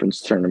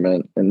conference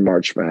tournament in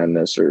March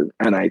Madness or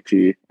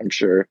NIT, I'm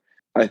sure.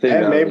 I think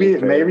and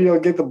maybe you'll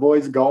get the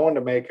boys going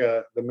to make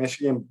the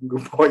Michigan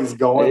boys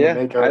going. Yeah,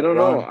 to make I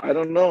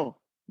don't know.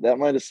 That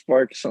might have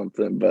sparked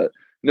something, but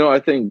no, I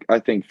think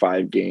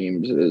 5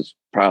 games is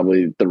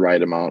probably the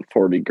right amount.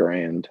 40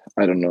 grand.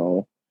 I don't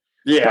know.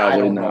 Yeah, probably I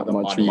don't not know the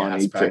much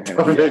money to him.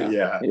 of it.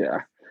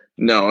 Yeah.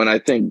 No, and I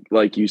think,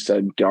 like you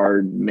said,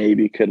 Guard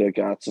maybe could have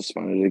got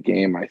suspended a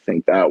game. I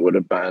think that would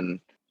have been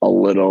a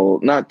little,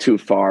 not too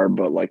far,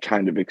 but like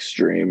kind of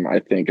extreme. I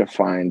think a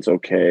fine's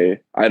okay.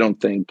 I don't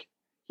think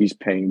he's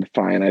paying the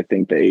fine. I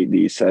think the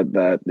AD said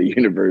that the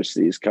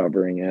university is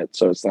covering it,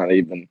 so it's not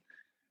even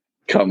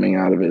coming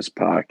out of his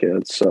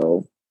pocket.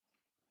 So,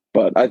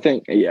 but I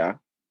think,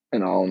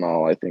 in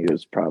all, I think it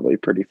was probably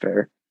pretty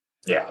fair.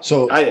 Yeah.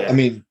 So, I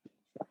mean,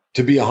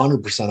 to be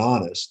 100%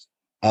 honest,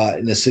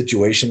 in a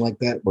situation like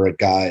that where a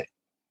guy,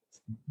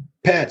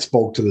 Pat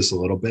spoke to this a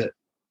little bit,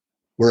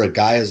 where a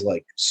guy is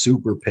like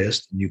super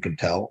pissed and you can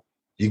tell,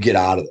 you get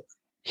out of it.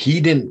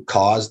 He didn't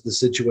cause the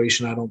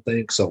situation, I don't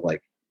think. So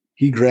like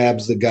he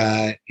grabs the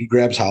guy, he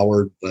grabs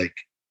Howard, like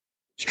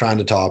he's trying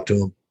to talk to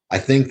him. I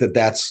think that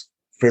that's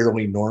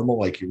fairly normal.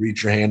 Like you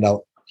reach your hand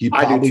out, he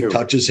probably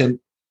touches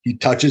him. He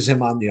touches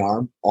him on the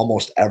arm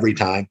almost every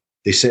time.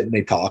 They sit and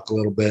they talk a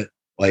little bit,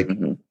 like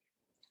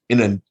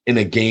in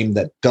a game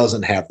that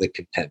doesn't have the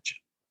contention,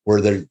 where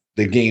the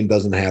game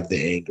doesn't have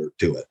the anger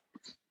to it.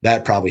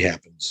 That probably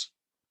happens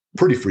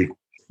pretty frequently.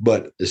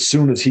 But as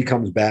soon as he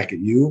comes back at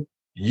you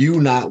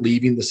not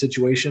leaving the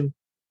situation,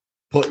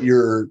 put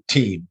your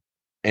team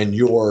and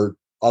your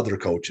other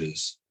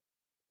coaches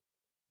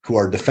who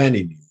are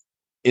defending you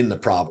in the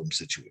problem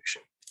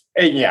situation.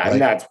 And and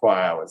that's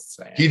why I was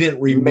saying he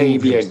didn't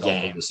remove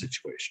himself from the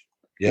situation.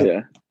 Yep.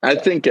 Yeah, I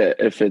think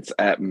if it's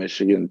at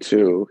Michigan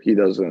too, he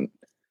doesn't.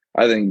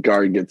 I think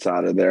Gard gets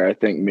out of there. I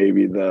think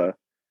maybe the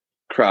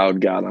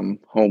crowd got him,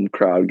 home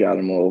crowd got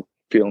him a little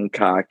feeling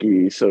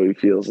cocky, so he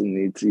feels the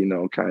need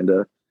to, kind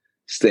of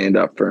stand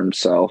up for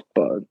himself.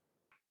 But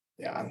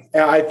yeah,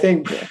 I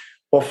think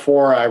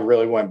before I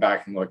really went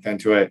back and looked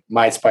into it,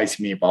 my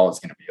spicy meatball is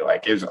going to be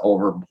like it was an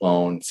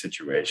overblown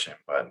situation.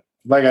 But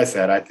like I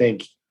said, I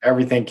think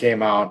everything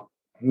came out.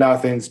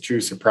 Nothing's too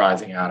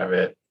surprising out of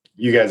it.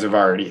 You guys have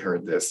already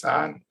heard this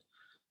on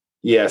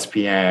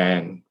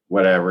ESPN,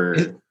 whatever,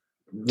 to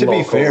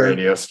be fair,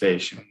 radio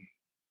station.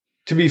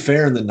 To be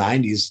fair, in the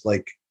 90s,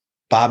 like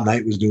Bob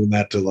Knight was doing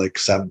that to like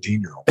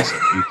 17-year-olds.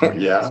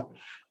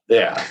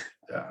 Yeah.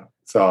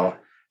 So,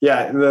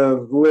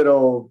 the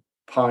little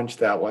punch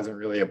that wasn't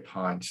really a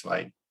punch.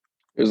 Like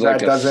it was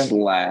like a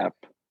slap.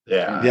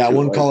 Yeah, I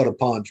wouldn't call it a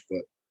punch,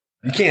 but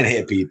you can't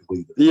hit people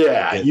either.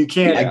 Yeah, you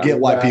can't. I get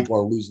why people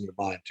are losing their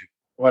mind too.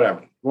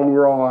 Whatever. We'll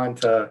roll on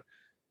to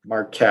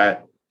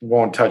Marquette.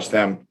 Won't touch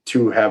them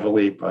too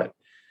heavily, but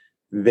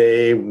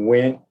they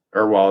went,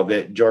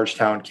 that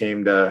Georgetown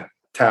came to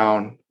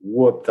town,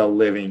 whooped the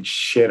living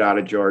shit out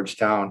of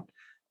Georgetown.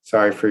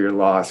 Sorry for your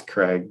loss,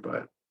 Craig,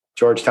 but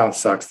Georgetown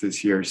sucks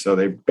this year. So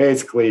they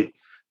basically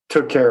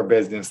took care of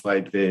business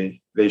like they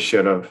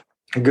should have.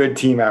 A good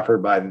team effort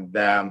by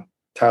them.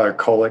 Tyler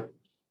Kolek,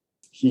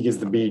 he gets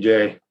the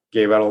BJ,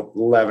 gave out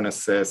 11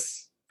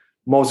 assists.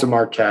 Most of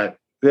Marquette,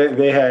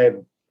 they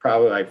had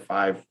probably like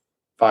five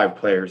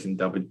players in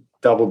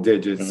double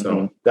digits.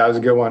 So that was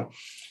a good one.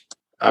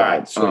 All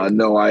right.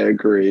 No, I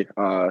agree.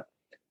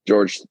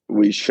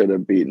 We should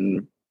have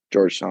beaten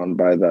Georgetown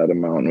by that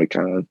amount. We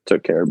kind of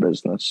took care of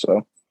business.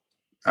 So,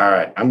 all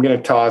right, I'm going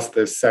to toss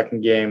this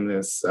second game,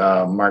 this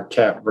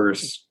Marquette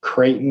versus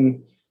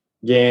Creighton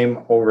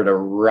game, over to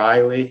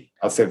Riley.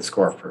 I'll say the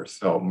score first.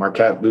 So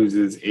Marquette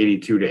loses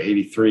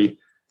 82-83.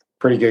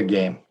 Pretty good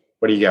game.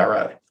 What do you got,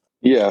 Riley?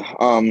 Yeah.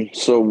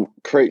 So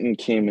Creighton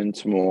came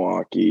into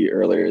Milwaukee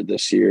earlier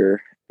this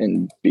year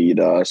and beat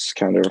us.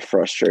 Kind of a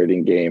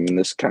frustrating game, and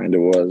this kind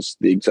of was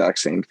the exact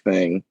same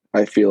thing.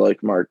 I feel like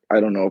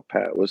I don't know if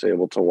Pat was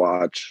able to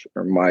watch,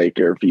 or Mike,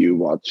 or if you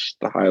watched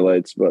the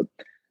highlights, but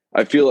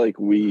I feel like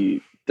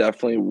we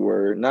definitely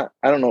were not,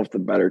 I don't know if the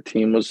better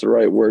team was the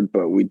right word,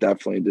 but we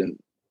definitely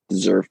didn't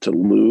deserve to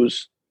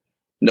lose.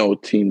 No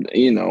team,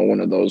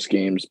 one of those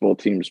games, both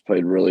teams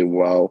played really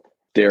well.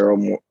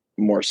 Daryl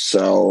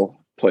Morcell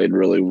played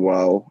really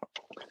well.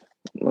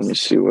 Let me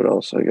see what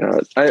else I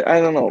got. I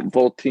don't know.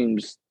 Both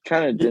teams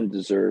kind of didn't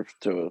deserve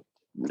to.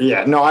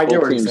 Yeah, no, I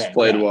get what you're saying. Both teams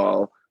played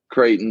well.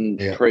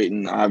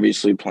 Creighton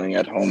obviously playing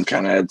at home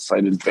kind of had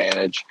slight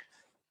advantage.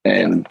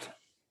 And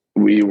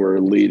we were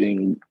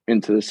leading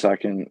into the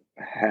second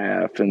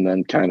half and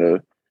then kind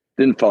of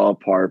didn't fall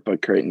apart,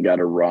 but Creighton got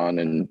a run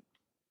and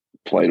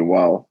played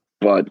well.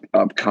 But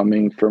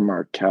upcoming for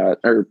Marquette,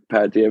 or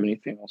Pat, do you have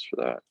anything else for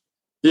that?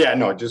 Yeah,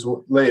 no, it's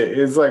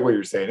like what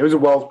you're saying. It was a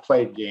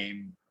well-played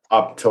game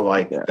up to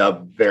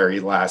the very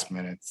last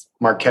minutes.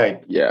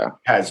 Marquette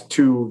has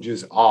two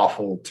just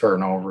awful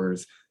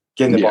turnovers,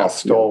 getting the ball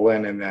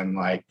stolen, and then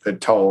the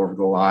toe over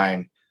the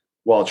line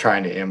while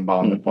trying to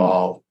inbound the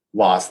ball,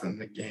 lost them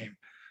the game.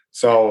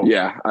 So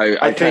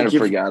I kind of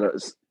forgot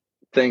it.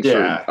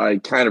 I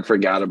kind of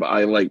forgot about.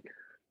 I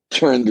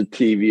turned the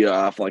TV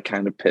off,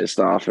 kind of pissed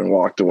off, and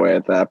walked away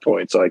at that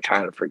point. So I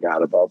kind of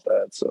forgot about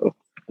that. So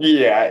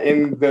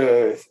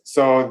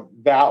so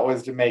that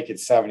was to make it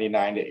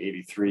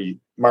 79-83.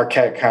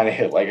 Marquette kind of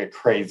hit a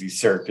crazy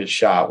circus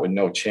shot with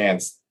no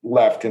chance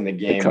left in the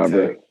game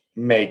to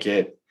make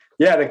it.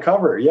 Yeah, to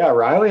cover. Yeah,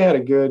 Riley had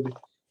a good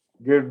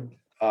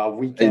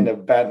weekend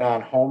of betting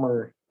on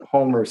Homer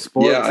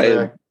sports.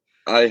 Yeah,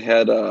 I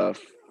had 3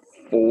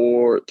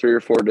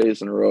 or 4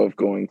 days in a row of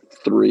going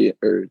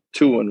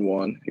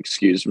 2-1,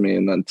 excuse me,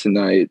 and then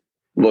tonight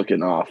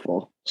looking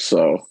awful.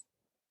 So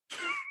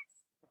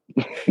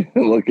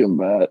looking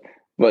bad.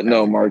 But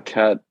no,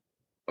 Marquette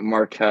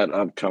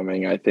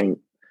upcoming, I think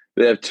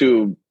they have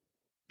 2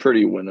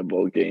 pretty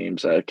winnable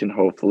games that can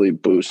hopefully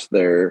boost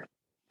their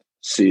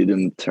seed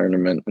in the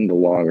tournament in the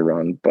long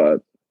run.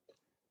 But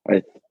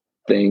I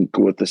think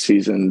with the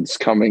seasons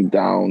coming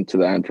down to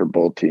the end for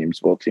both teams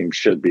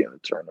should be in the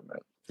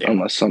tournament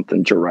unless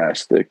something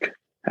drastic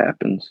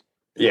happens.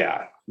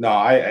 Yeah, No,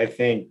 I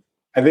think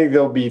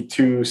there'll be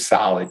two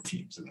solid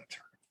teams in the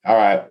tournament. All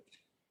right.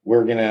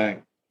 We're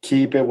gonna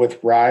keep it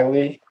with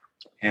Riley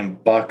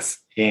and Bucks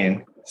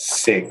in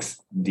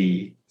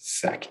 60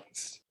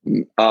 seconds.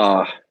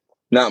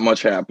 Not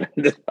much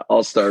happened.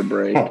 All-Star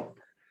break.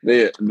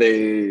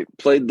 They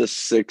played the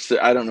Sixers.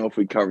 I don't know if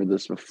we covered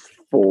this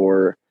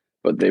before,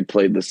 but they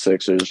played the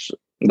Sixers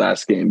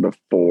last game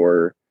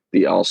before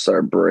the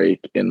All-Star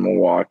break in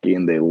Milwaukee,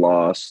 and they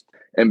lost.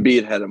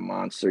 Embiid had a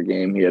monster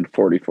game. He had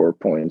 44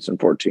 points and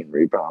 14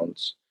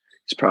 rebounds.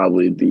 He's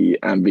probably the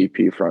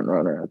MVP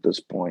frontrunner at this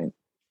point.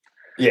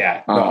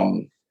 Yeah.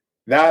 No.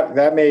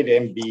 That made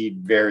Embiid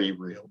very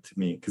real to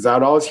me because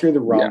I'd always hear the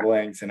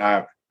rumblings, and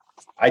I'm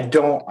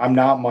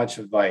not much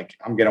of like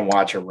I'm gonna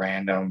watch a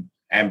random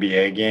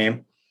NBA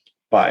game,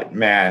 but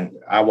man,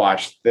 I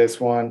watched this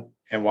one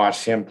and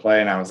watched him play,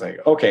 and I was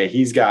like, okay,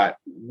 he's got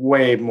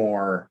way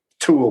more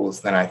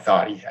tools than I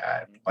thought he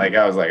had. Like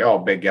I was like, oh,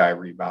 big guy,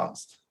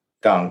 rebounds,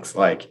 dunks,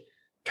 like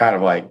kind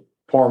of like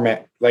poor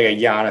man, like a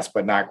Giannis,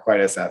 but not quite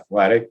as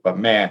athletic. But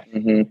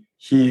man,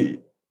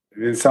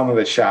 some of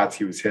the shots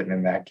he was hitting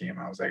in that game,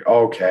 I was like,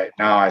 okay,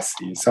 now I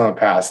see some of the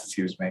passes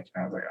he was making.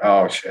 I was like,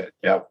 oh shit,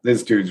 yep,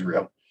 this dude's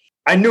real.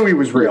 I knew he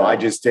was real. I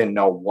just didn't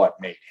know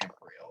what made him real.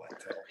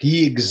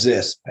 He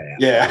exists, man.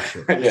 Yeah,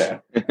 yeah.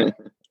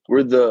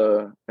 Were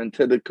the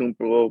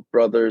Antetokounmpo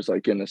brothers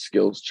like in a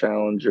skills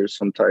challenge or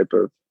some type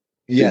of?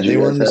 Yeah, they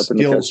were in the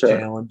skills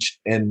challenge,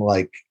 and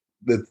like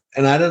I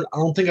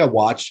don't think I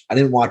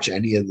didn't watch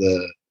any of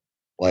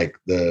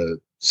the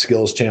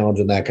skills challenge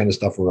and that kind of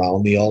stuff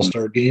around the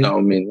All-Star game. No,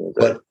 I mean,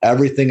 but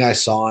everything I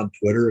saw on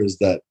Twitter is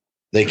that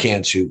they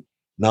can't shoot.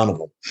 None of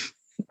them.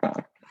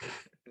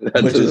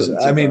 Which is,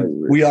 I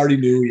mean, we already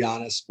knew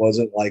Giannis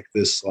wasn't like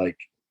this like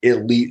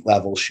elite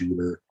level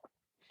shooter,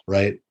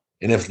 right?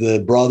 And if the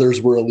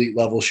brothers were elite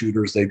level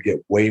shooters, they'd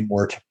get way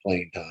more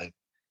playing time.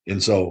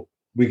 And so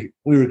we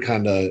were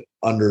kind of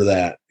under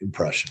that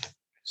impression.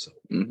 So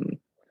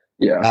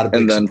yeah,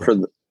 and then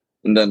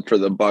for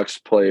the Bucks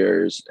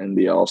players in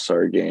the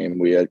All-Star game,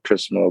 we had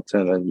Chris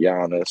Middleton and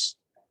Giannis.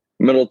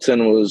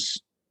 Middleton was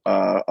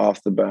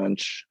off the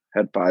bench.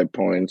 Had 5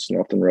 points,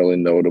 nothing really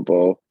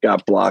notable.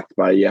 Got blocked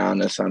by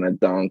Giannis on a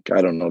dunk. I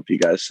don't know if you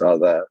guys saw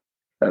that.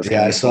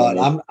 Yeah, I saw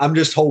it. I'm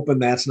just hoping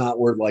that's not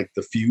where like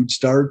the feud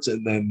starts,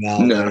 and then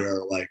now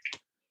they're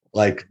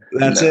like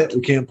that's it.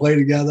 We can't play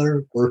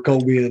together. We're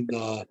Kobe and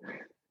Shaq.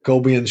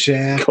 Kobe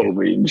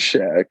and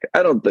Shaq.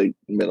 I don't think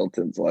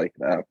Middleton's like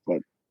that, but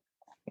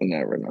you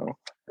never know.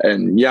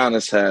 And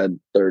Giannis had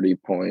 30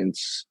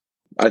 points.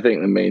 I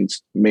think the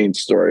main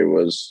story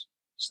was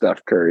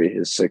Steph Curry,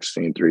 his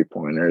 16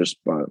 3-pointers,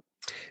 but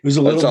it was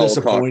a little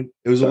disappointing.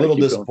 It was a little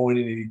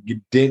disappointing he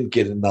didn't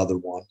get another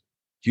one.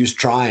 He was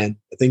trying.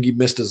 I think he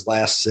missed his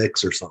last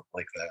 6 or something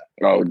like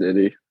that. Oh, did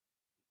he?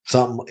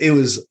 It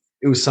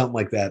was something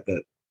like that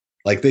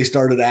like they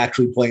started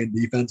actually playing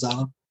defense on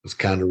him. It was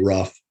kind of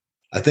rough.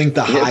 I think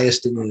the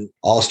highest in the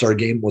All-Star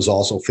game was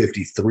also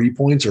 53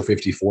 points or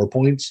 54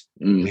 points.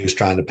 And he was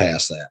trying to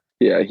pass that.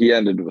 Yeah, he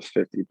ended with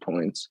 50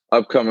 points.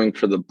 Upcoming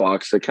for the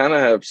Bucks, they kind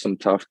of have some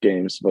tough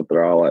games, but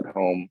they're all at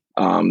home.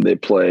 They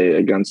play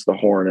against the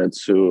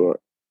Hornets, who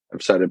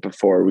I've said it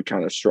before, we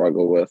kind of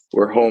struggle with.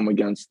 We're home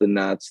against the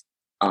Nets.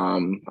 I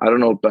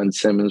don't know if Ben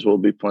Simmons will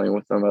be playing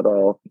with them at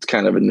all. It's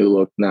kind of a new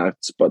look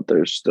Nets, but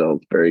they're still a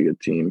very good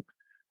team.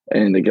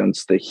 And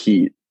against the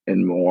Heat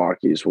in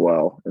Milwaukee as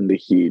well. And the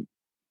Heat,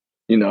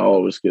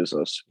 always gives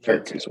us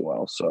fits as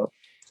well. So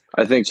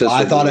I think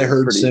I thought I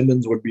heard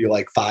Simmons would be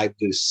like 5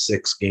 to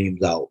 6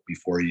 games out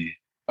before he.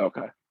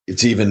 Okay.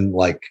 It's even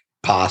like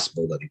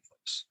possible that he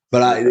plays,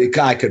 but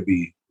I could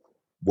be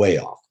way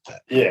off.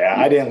 Yeah,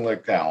 I didn't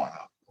look that one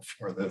up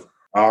before this.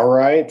 All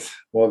right.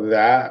 Well,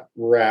 that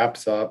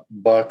wraps up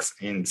Bucks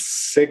in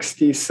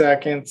 60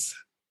 seconds.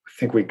 I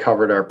think we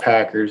covered our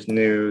Packers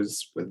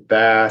news with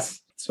Bass.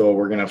 So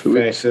we're gonna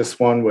finish this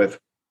one with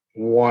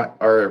one.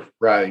 Or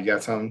Riley, you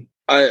got something?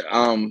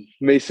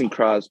 Mason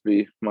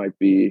Crosby might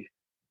be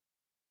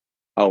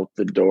out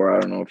the door. I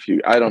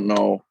don't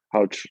know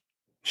how.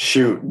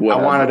 Shoot, I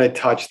wanted to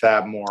touch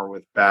that more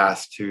with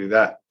Bass too.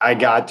 That I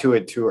got to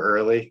it too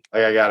early.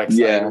 Like I got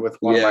excited with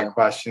one of my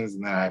questions,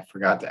 and then I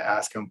forgot to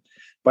ask him.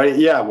 But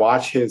yeah,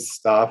 watch his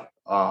stuff.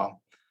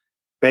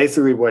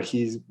 Basically, what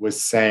he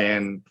was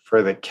saying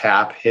for the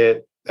cap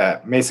hit,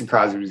 that Mason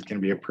Crosby was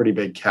going to be a pretty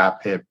big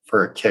cap hit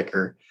for a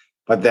kicker.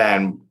 But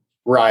then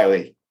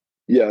Riley.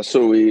 Yeah,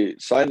 so we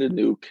signed a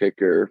new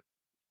kicker.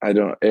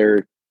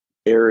 Eric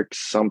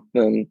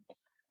something.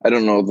 I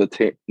don't know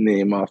the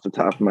name off the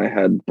top of my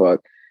head,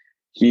 but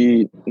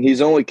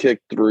he's only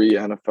kicked 3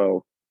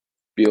 NFL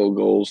field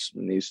goals,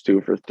 and he's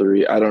 2 for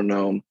 3. I don't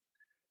know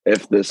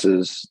if this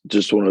is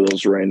just one of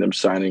those random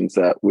signings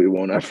that we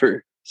won't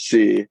ever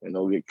see and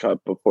they'll get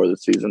cut before the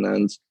season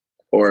ends,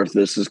 or if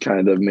this is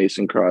kind of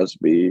Mason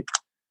Crosby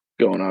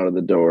going out of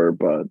the door.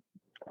 But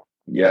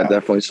yeah.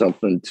 Definitely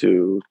something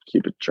to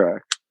keep a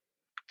track.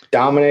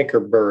 Dominic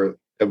or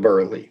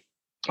Burley?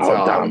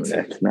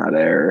 Dominic, not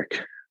Eric.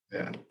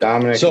 Yeah,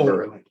 Dominic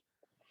Burley.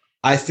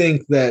 I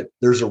think that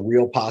there's a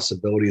real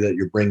possibility that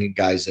you're bringing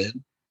guys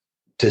in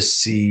to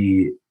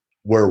see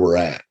where we're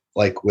at,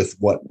 like with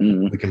what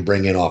we can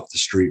bring in off the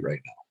street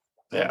right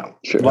now. Yeah.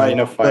 Sure. Lighting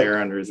a fire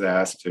under his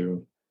ass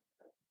too.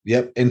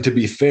 Yep. And to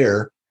be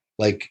fair,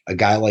 like a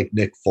guy like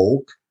Nick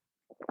Folk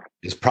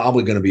is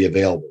probably going to be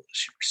available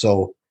this year.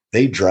 So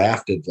they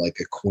drafted like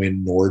a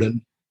Quinn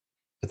Nordin,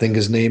 I think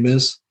his name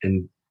is,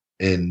 in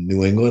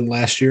New England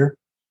last year.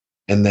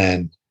 And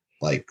then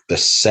like the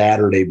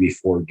Saturday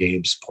before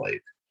games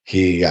played,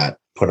 he got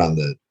put on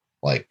the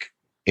like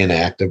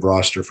inactive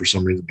roster for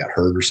some reason, got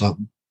hurt or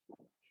something.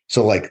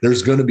 So like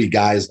there's going to be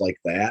guys like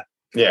that.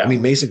 Yeah. I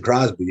mean, Mason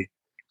Crosby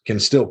can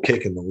still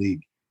kick in the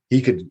league.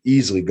 He could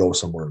easily go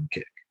somewhere and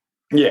kick.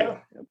 Yeah.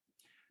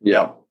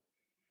 Yeah.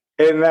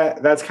 And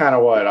that's kind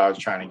of what I was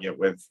trying to get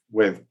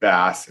with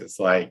Bass is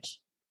like,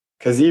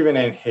 because even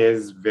in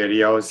his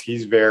videos,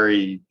 he's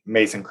very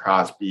Mason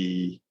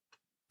Crosby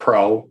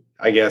pro,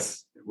 I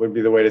guess would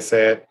be the way to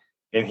say it.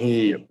 And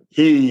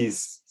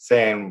he's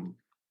saying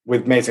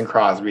with Mason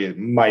Crosby, it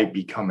might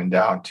be coming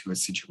down to a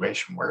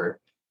situation where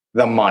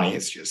the money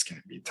is just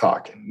going to be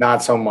talking.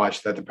 Not so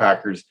much that the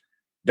Packers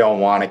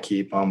don't want to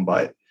keep him,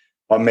 but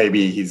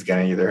maybe he's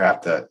going to either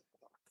have to,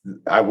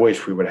 I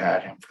wish we would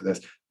have had him for this,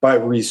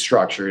 but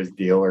restructure his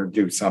deal or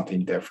do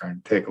something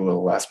different, take a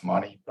little less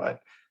money. But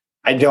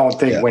I don't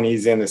think when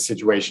he's in the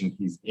situation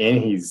he's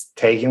in, he's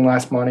taking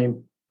less money.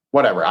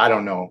 Whatever. I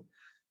don't know.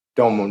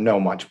 Don't know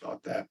much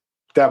about that.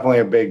 Definitely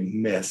a big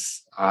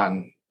miss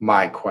on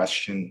my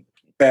question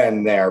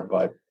and there.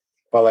 But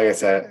like I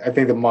said, I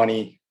think the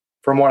money,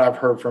 from what I've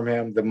heard from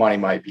him, the money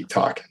might be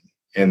talking.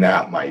 And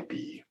that might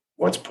be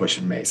what's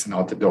pushing Mason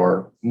out the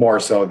door more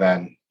so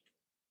than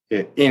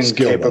in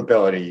skill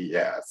capability.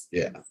 Yes.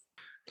 Yeah.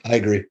 I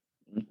agree.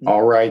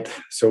 All right.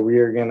 So we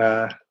are going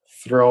to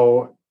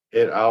throw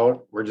it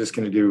out. We're just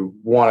going to do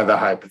one of the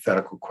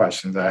hypothetical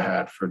questions I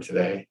had for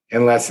today,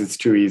 unless it's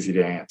too easy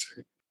to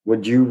answer.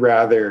 Would you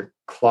rather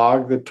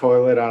clog the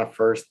toilet on a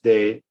first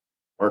date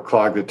or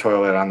clog the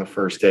toilet on the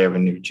first day of a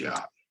new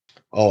job?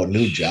 Oh,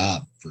 new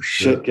job for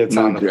sure. Shit gets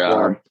on the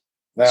floor.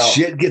 Now,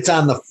 shit gets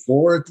on the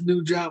floor at the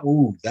new job.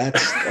 Ooh,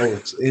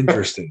 it's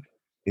interesting.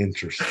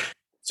 Interesting.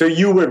 So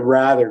you would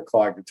rather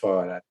clog the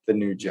toilet at the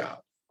new job?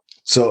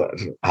 So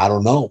I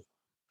don't know.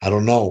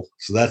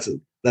 So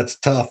that's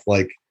tough.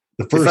 Like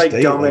the first it's like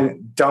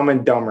date, dumb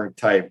and dumber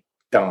type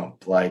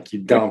dump. Like you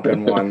dump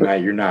in one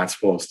that you're not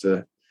supposed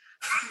to.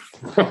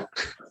 I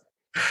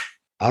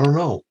don't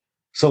know.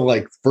 So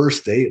like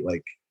first date,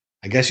 like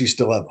I guess you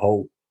still have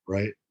hope,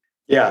 right?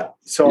 Yeah.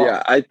 So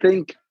yeah, I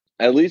think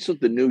at least with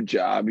the new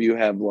job, you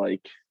have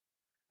like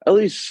at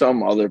least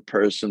some other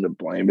person to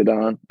blame it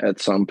on at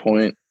some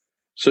point.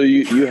 So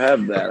you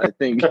have that. I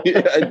think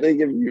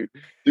if you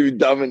do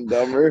Dumb and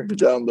Dumber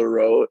down the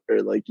road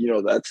or like,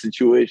 that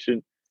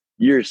situation,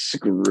 you're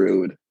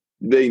screwed.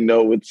 They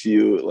know it's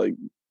you, like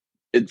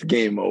it's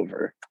game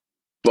over.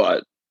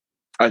 But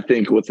I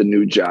think with a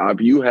new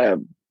job, you have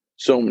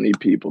so many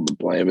people to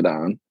blame it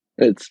on.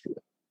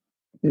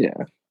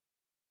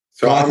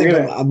 So I think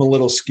I'm a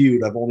little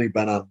skewed. I've only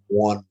been on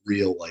one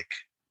real like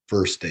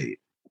first date.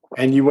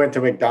 And you went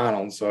to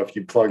McDonald's, so if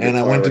you plugged and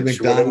I went to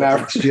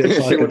McDonald's,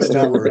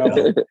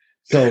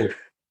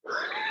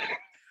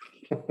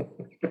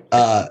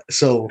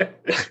 so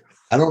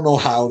I don't know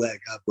how that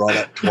got brought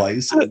up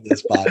twice in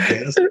this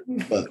podcast,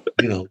 but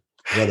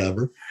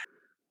whatever.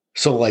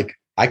 So like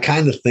I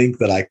kind of think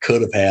that I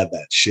could have had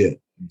that shit.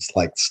 It's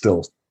like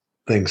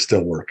things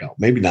still work out.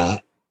 Maybe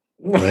not,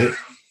 right?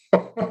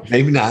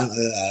 Maybe not.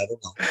 I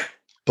don't know.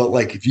 But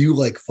like if you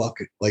like fuck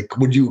it, like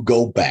would you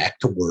go back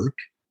to work?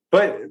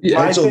 But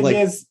my thing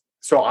is,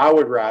 so I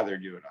would rather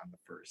do it on the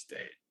first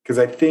date because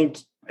I think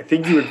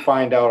you would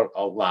find out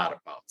a lot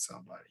about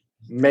somebody.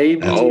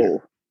 Maybe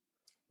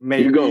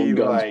you're going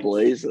guns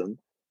blazing.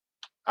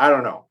 I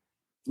don't know.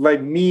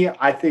 Like me,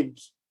 I think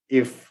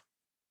if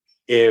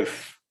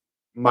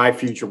my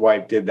future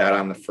wife did that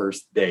on the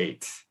first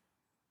date,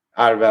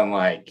 I'd have been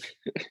like,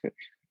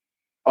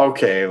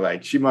 okay,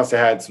 like she must have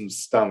had some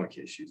stomach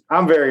issues.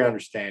 I'm very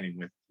understanding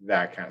with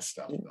that kind of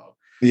stuff, though.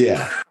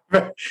 Yeah,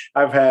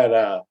 I've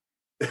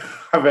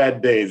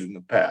had days in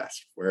the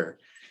past where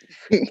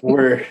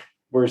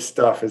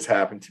stuff has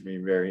happened to me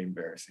very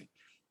embarrassing.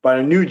 But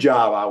a new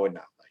job, I would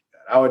not like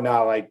that. I would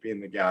not like being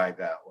the guy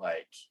that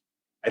like.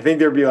 I think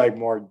there'd be like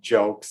more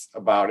jokes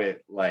about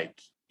it, like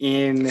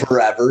in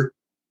forever.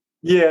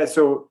 Yeah,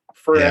 so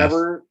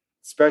forever,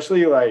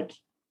 especially like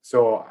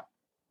so.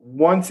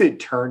 Once it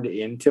turned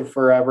into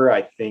forever,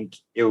 I think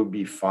it would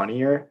be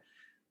funnier.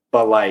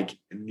 But like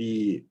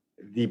the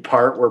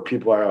part where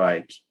people are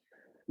like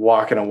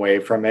walking away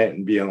from it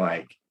and being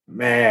like,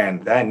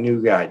 man, that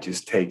new guy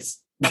just takes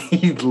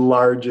the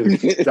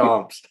largest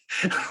dumps.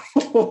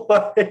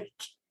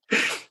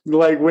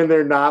 like when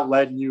they're not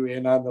letting you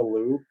in on the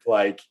loop,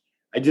 like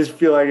I just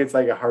feel like it's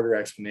like a harder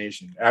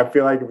explanation. I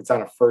feel like if it's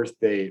on a first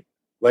date,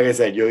 like I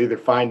said, you'll either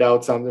find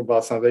out something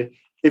about something.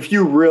 If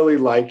you really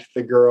liked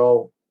the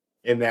girl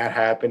and that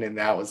happened and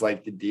that was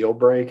like the deal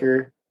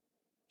breaker,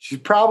 she's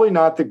probably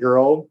not the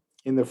girl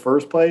in the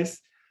first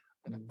place.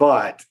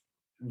 but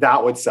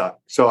that would suck.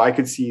 So I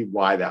could see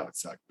why that would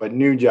suck. But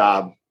new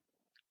job,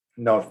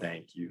 no,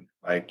 thank you.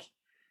 Like,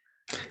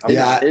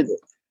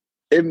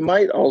 it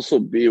might also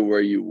be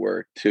where you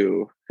work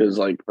too, because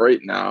like right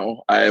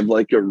now I have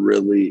like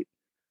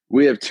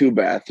we have 2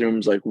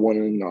 bathrooms, like one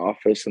in the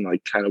office and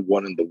like kind of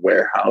one in the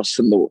warehouse,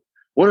 and the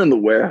one in the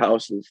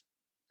warehouse is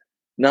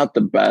not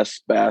the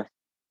best bath,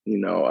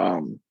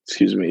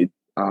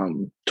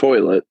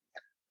 toilet.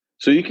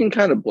 So you can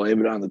kind of blame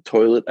it on the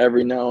toilet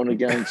every now and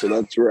again. So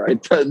that's where I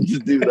tend to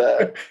do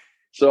that.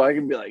 So I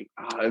can be like,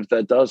 if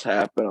that does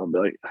happen, I'll be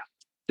like,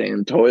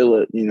 damn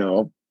toilet,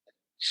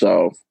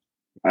 So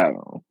I don't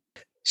know.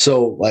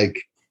 So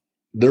like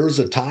there was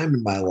a time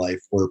in my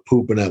life where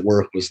pooping at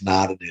work was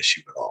not an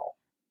issue at all.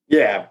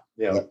 Yeah.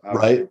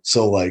 Right.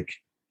 So like,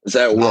 is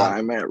that where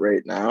I'm at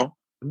right now?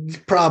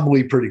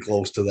 Probably pretty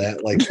close to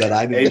that. Like that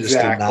I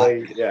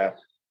exactly. Just did not,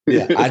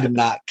 yeah. I did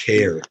not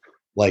care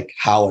like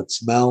how it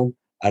smelled.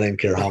 I didn't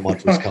care how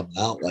much was coming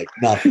out, like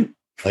nothing.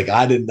 Like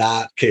I did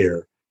not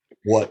care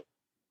what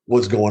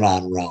was going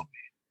on around me.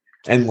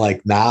 And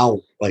like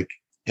now, like,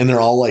 and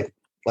they're all like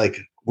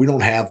we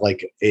don't have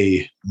like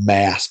a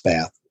mass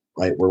bathroom,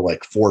 right? Where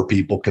like 4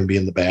 people can be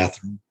in the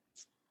bathroom,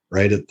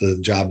 right? At the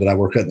job that I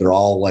work at, they're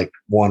all like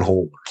one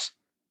holders.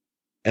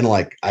 And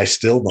like I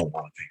still don't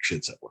want to take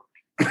shits at work.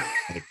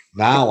 Like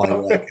now I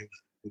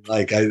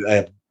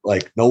have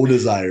like no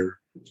desire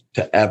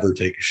to ever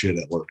take a shit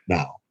at work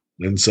now.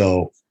 And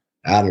so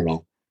I don't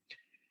know.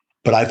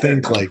 But I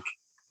think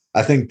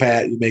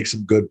Pat, you make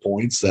some good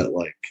points that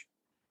like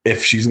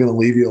if she's gonna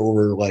leave you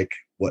over like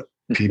what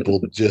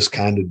people just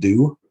kind of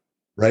do,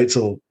 right?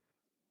 So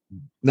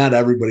not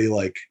everybody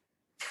like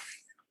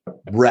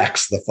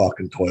wrecks the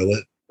fucking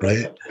toilet,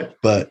 right?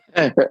 But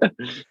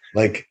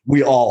like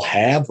we all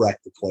have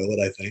wrecked the toilet,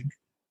 I think.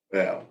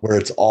 Yeah. Where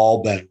it's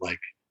all been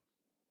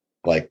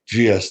like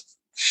just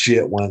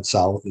shit went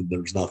south and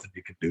there's nothing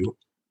you can do.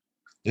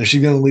 And if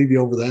she's gonna leave you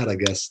over that, I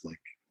guess like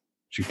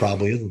she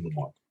probably isn't the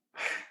one.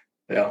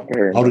 Yeah.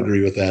 I would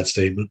agree with that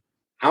statement.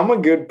 I'm a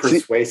good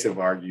persuasive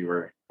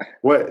arguer.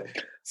 What?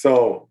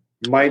 So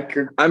Mike,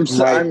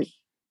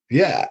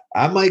 yeah,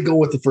 I might go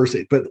with the first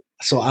date, but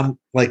so I'm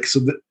like,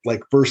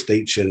 like first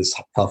date shit is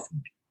tough for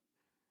me.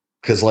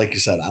 Cause like you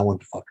said, I went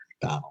to fucking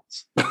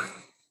McDonald's.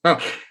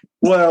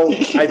 Well,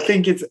 I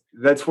think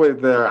that's where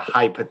the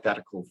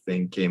hypothetical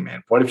thing came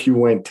in. What if you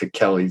went to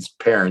Kelly's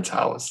parents'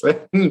 house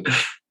and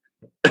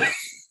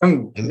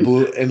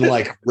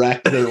like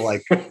wrecked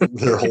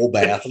their whole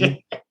bathroom?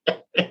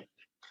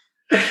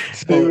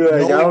 So,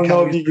 like, I don't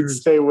know if you can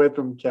stay with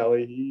him,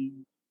 Kelly.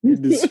 He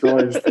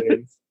destroys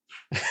things.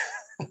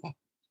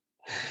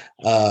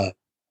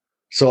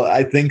 So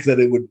I think that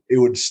it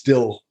would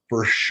still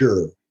for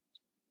sure,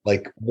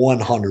 like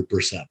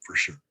 100% for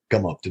sure,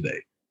 come up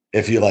today.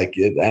 If you like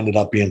it ended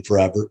up being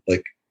forever,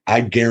 like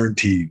I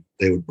guarantee you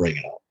they would bring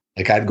it up.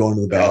 Like I'd go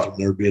into the bathroom,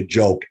 there would be a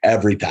joke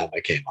every time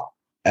I came out.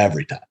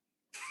 Every time.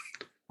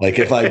 Like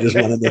if I just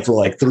went in there for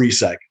like 3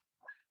 seconds.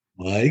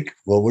 Mike,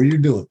 what were you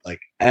doing?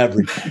 Like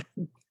every time.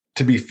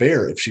 To be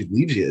fair, if she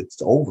leaves you,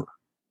 it's over.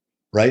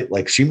 Right?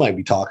 Like she might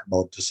be talking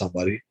about it to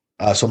somebody.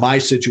 So my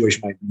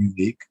situation might be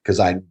unique because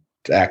I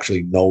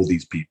actually know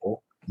these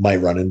people,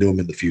 might run into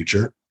them in the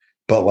future.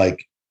 But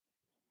like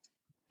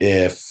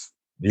if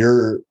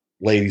your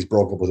ladies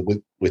broke up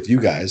with you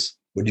guys,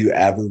 would you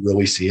ever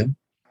really see them?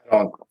 I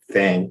don't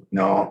think,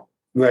 no.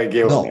 Like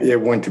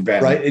it went to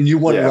bed. Right. And you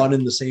wouldn't run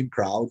in the same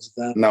crowds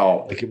then?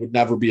 No. Like it would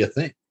never be a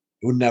thing.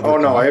 It would never. Oh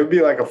no, it would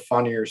be like a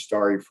funnier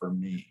story for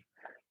me.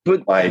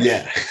 But like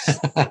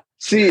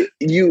see,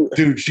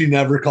 dude, she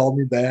never called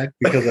me back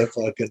because I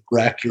fucking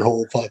wrecked your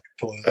whole fucking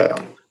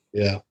toilet.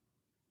 Yeah.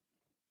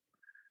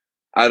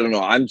 I don't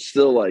know. I'm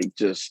still like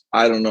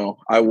I don't know.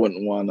 I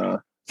wouldn't want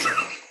to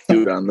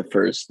do it on the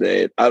first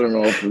date. I don't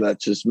know if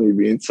that's just me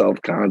being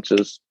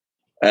self-conscious,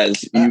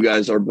 as you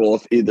guys are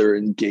both either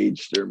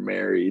engaged or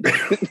married.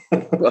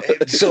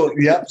 So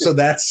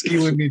that's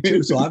skewing me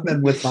too. So I've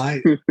been with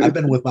my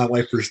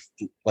wife for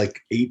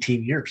like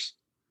 18 years.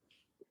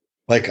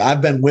 Like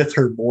I've been with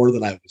her more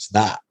than I was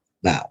not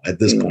now at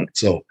this point.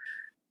 So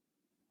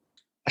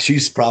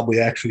she's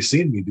probably actually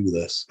seen me do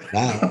this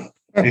now.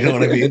 You know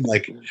what I mean?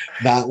 Like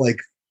not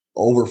like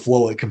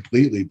overflow it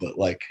completely, but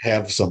like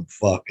have some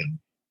fucking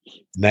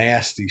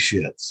nasty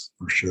shits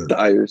for sure.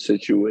 Dire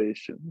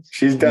situations.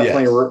 She's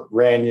definitely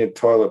ran you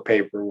toilet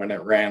paper when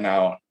it ran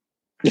out.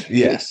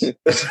 Yes.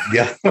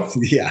 Yeah.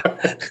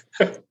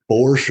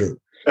 For sure.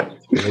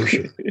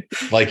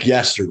 Like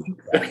yesterday.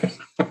 Right?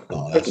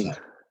 No, that's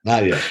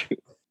not yet.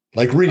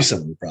 Like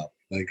recently, probably.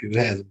 Like it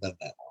hasn't been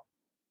that long.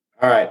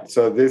 All right.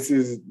 So this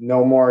is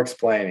no more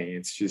explaining.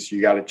 It's just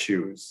you got to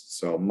choose.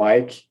 So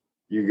Mike,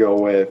 you go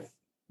with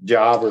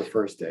job or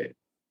first date?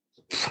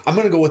 I'm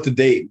gonna go with the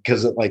date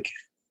because like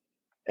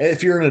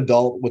if you're an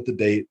adult with the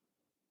date,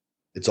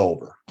 it's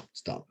over.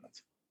 It's done.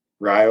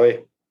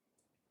 Riley?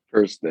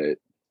 First date.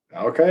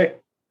 Okay.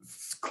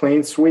 It's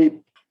clean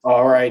sweep.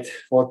 All right.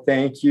 Well,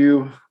 thank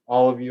you,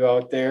 all of you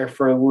out there,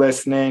 for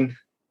listening.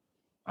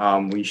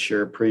 We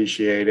sure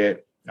appreciate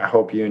it. I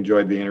hope you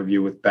enjoyed the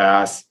interview with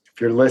Bass.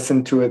 If you're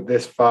listening to it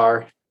this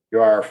far, you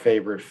are our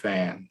favorite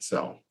fan.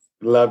 So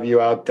love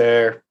you out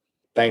there.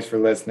 Thanks for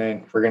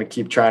listening. We're going to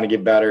keep trying to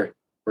get better.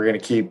 We're going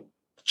to keep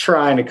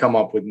trying to come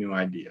up with new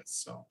ideas.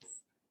 So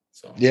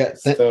yeah.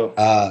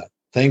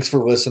 Thanks for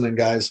listening,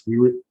 guys.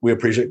 We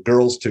appreciate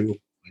girls too.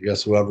 I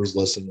guess whoever's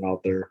listening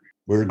out there,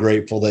 we're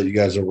grateful that you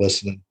guys are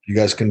listening. You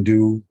guys can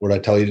do what I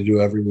tell you to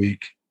do every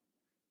week.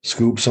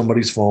 Scoop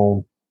somebody's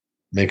phone.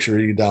 Make sure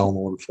you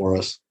download it for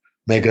us.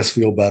 Make us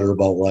feel better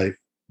about life.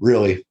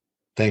 Really,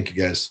 thank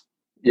you guys.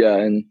 Yeah,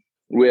 and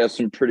we have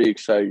some pretty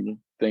exciting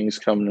things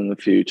coming in the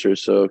future.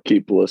 So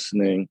keep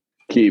listening.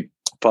 Keep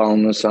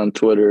following us on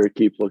Twitter.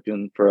 Keep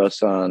looking for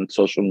us on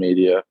social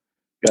media.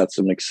 Got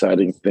some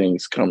exciting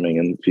things coming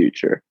in the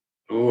future.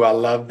 Ooh, I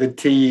love the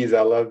tease.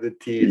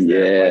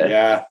 Yeah.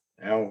 Yeah.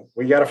 You know,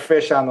 we got a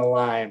fish on the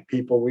line,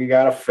 people. We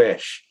got a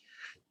fish.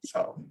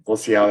 So we'll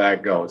see how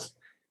that goes.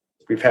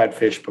 We've had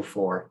fish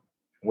before.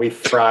 We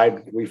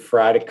fried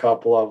a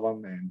couple of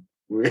them, and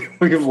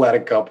we've let a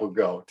couple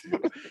go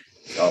too.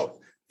 So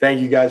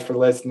thank you guys for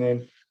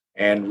listening.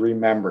 And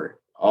remember,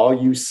 all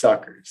you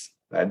suckers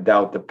that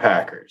doubt the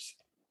Packers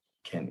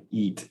can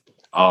eat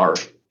our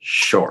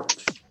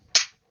shorts.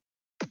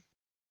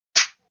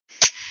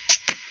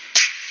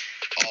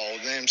 All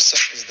them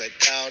suckers that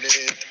doubted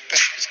the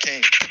Packers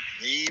can't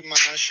eat my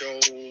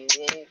shorts.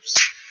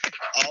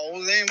 All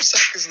them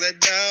suckers that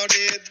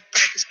doubted the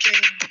Packers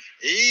can't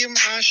eat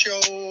my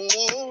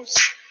shorts.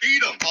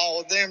 Beat 'em.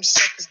 All them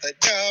suckers that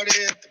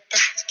doubted the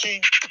Packers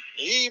can't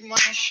eat my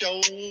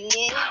shorts.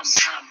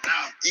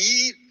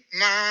 Eat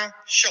my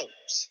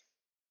shorts.